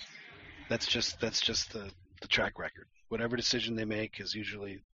that's just the track record. Whatever decision they make is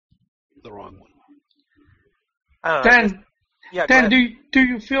usually the wrong one. I don't know. Dan, do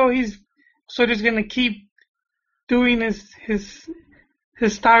you feel he's sort of going to keep doing his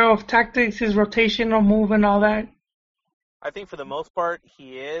style of tactics, his rotational move, and all that? I think for the most part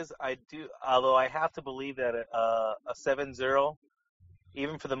he is. I do, although I have to believe that a 7-0,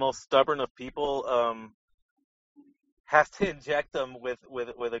 even for the most stubborn of people, has to inject them with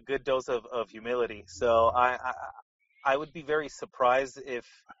a good dose of humility. So I would be very surprised if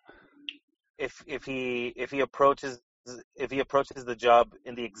he approaches the job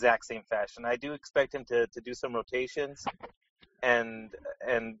in the exact same fashion. I do expect him to do some rotations, and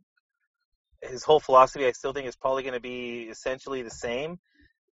his whole philosophy I still think is probably going to be essentially the same,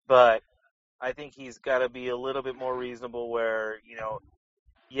 but I think he's got to be a little bit more reasonable where,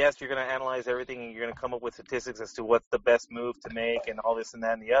 yes, you're going to analyze everything and you're going to come up with statistics as to what's the best move to make and all this and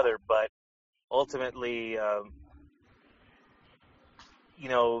that and the other, but ultimately,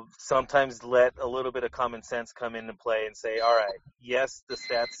 sometimes let a little bit of common sense come into play and say, all right, yes, the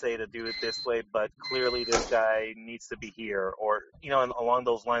stats say to do it this way, but clearly this guy needs to be here, or, and along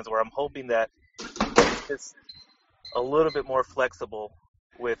those lines, where I'm hoping that it's a little bit more flexible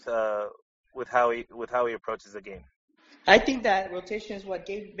with how he approaches the game. I think that rotation is what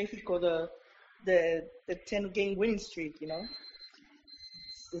gave Mexico the 10-game winning streak,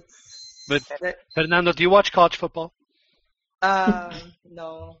 But Fernando, do you watch college football?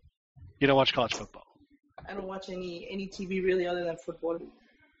 No. You don't watch college football? I don't watch any TV really other than football.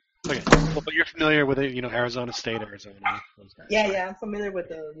 Okay. Well, but you're familiar with it, Arizona State, Arizona. Yeah, I'm familiar with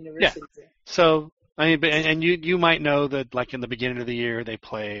the university. Yeah. So, I mean, and you might know that, like, in the beginning of the year, they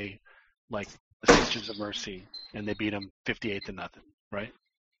play, like, the Sisters of Mercy, and they beat them 58-0, right?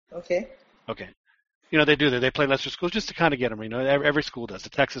 Okay. They do that. They play lesser schools just to kind of get them. Every school does. The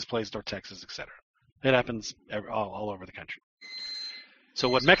Texas plays North Texas, etc. It happens all over the country. So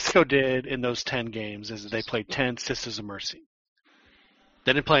what Mexico did in those 10 games is they played 10 Sisters of Mercy.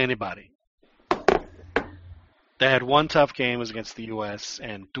 They didn't play anybody. They had one tough game, was against the U.S.,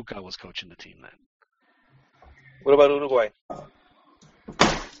 and Tuca was coaching the team then. What about Uruguay?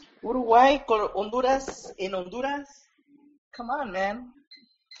 Uruguay con Honduras in Honduras? Come on, man.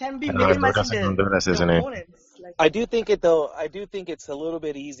 Can't be minimizing the opponents. I do think it's a little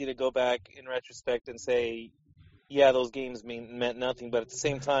bit easy to go back in retrospect and say, yeah, those games meant nothing. But at the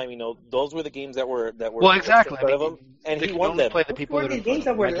same time, those were the games that were well, exactly. In front of him, and he won them. Play the people the games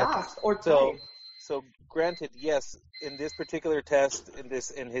that were lost or tied. So granted, yes, in this particular test,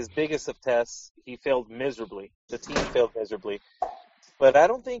 in his biggest of tests, he failed miserably. The team failed miserably. But I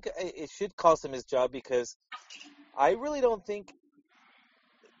don't think it should cost him his job, because I really don't think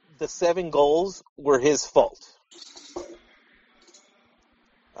the 7 goals were his fault.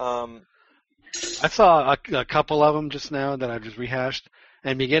 I saw a couple of them just now that I've just rehashed,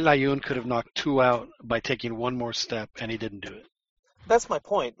 and Miguel Layún could have knocked 2 out by taking one more step, and he didn't do it. That's my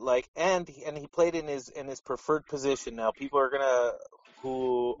point. And he played in his preferred position. Now, people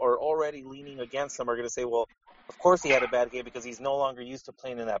who are already leaning against him are gonna say, well, of course he had a bad game because he's no longer used to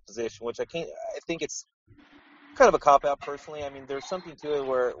playing in that position, which I think it's kind of a cop-out personally. I mean, there's something to it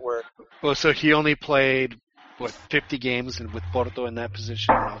where... Well, so he only played, 50 games with Porto in that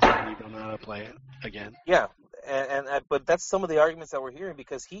position, and also you don't know how to play it again? Yeah, but that's some of the arguments that we're hearing,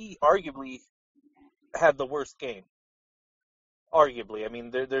 because he arguably had the worst game. Arguably. I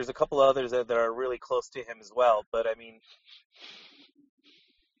mean, there's a couple others that are really close to him as well, but I mean...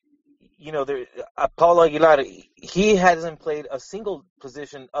 Paulo Aguilar, he hasn't played a single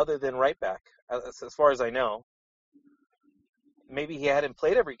position other than right back, as far as I know. Maybe he hadn't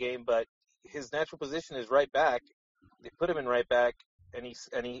played every game, but his natural position is right back. They put him in right back, and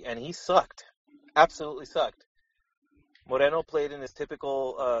he sucked, absolutely sucked. Moreno played in his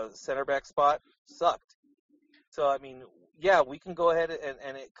typical center back spot, sucked. So I mean, yeah, we can go ahead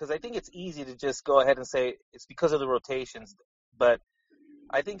and because I think it's easy to just go ahead and say it's because of the rotations, but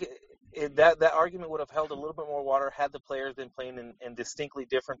I think that argument would have held a little bit more water had the players been playing in distinctly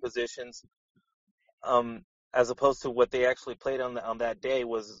different positions, as opposed to what they actually played on that day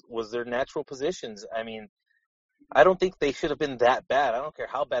was their natural positions. I mean, I don't think they should have been that bad. I don't care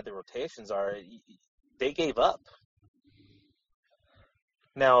how bad the rotations are. They gave up.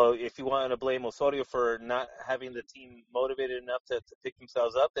 Now, if you want to blame Osorio for not having the team motivated enough to pick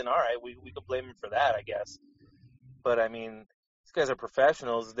themselves up, then all right, we can blame him for that, I guess. But I mean, these guys are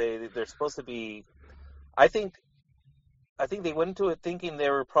professionals. They're supposed to be. I think they went into it thinking they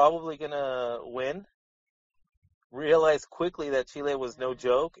were probably gonna win. Realized quickly that Chile was no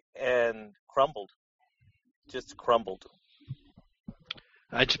joke and crumbled. Just crumbled.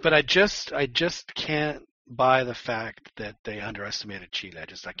 But I just can't buy the fact that they underestimated Chile.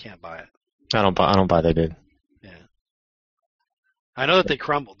 I can't buy it. I don't buy they did. Yeah. I know that they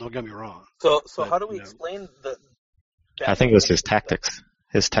crumbled. Don't get me wrong. So how do we explain the? I think it was his tactics.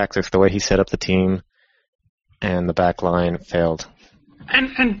 His tactics, the way he set up the team, and the back line failed.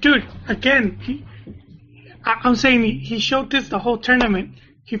 And dude, again, I'm saying he showed this the whole tournament.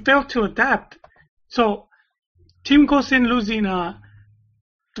 He failed to adapt. So, team goes in losing.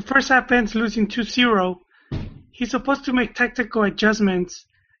 The first half ends losing 2-0. He's supposed to make tactical adjustments,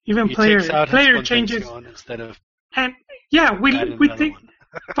 even player changes. Instead of and yeah, we think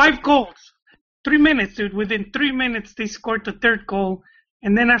 5 goals, 3 minutes, dude. Within 3 minutes, they scored the third goal,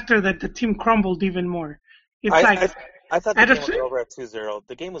 and then after that, the team crumbled even more. It's I thought the game was over at 2-0.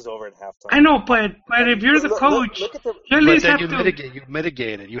 The game was over at halftime. I know, but if you're the coach, you at least have to. You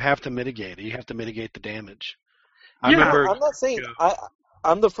mitigate it. You have to mitigate it. You have to mitigate the damage. I'm not saying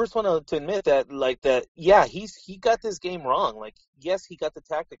I'm the first one to admit that. Yeah, he got this game wrong. Like, yes, he got the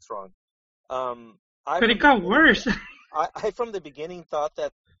tactics wrong. But it got worse. I from the beginning thought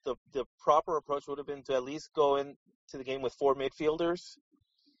that the proper approach would have been to at least go into the game with 4 midfielders.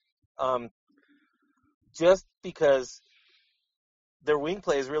 Just because their wing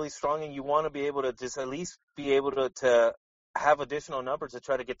play is really strong, and you want to be able to just at least be able to have additional numbers to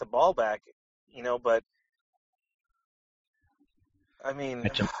try to get the ball back, but I mean,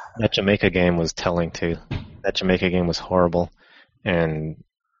 that Jamaica game was telling too. That Jamaica game was horrible, and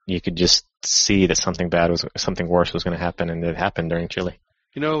you could just see that something worse was going to happen, and it happened during Chile.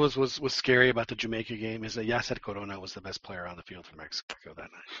 What was scary about the Jamaica game is that Yasser Corona was the best player on the field for Mexico that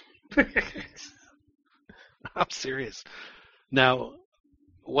night. I'm serious. Now,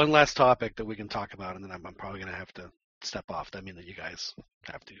 one last topic that we can talk about, and then I'm probably going to have to step off. I mean that you guys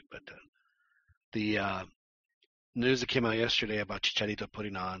have to, but the news that came out yesterday about Chicharito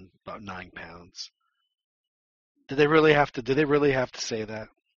putting on about 9 pounds. Did they really have to say that?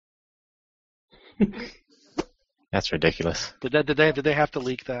 That's ridiculous. Did they have to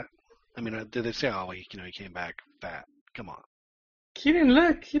leak that? I mean, did they say, "Oh, he came back fat"? Come on. He didn't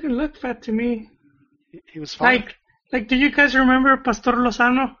look fat to me. He was fine. Like, do you guys remember Pastor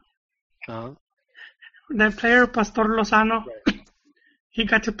Lozano? Uh-huh. That player, Pastor Lozano. Right. He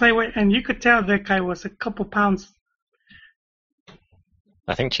got to play with, and you could tell that guy was a couple pounds.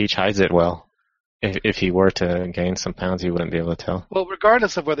 I think Cheech hides it well. If he were to gain some pounds, he wouldn't be able to tell. Well,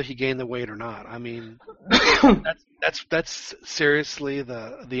 regardless of whether he gained the weight or not, I mean, that's seriously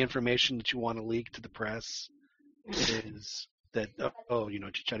the information that you want to leak to the press. It is that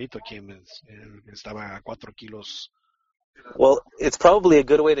Chicharito came estaba a 4 kilos. Well, it's probably a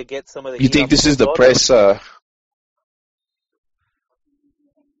good way to get some of the. You think this is the press?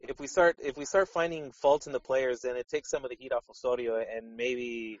 If we start finding faults in the players, then it takes some of the heat off Osorio and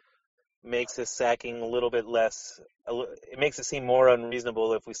maybe makes his sacking a little bit less. It makes it seem more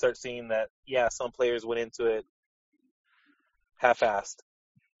unreasonable if we start seeing that. Yeah, some players went into it half-assed,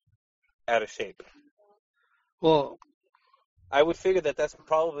 out of shape. Well, I would figure that that's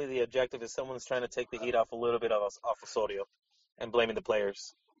probably the objective, is someone's trying to take the heat off a little bit off Osorio and blaming the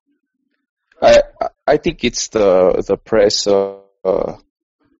players. I think it's the press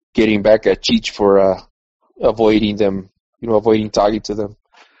getting back at Cheech for avoiding them, avoiding talking to them.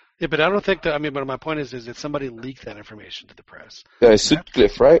 Yeah, but I don't think that. I mean, but my point is that somebody leaked that information to the press.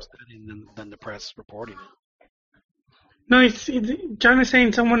 Sutcliffe, right? Than the press reporting it. No, John is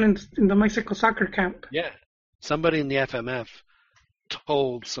saying someone in the Mexico soccer camp. Yeah, somebody in the FMF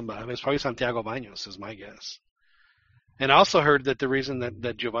told somebody. I mean, it's probably Santiago Baños, is my guess. And I also heard that the reason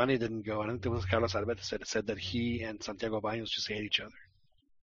that Giovanni didn't go, I think it was Carlos Arbet said that he and Santiago Baños just hate each other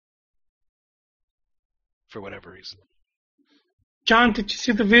for whatever reason. John, did you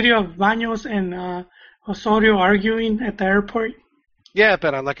see the video of Baños and Osorio arguing at the airport? Yeah,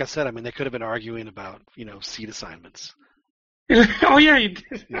 but like I said, I mean, they could have been arguing about, seat assignments. Oh yeah, you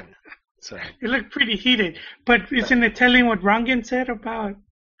did. Yeah. So It looked pretty heated. But isn't it telling what Rangan said about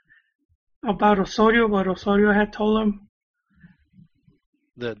Osorio? What Osorio had told him?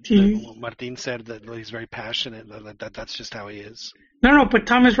 Martin said that he's very passionate. That's just how he is. No, but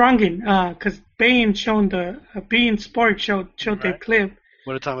Thomas Rangan, because Bein Bein Sports showed the clip.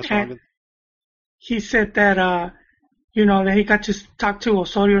 What did Thomas Rangan? He said that that he got to talk to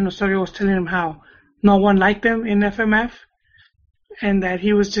Osorio, and Osorio was telling him how no one liked him in FMF, and that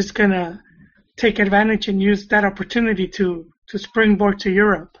he was just gonna take advantage and use that opportunity to springboard to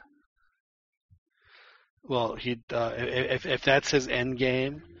Europe. Well, if that's his end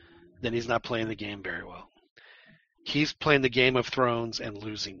game, then he's not playing the game very well. He's playing the Game of Thrones and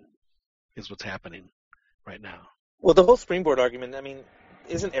losing, is what's happening right now. Well, the whole springboard argument, I mean,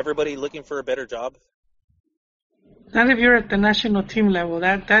 isn't everybody looking for a better job? Not if you're at the national team level.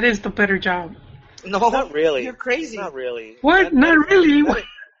 That is the better job. No, not really. You're crazy. Not really. What? Not really.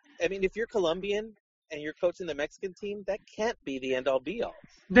 I mean, if you're Colombian and you're coaching the Mexican team, that can't be the end-all, be-all.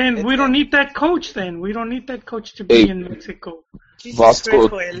 Then we don't need that coach. Then we don't need that coach to be in Mexico.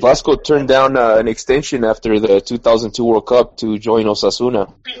 Vasco turned down an extension after the 2002 World Cup to join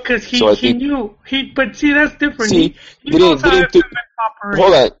Osasuna. Because he knew. But see, that's different. See, he knows how FMF operates.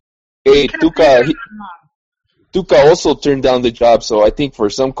 Hold on. Hey, Tuca also turned down the job, so I think for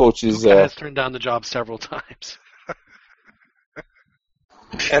some coaches... Tuca has turned down the job several times.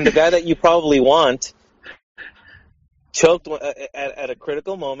 And the guy that you probably want choked at a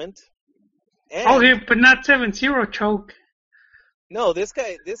critical moment. And but not 7-0 choke. No, this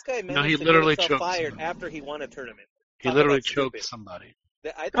guy managed to get himself fired somebody. After he won a tournament. He literally choked somebody.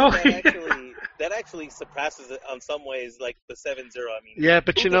 I think that actually surpasses it on some ways, like the 7-0. I mean, yeah,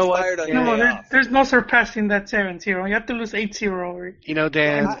 but you know what? There's no surpassing that 7-0. You have to lose 8-0 over it. You know,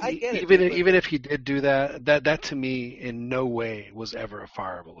 Dan, I get it, even if he did do that to me in no way was ever a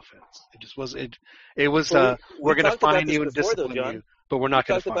fireable offense. It just was. It was. We're going to fine you and discipline you, but we're not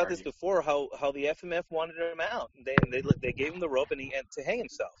going to fire you. We talked about this before. How the FMF wanted him out. They gave him the rope and to hang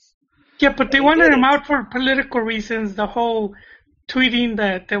himself. Yeah, but they wanted him out for political reasons. The whole tweeting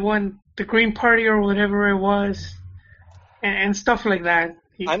that they won the Green Party or whatever it was, and stuff like that.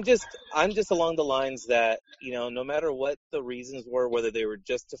 I'm just along the lines that, no matter what the reasons were, whether they were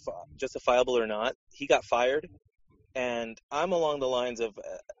justifiable or not, he got fired, and I'm along the lines of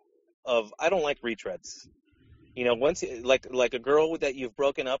I don't like retreads. Once like a girl that you've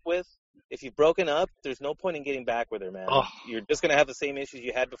broken up with, if you've broken up, there's no point in getting back with her, man. Oh. You're just gonna have the same issues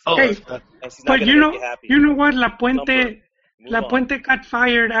you had before, and she's not gonna make you happy. You know what, La Puente got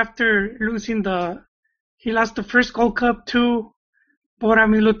fired after losing he lost the first Gold Cup to Bora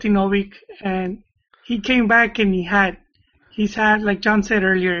Milutinovic, and he came back and he's had, like John said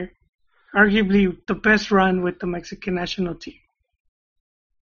earlier, arguably the best run with the Mexican national team.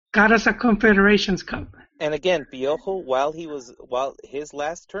 Got us a Confederations Cup. And again, Piojo, while his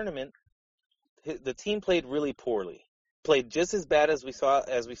last tournament, the team played really poorly. Played just as bad as we saw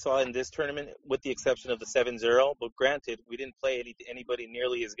in this tournament, with the exception of the 7-0. But granted, we didn't play anybody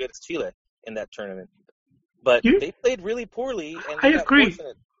nearly as good as Chile in that tournament. But they played really poorly. And I agree.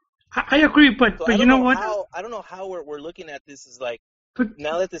 I agree, but you know what? I don't know how we're looking at this as like,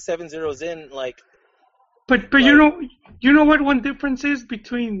 now that the 7-0's in, like. But you know what one difference is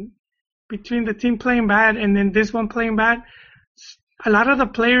between the team playing bad and then this one playing bad? A lot of the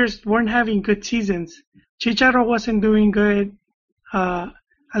players weren't having good seasons. Chicharo wasn't doing good. A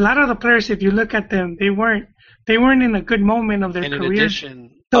lot of the players, if you look at them, they weren't in a good moment of their career. In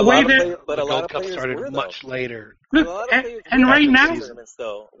addition, the Gold Cup started much later. Look, and right now,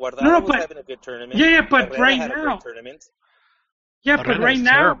 Guardado was having a good tournament. Yeah, but right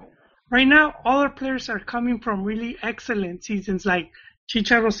now, right now, all our players are coming from really excellent seasons, like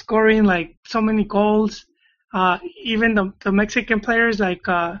Chicharo scoring like so many goals. Even the Mexican players like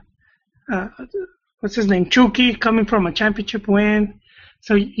what's his name, Chucky, coming from a championship win.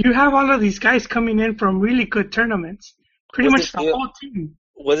 So you have all of these guys coming in from really good tournaments. Pretty much the whole team.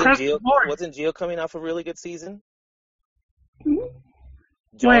 Wasn't Gio coming off a really good season?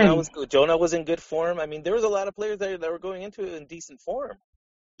 Jonah was in good form. I mean, there was a lot of players that were going into it in decent form.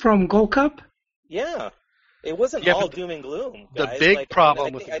 From Gold Cup? Yeah. It wasn't all doom and gloom, guys. The big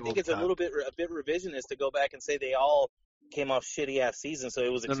problem with the Gold Cup. I think it's a bit revisionist to go back and say they all came off shitty-ass seasons, so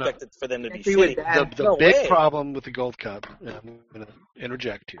it was expected for them to be shitty. The big problem with the Gold Cup, I'm going to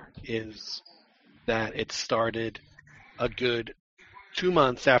interject here, is that it started a good 2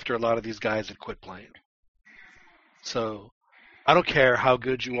 months after a lot of these guys had quit playing. So I don't care how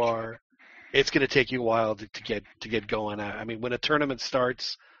good you are, it's going to take you a while to get going. I mean, when a tournament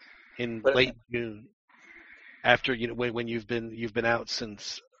starts in late June, after when you've been out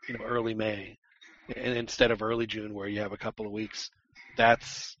since early May, and instead of early June where you have a couple of weeks, that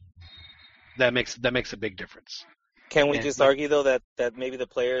makes a big difference. Can we just argue though that maybe the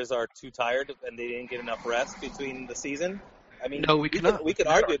players are too tired and they didn't get enough rest between the season? I mean, no, we could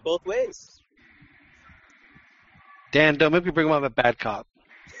argue it both ways. Dan, don't make me bring him up a bad cop.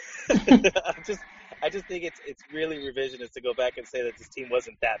 I just think it's really revisionist to go back and say that this team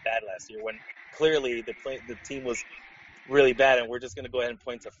wasn't that bad last year when clearly the team was really bad, and we're just going to go ahead and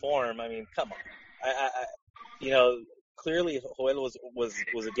point to form. I mean, come on. Clearly Joel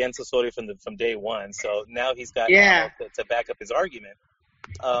was against Osorio from day one, so now he's got to back up his argument.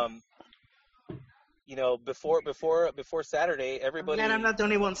 Before Saturday, everybody. Man, I'm not the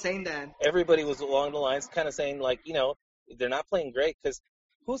only one saying that. Everybody was along the lines, kind of saying like, they're not playing great because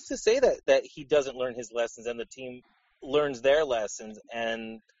who's to say that he doesn't learn his lessons and the team learns their lessons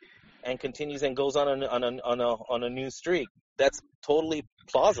and continues and goes on a new streak? That's totally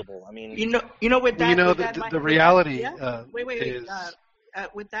plausible. I mean, with that, the reality. Wait.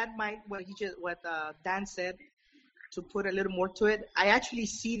 With that, Mike, what Dan said, to put a little more to it, I actually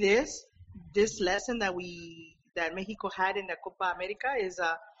see this lesson that Mexico had in the Copa America is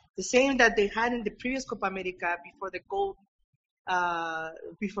the same that they had in the previous Copa America before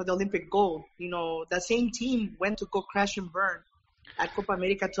the Olympic gold. The same team went to go crash and burn at Copa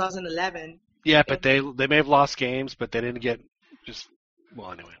America 2011. Yeah, but they may have lost games, but they didn't get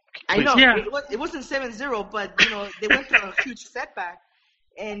anyway. I know it wasn't 7-0, but they went through a huge setback.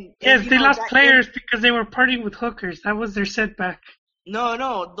 And they lost players because they were partying with hookers. That was their setback.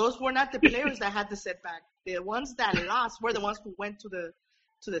 No, those were not the players that had the setback. The ones that lost were the ones who went to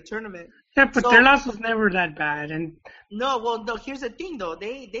the tournament. Yeah, but their loss was never that bad. And no, here's the thing though.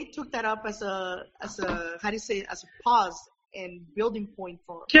 They took that up as a pause and building point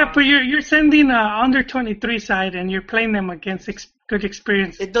for. Yeah, but you're sending under 23 side and you're playing them against good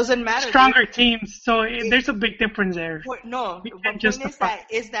experience. It doesn't matter. Stronger teams, so there's a big difference there. No, one point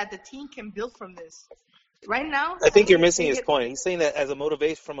is that the team can build from this. Right now, I think you're missing his point. He's saying that as a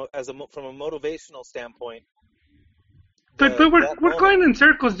motivation from a motivational standpoint. But we're going in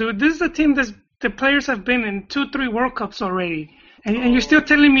circles, dude. This is a team that the players have been in 2-3 World Cups already, and you're still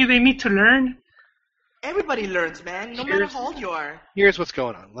telling me they need to learn. Everybody learns, man. No matter how old you are. Here's what's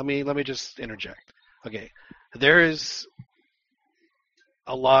going on. Let me just interject. Okay, there is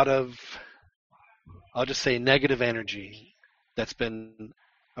a lot of, I'll just say, negative energy that's been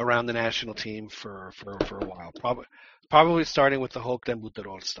around the national team for a while. Probably starting with the whole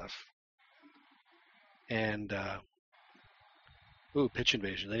Clenbuterol stuff. And pitch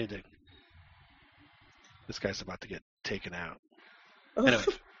invasion. This guy's about to get taken out. Anyway.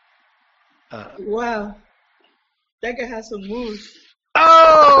 Wow. That guy has some moves.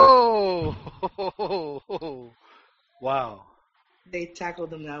 Oh! Wow. They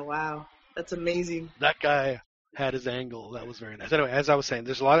tackled him now. Wow. That's amazing. That guy had his angle. That was very nice. Anyway, as I was saying,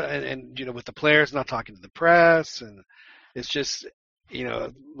 there's a lot of, and with the players not talking to the press, and it's just,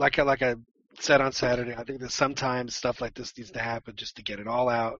 like I said on Saturday, I think that sometimes stuff like this needs to happen just to get it all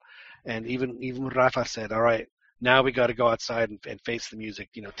out. And even Rafa said, all right, now we got to go outside and face the music,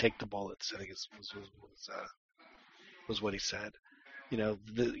 take the bullets. I think was what he said.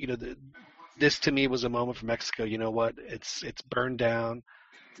 This to me was a moment for Mexico. You know what? It's burned down.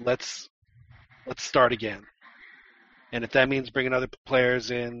 Let's start again. And if that means bringing other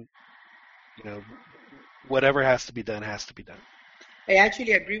players in, whatever has to be done has to be done. I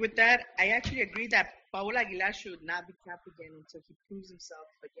actually agree with that. I actually agree that Paul Aguilar should not be capped again until he proves himself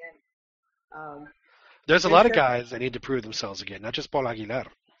again. There's a lot of guys that need to prove themselves again, not just Paul Aguilar.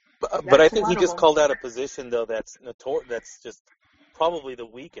 But I think he just called out a position, though, that's just probably the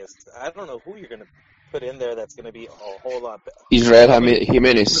weakest. I don't know who you're going to put in there that's going to be a whole lot better. Israel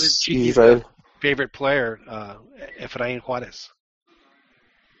Jimenez. Israel. Favorite player, Efrain Juarez.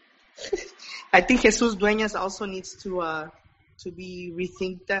 I think Jesus Dueñas also needs to be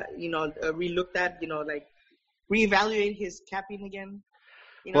relooked at, reevaluate his capping again.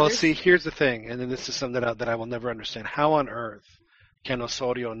 See, here's the thing, and then this is something that I will never understand. How on earth can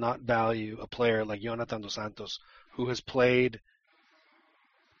Osorio not value a player like Jonathan Dos Santos, who has played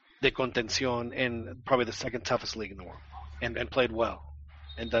de contención in probably the second toughest league in the world, and played well,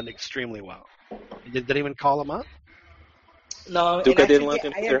 and done extremely well? Did they even call him up? No, Duca didn't want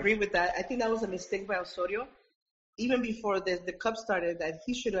him. I agree with that. I think that was a mistake by Osorio. Even before the Cup started, that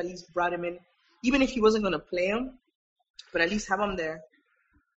he should have at least brought him in, even if he wasn't going to play him, but at least have him there.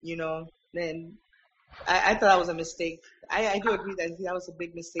 Then I thought that was a mistake. I do agree that was a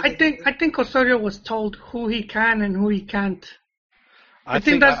big mistake. I think Osorio was told who he can and who he can't. I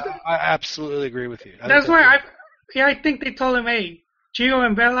think I absolutely agree with you. That's why I think they told him, hey, Gio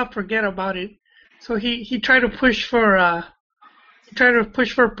and Vela, forget about it. So he tried to push for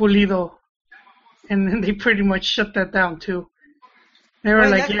Pulido, and then they pretty much shut that down too. They were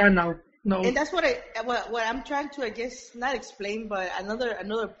no. And that's what I'm trying to, I guess, not explain, but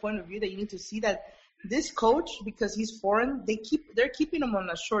another point of view that you need to see, that this coach, because he's foreign, they're keeping him on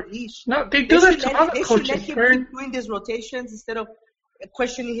a short leash. No, they do that to other coaches. They should let him keep doing these rotations instead of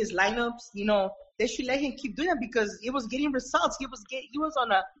questioning his lineups. They should let him keep doing that because it was getting results. He was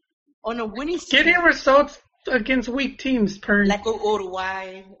on a winning season. Getting results against weak teams, like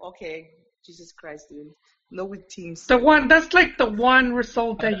Uruguay. Okay, Jesus Christ, dude. No weak teams. That's like the one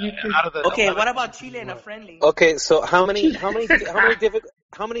result that you could. Okay, what about Chile in a friendly? Okay, so how many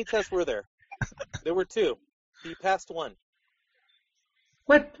tests were there? There were 2. He passed 1.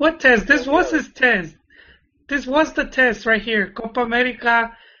 What test? This was his test. This was the test right here. Copa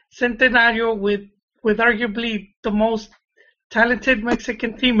America Centenario with arguably the most talented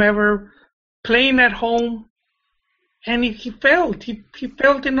Mexican team ever, playing at home, and he failed. He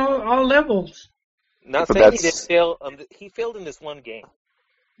failed in all levels. Not saying he didn't fail. He failed in this one game.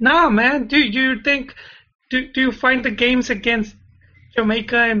 Nah, man. Do you find the games against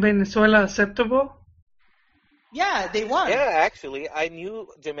Jamaica and Venezuela acceptable? Yeah, they won. Yeah, actually, I knew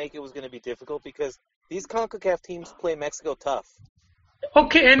Jamaica was going to be difficult because these CONCACAF teams play Mexico tough.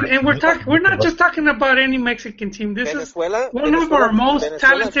 Okay, and we're not just talking about any Mexican team. This is one of our most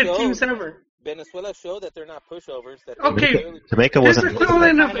talented teams ever. Venezuela showed that they're not pushovers. Okay, Jamaica wasn't. This is not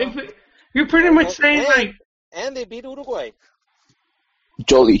enough. You're pretty much saying and they beat Uruguay.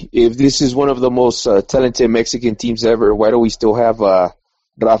 Jolie, if this is one of the most talented Mexican teams ever, why do we still have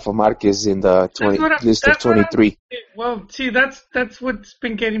Rafa Marquez in the list of 23? Well, see, that's what's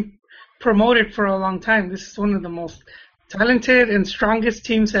been getting promoted for a long time. This is one of the most talented and strongest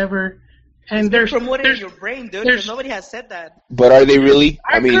teams ever. And they're promoted in your brain, dude. Because nobody has said that. But are they really?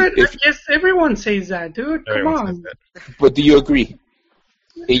 Yes, everyone says that, dude. Come on. But do you agree?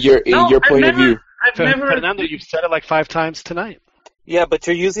 In your point of view, Fernando, you've said it like 5 times tonight. Yeah, but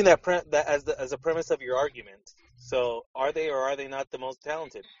you're using that as a premise of your argument. So, are they or are they not the most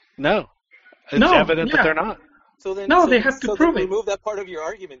talented? No, it's evident that they're not. So then, they have to prove it. Remove that part of your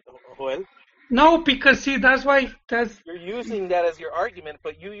argument, Joel. No, because see, you're using that as your argument,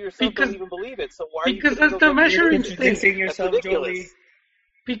 but you yourself don't even believe it. So why? Because that's the measuring stick. Yourself, Jolie.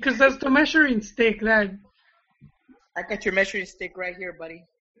 Because that's the measuring stick that. I got your measuring stick right here, buddy.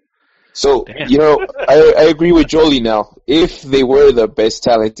 So, I agree with Jolie now. If they were the best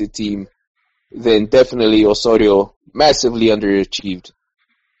talented team, then definitely Osorio massively underachieved.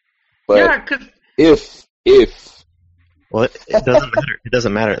 But if... Well, it doesn't matter. It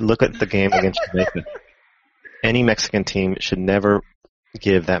doesn't matter. Look at the game against Jamaica. Any Mexican team should never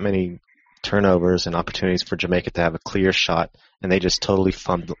give that many turnovers and opportunities for Jamaica to have a clear shot, and they just totally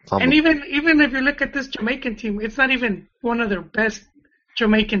fumbled. And even if you look at this Jamaican team, it's not even one of their best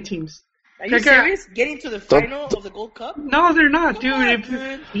Jamaican teams. Are you serious? Getting to the final of the Gold Cup? No, they're not, dude.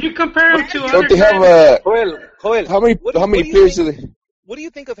 If you compare them to don't other they have Joel, how many players do they? What do you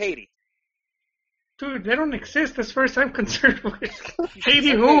think of Haiti? Dude, they don't exist as far as I'm concerned with.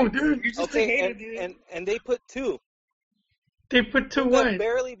 Haiti who, dude? You're just a hater, dude. And they put 2. They put 2 Tuca what?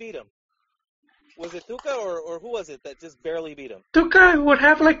 barely beat them. Was it Tuca or who was it that just barely beat him? Tuca would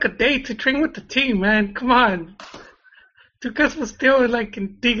have like a day to train with the team, man. Come on. Tuca was still like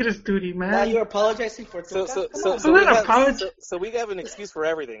in Tigres duty, man. Now you're apologizing for Tuca? So we have an excuse for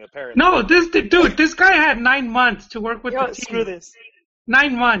everything, apparently. No, this guy had 9 months to work with the team. Screw this.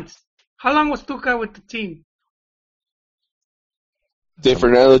 9 months. How long was Tuca with the team? Did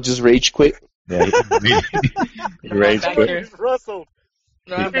Fernando just rage quit? Yeah, he rage quit. Russell.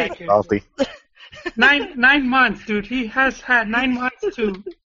 No, I'm back here. Salty. 9 months, dude. He has had 9 months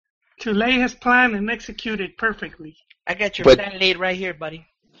to lay his plan and execute it perfectly. I got your plan laid right here, buddy.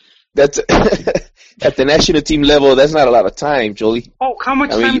 That's at the national team level. That's not a lot of time, Jolie. Oh, how much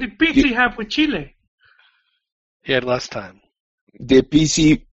time did PC have with Chile? He had less time. Did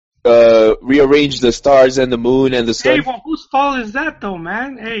PC rearrange the stars and the moon and the sun? Hey, well, whose fault is that, though,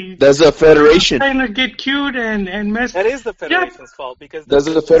 man? Hey, that's the federation. Trying to get cute and mess. That is the federation's fault because that's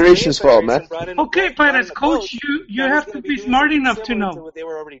the federation's fault, man. Okay, but as coach, you have to be smart enough to know what they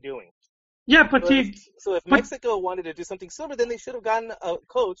were already doing. Yeah, but so if Mexico wanted to do something similar, then they should have gotten a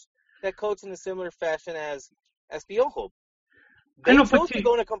coach that coached in a similar fashion as Piojo. They chose to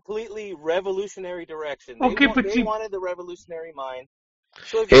go in a completely revolutionary direction. They wanted the revolutionary mind.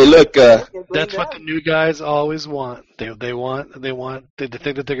 So hey, look, that's what the new guys always want. They think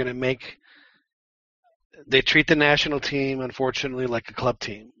that they're going to make they treat the national team, unfortunately, like a club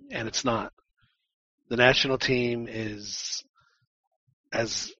team, and it's not. The national team is,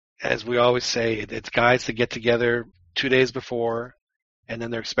 as we always say, it's guys that get together 2 days before, and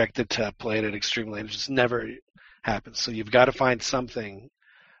then they're expected to play at an extreme late. It just never happens. So you've got to find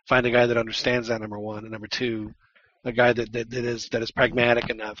a guy that understands that, number one, and number two, a guy that is pragmatic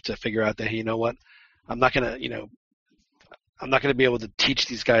enough to figure out that, hey, you know what, I'm not gonna be able to teach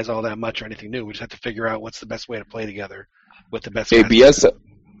these guys all that much or anything new. We just have to figure out what's the best way to play together with the best guys. Bielsa,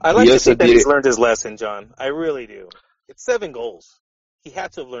 I like to think that did he's it. learned his lesson, John. I really do. It's 7 goals. He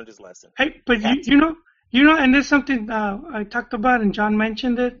had to have learned his lesson. Hey, but you know, and there's something I talked about, and John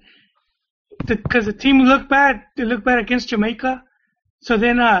mentioned it, because the team looked bad. They looked bad against Jamaica. So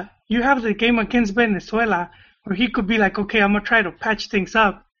then you have the game against Venezuela, where he could be like, okay, I'm gonna try to patch things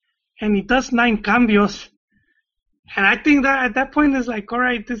up, and he does 9 cambios. And I think that at that point it's like, all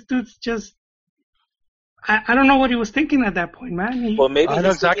right, this dude's just, I don't know what he was thinking at that point, man. Well, maybe I know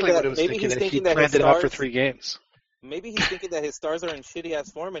he's exactly thinking what that, he was maybe thinking. he's He thinking that his planned it out for stars, 3 games. maybe he's thinking that his stars are in shitty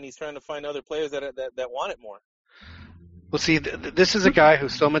ass form, and he's trying to find other players that want it more. Well, see, this is a guy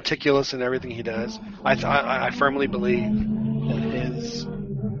who's so meticulous in everything he does. I firmly believe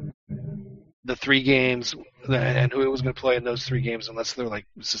that the 3 games and who it was going to play in those 3 games, unless they're like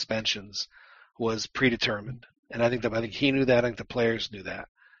suspensions, was predetermined. And I think he knew that. I think the players knew that.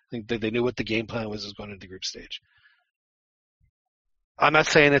 I think they knew what the game plan was going into the group stage. I'm not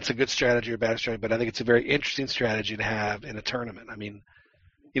saying it's a good strategy or bad strategy, but I think it's a very interesting strategy to have in a tournament. I mean,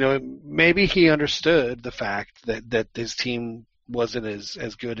 maybe he understood the fact that his team wasn't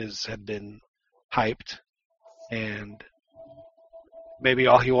as good as had been hyped, and maybe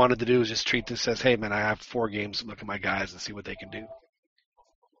all he wanted to do was just treat this as, hey, man, I have 4 games to look at my guys and see what they can do.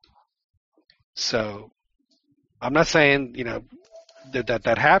 So I'm not saying,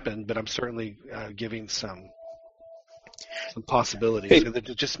 that happened, but I'm certainly giving some possibilities. Hey.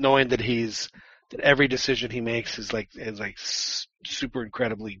 Just knowing that that every decision he makes is like super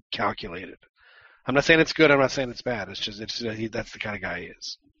incredibly calculated. I'm not saying it's good. I'm not saying it's bad. It's just that's the kind of guy he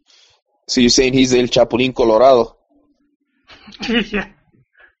is. So you're saying he's El Chapulín Colorado? Yeah.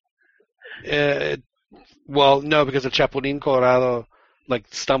 Well, no, because the Chapulín Colorado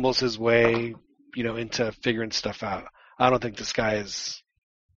stumbles his way, into figuring stuff out. I don't think this guy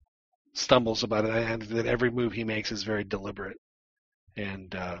stumbles about it, and that every move he makes is very deliberate.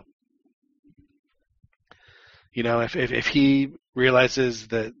 And if he realizes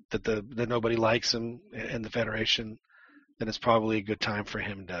that nobody likes him in the Federation, then it's probably a good time for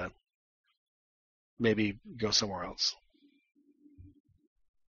him to maybe go somewhere else.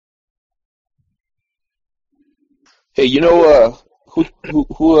 Hey,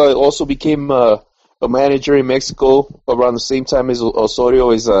 who also became a manager in Mexico around the same time as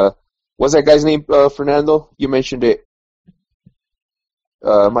Osorio is what's that guy's name, Fernando? You mentioned it.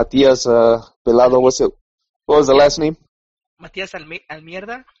 Matias Pelado. What was the last name? Matias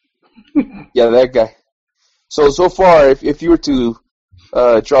Almierda. Yeah, that guy. So far, if you were to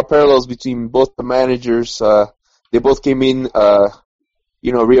draw parallels between both the managers, they both came in,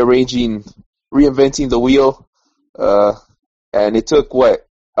 reinventing the wheel, and it took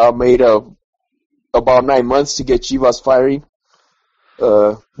Almeida about 9 months to get Chivas firing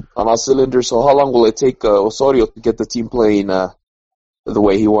on all cylinders. So how long will it take Osorio to get the team playing the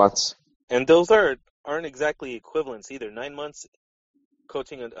way he wants? And those aren't exactly equivalents either. 9 months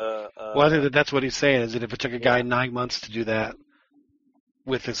coaching well, I think that's what he's saying, is that if it took a guy 9 months to do that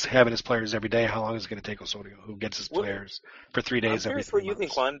with having his players every day, how long is it going to take Osorio, who gets his players for 3 days every 3 months? What you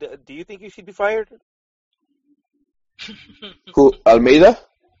think, Juan? Do you think he should be fired? Who, Almeida?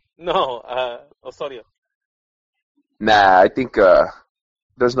 No, Osorio. Nah, I think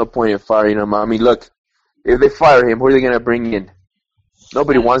there's no point in firing him. I mean, look, if they fire him, who are they going to bring in?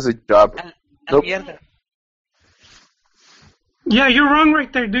 Nobody wants the job. Nope. Yeah, you're wrong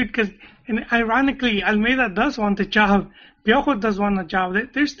right there, dude, because ironically, Almeida does want the job. Piojo does want a job.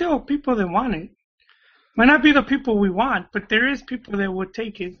 There's still people that want it. Might not be the people we want, but there is people that would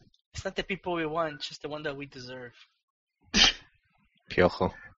take it. It's not the people we want, it's just the one that we deserve.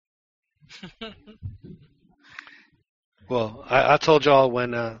 Piojo. Well, I told y'all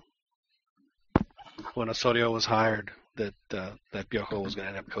when Osorio was hired that Piojo was going to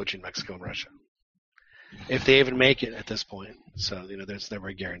end up coaching Mexico and Russia, if they even make it at this point. So there's never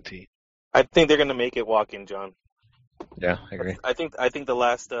a guarantee. I think they're going to make it walk in, John. Yeah, I agree. I think the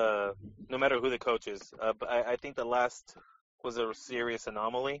last, no matter who the coach is, but I think the last was a serious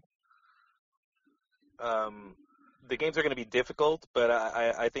anomaly. the games are going to be difficult, but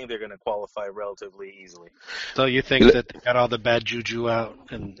I think they're going to qualify relatively easily. So you think that they got all the bad juju out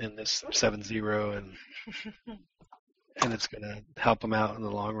in this 7-0 and it's going to help them out in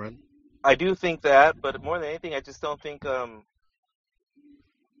the long run? I do think that, but more than anything, I just don't think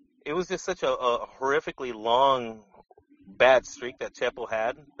it was just such a horrifically long bad streak that Chepo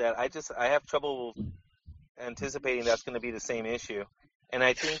had that I have trouble anticipating that's going to be the same issue. And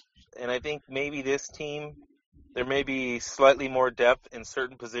I think maybe this team, there may be slightly more depth in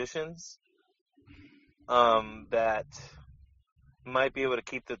certain positions that might be able to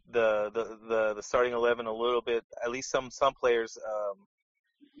keep the starting 11 a little bit, at least some players,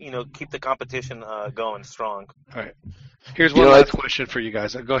 keep the competition going strong. All right. Here's one last question for you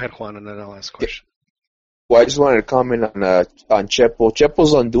guys. Go ahead, Juan, and then I'll ask a question. Well, I just wanted to comment on Chepo.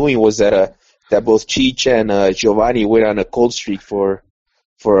 Chepo's undoing was that both Cheech and Giovanni went on a cold streak for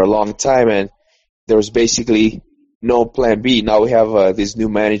a long time, and there was basically no plan B. Now we have this new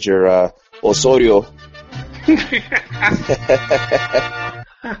manager, Osorio.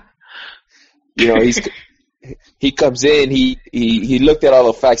 He comes in. He looked at all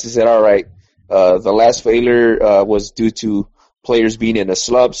the facts and said, "All right, the last failure was due to players being in a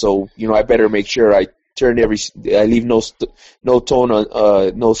slump. So I better make sure I leave no stone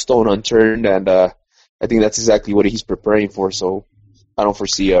unturned." And I think that's exactly what he's preparing for. So I don't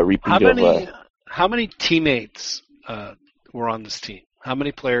foresee a repeat of. How many teammates were on this team? How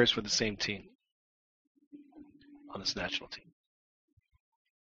many players were the same team on this national team?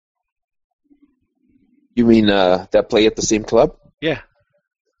 You mean that play at the same club? Yeah.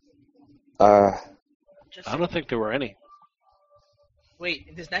 I don't think there were any. Wait,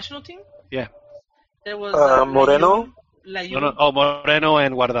 in this national team? Yeah. There was Moreno? Layun. No, Moreno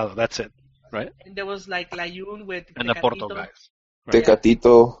and Guardado. That's it, right? And there was Layun with and the Porto guys. Right.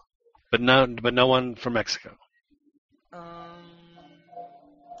 Tecatito. But no one from Mexico.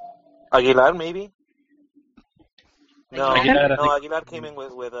 Aguilar, maybe? No, Aguilar, Aguilar came in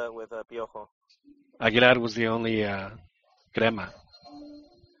with Piojo. Aguilar was the only crema.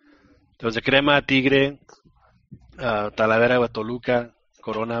 There was a crema, Tigre, Talavera with Toluca,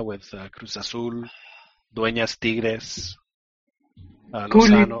 Corona with Cruz Azul, Dueñas Tigres,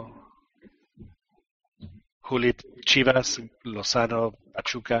 Lozano, Juli Chivas, Lozano,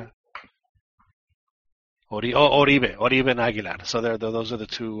 Pachuca, Oribe and Aguilar. So those are the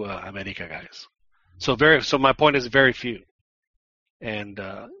two America guys. So my point is very few, and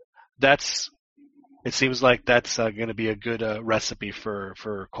it seems like that's going to be a good recipe for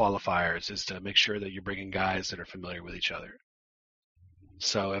qualifiers, is to make sure that you're bringing guys that are familiar with each other.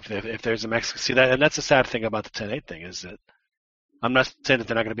 So if there's a Mexican, see that, and that's the sad thing about the 10-8 thing, is that I'm not saying that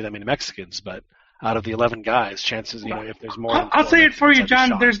they're not going to be that many Mexicans, but out of the 11 guys, chances, if there's more. I'll say it for you,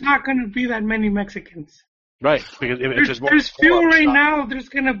 John. There's not going to be that many Mexicans. Right, because if there's fewer right now, there's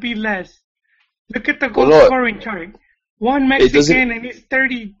going to be less. Look at the goal scoring chart. One Mexican and he's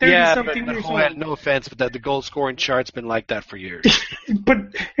 30 something years old. No offense, but the goal scoring chart's been like that for years. And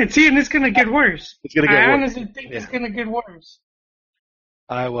it's going to get worse. It's going to get worse. I honestly think it's going to get worse.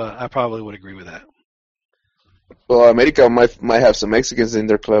 I probably would agree with that. Well, America might have some Mexicans in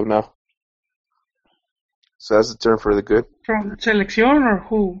their club now. So that's a turn for the good. From Selección or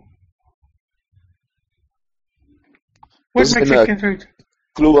who? What Mexicans are?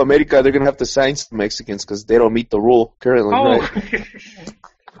 Club America, they're going to have to sign some Mexicans because they don't meet the rule currently, right?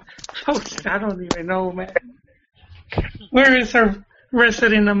 I don't even know, man. Where is our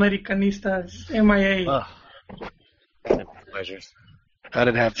resident Americanistas, MIA? Pleasures. I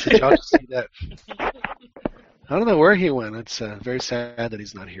didn't have to y'all see that. I don't know where he went. It's very sad that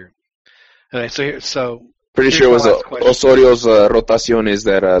he's not here. Anyway, pretty sure it was Osorio's rotaciones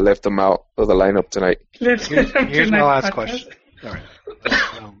that left him out of the lineup tonight. Here's my last question. All right.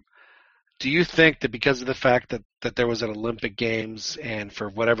 Do you think that because of the fact that there was an Olympic Games and for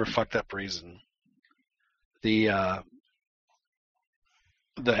whatever fucked up reason, the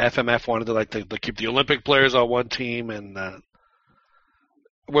FMF wanted to keep the Olympic players on one team, and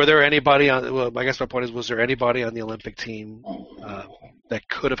were there anybody on? Well, I guess my point is, was there anybody on the Olympic team that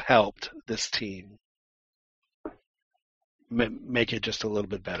could have helped this team make it just a little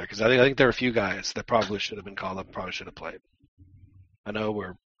bit better? Because I think there are a few guys that probably should have been called up, probably should have played. I know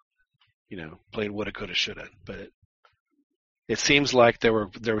we're, playing woulda, coulda, shoulda, but it seems like there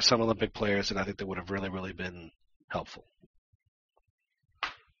were some Olympic players that I think that would have really, really been helpful.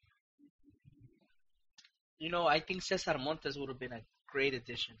 I think Cesar Montes would have been a great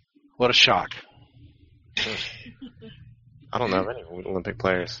addition. What a shock. I don't know of any Olympic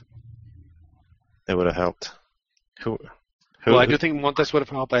players that would have helped. Who Well, I do think Montes would have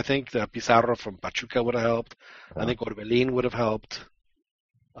helped. I think Pizarro from Pachuca would have helped. I think Orbelin would have helped.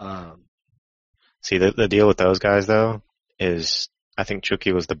 See, the deal with those guys, though, is I think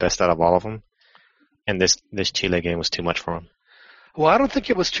Chucky was the best out of all of them, and this Chile game was too much for him. Well, I don't think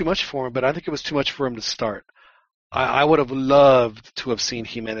it was too much for him, but I think it was too much for him to start. I would have loved to have seen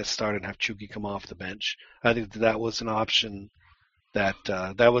Jimenez start and have Chucky come off the bench. I think that was an option that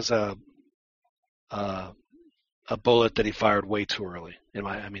was a bullet that he fired way too early, in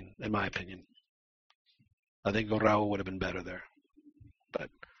my opinion. I think Gorrao would have been better there. But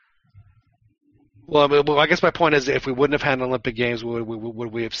well, I guess my point is, if we wouldn't have had Olympic Games, would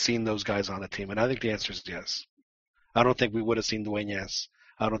we have seen those guys on the team? And I think the answer is yes. I don't think we would have seen Dueñas.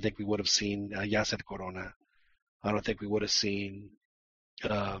 I don't think we would have seen Yasser Corona. I don't think we would have seen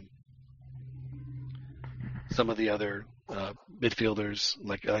some of the other midfielders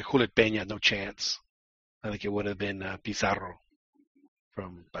like Juliet Peña. No chance. I think it would have been Pizarro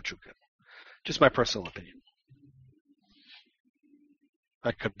from Pachuca. Just my personal opinion.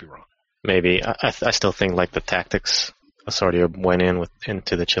 I could be wrong. Maybe. I still think like the tactics Osorio went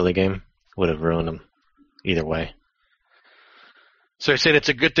into the Chile game would have ruined them either way. So you're saying it's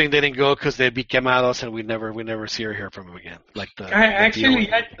a good thing they didn't go because they'd be quemados and we never see or hear from them again. Like I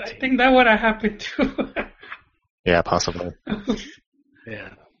think that would have happened too. Yeah, possibly. Yeah.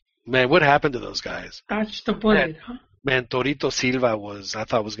 Man, what happened to those guys? Dodged the bullet, huh? Man, Torito Silva I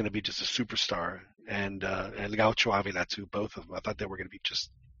thought was going to be just a superstar, and Gaucho Avila too, both of them. I thought they were going to be just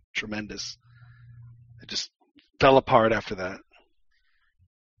tremendous. It just fell apart after that.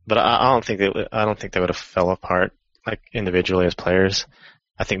 But I don't think they would have fell apart like individually as players.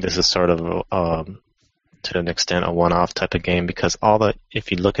 I think this is sort of to an extent a one-off type of game because if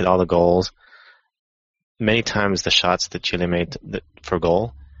you look at all the goals, many times the shots that Chile made for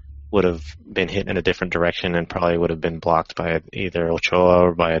goal would have been hit in a different direction and probably would have been blocked by either Ochoa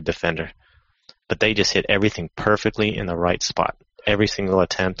or by a defender. But they just hit everything perfectly in the right spot. Every single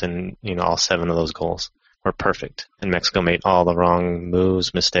attempt and, all 7 of those goals were perfect. And Mexico made all the wrong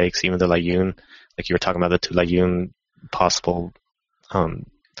moves, mistakes, even the Layun, like you were talking about the 2 Layun possible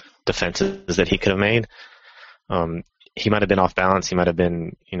defenses that he could have made. He might have been off balance. He might have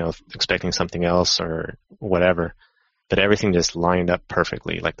been, expecting something else or whatever. But everything just lined up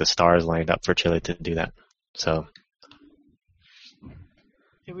perfectly, like the stars lined up for Chile to do that. So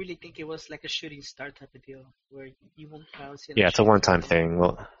I really think it was like a shooting star type of deal where you won't bounce. Yeah, it's a one-time thing.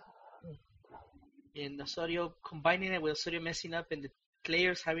 Well, and Osorio combining it with Osorio messing up and the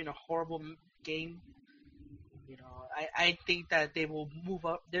players having a horrible game. I think that they will move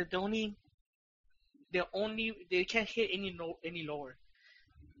up. They can't hit any lower.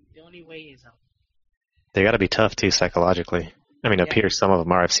 The only way is up. They got to be tough too psychologically. I mean, up here, some of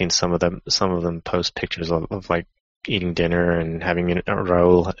them are. I've seen some of them post pictures of like eating dinner and having a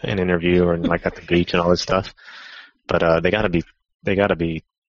Raul an interview or like at the beach and all this stuff. But they got to be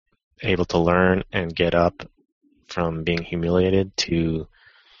able to learn and get up from being humiliated to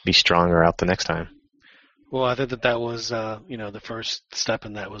be stronger out the next time. Well, I think that was the first step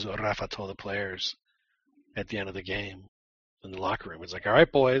in that was what Rafa told the players at the end of the game in the locker room. It's like, all right,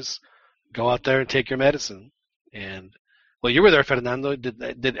 boys, go out there and take your medicine. And well, you were there, Fernando.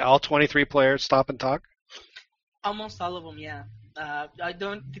 Did all 23 players stop and talk? Almost all of them, yeah.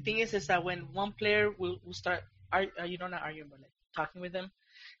 The thing is that when one player will start, not arguing, but like talking with them,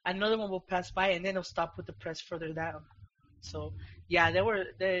 another one will pass by and then they'll stop with the press further down. So yeah, they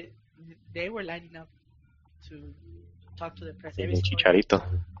were lining up to talk to the press. Chicharito.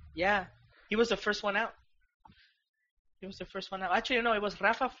 Yeah, he was the first one out. Actually, no, it was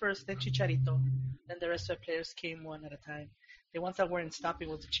Rafa first, then Chicharito, then the rest of the players came one at a time. The ones that weren't stopping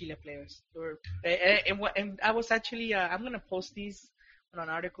was the Chile players. And I was actually, I'm gonna post these on an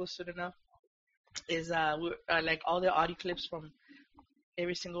article soon enough. Is like all the audio clips from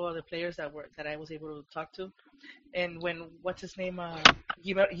every single of the players that I was able to talk to. And when what's his name,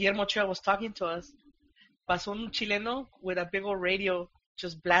 Guillermo Ochoa was talking to us, pasó un chileno with a big old radio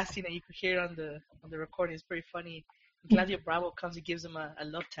just blasting, and you could hear it on the recording. It's pretty funny. Claudio Bravo comes and gives him a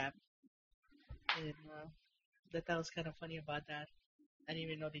love tap, and that was kind of funny about that. I didn't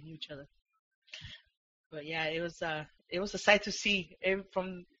even know they knew each other. But yeah, it was a sight to see.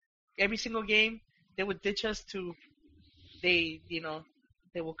 From every single game, they would ditch us to they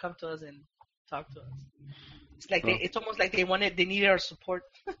will come to us and talk to us. It's like it's almost like they needed our support.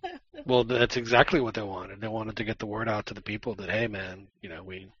 Well, that's exactly what they wanted. They wanted to get the word out to the people that, hey, man,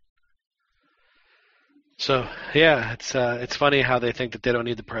 we. So yeah, it's funny how they think that they don't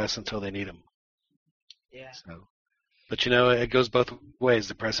need the press until they need them. Yeah. So, but it goes both ways.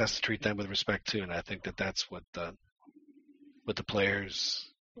 The press has to treat them with respect too, and I think that's what what the players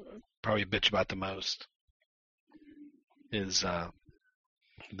probably bitch about the most is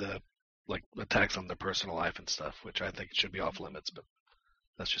the attacks on their personal life and stuff, which I think should be off limits, but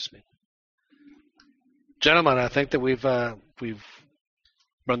that's just me. Gentlemen, I think that we've run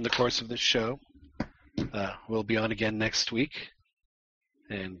the course of this show. We'll be on again next week,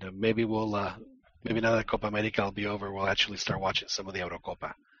 and maybe now that Copa America will be over, we'll actually start watching some of the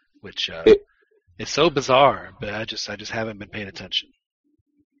Eurocopa, which is so bizarre, but I just haven't been paying attention.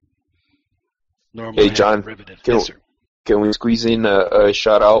 Normally, hey John, can we squeeze in a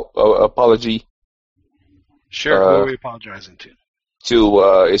shout out apology? Sure. Who are we apologizing to? To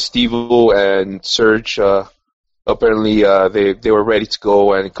Estivo and Serge. Apparently, they were ready to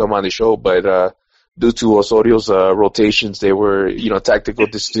go and come on the show, but due to Osorio's rotations, they were, tactical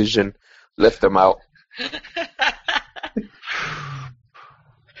decision left them out.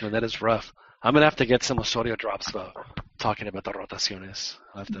 Well, that is rough. I'm gonna have to get some Osorio drops talking about the rotaciones.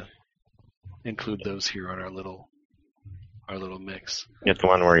 I'll have to include those here on our little mix. Get the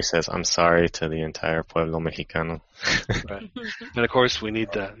one where he says, "I'm sorry" to the entire Pueblo Mexicano. Right. And of course, we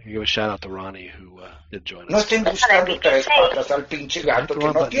need to give a shout out to Ronnie, who did join us. No estén buscando tres patas al pinche gato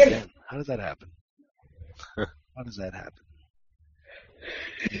que no tiene. How does that happen? How does that happen?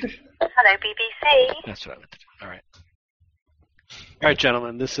 Hello, BBC. That's what I meant to do. All right. All right,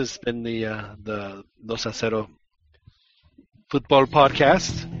 gentlemen. This has been the 2-0 football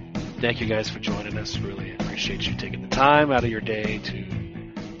podcast. Thank you guys for joining us. Really appreciate you taking the time out of your day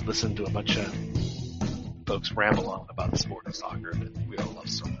to listen to a bunch of folks ramble on about the sport of soccer that we all love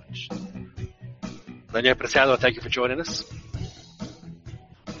so much. Daniel Preciado, thank you for joining us.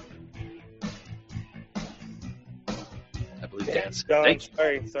 I believe Dan's.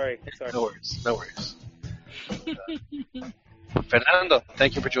 Sorry. No worries. Fernando,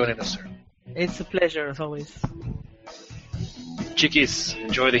 thank you for joining us, sir. It's a pleasure, as always. Chiquis,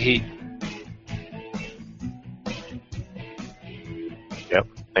 enjoy the heat. Yep.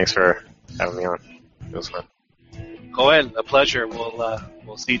 Thanks for having me on. It was fun. Joel, a pleasure.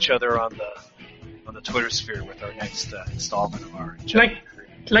 We'll see each other on the Twitter sphere with our next installment of our channel.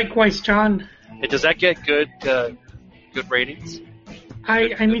 Likewise, John. Hey, does that get good ratings?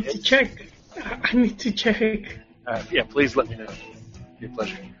 I need to check. Yeah, please let me know. It'd be a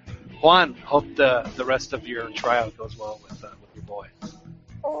pleasure. Juan, hope the rest of your tryout goes well with your boy.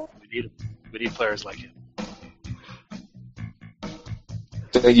 We need players like him.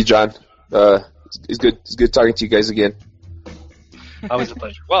 Thank you, John. It's good talking to you guys again. Always a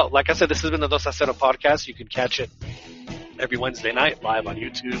pleasure. Well, like I said, this has been the 2-0 podcast. You can catch it every Wednesday night live on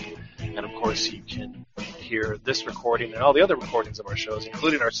YouTube. And, of course, you can hear this recording and all the other recordings of our shows,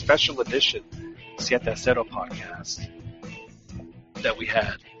 including our special edition 7-0 podcast that we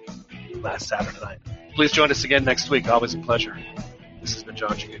had last Saturday night. Please join us again next week. Always a pleasure. This has been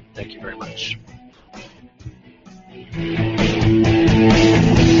John Chicken. Thank you very much.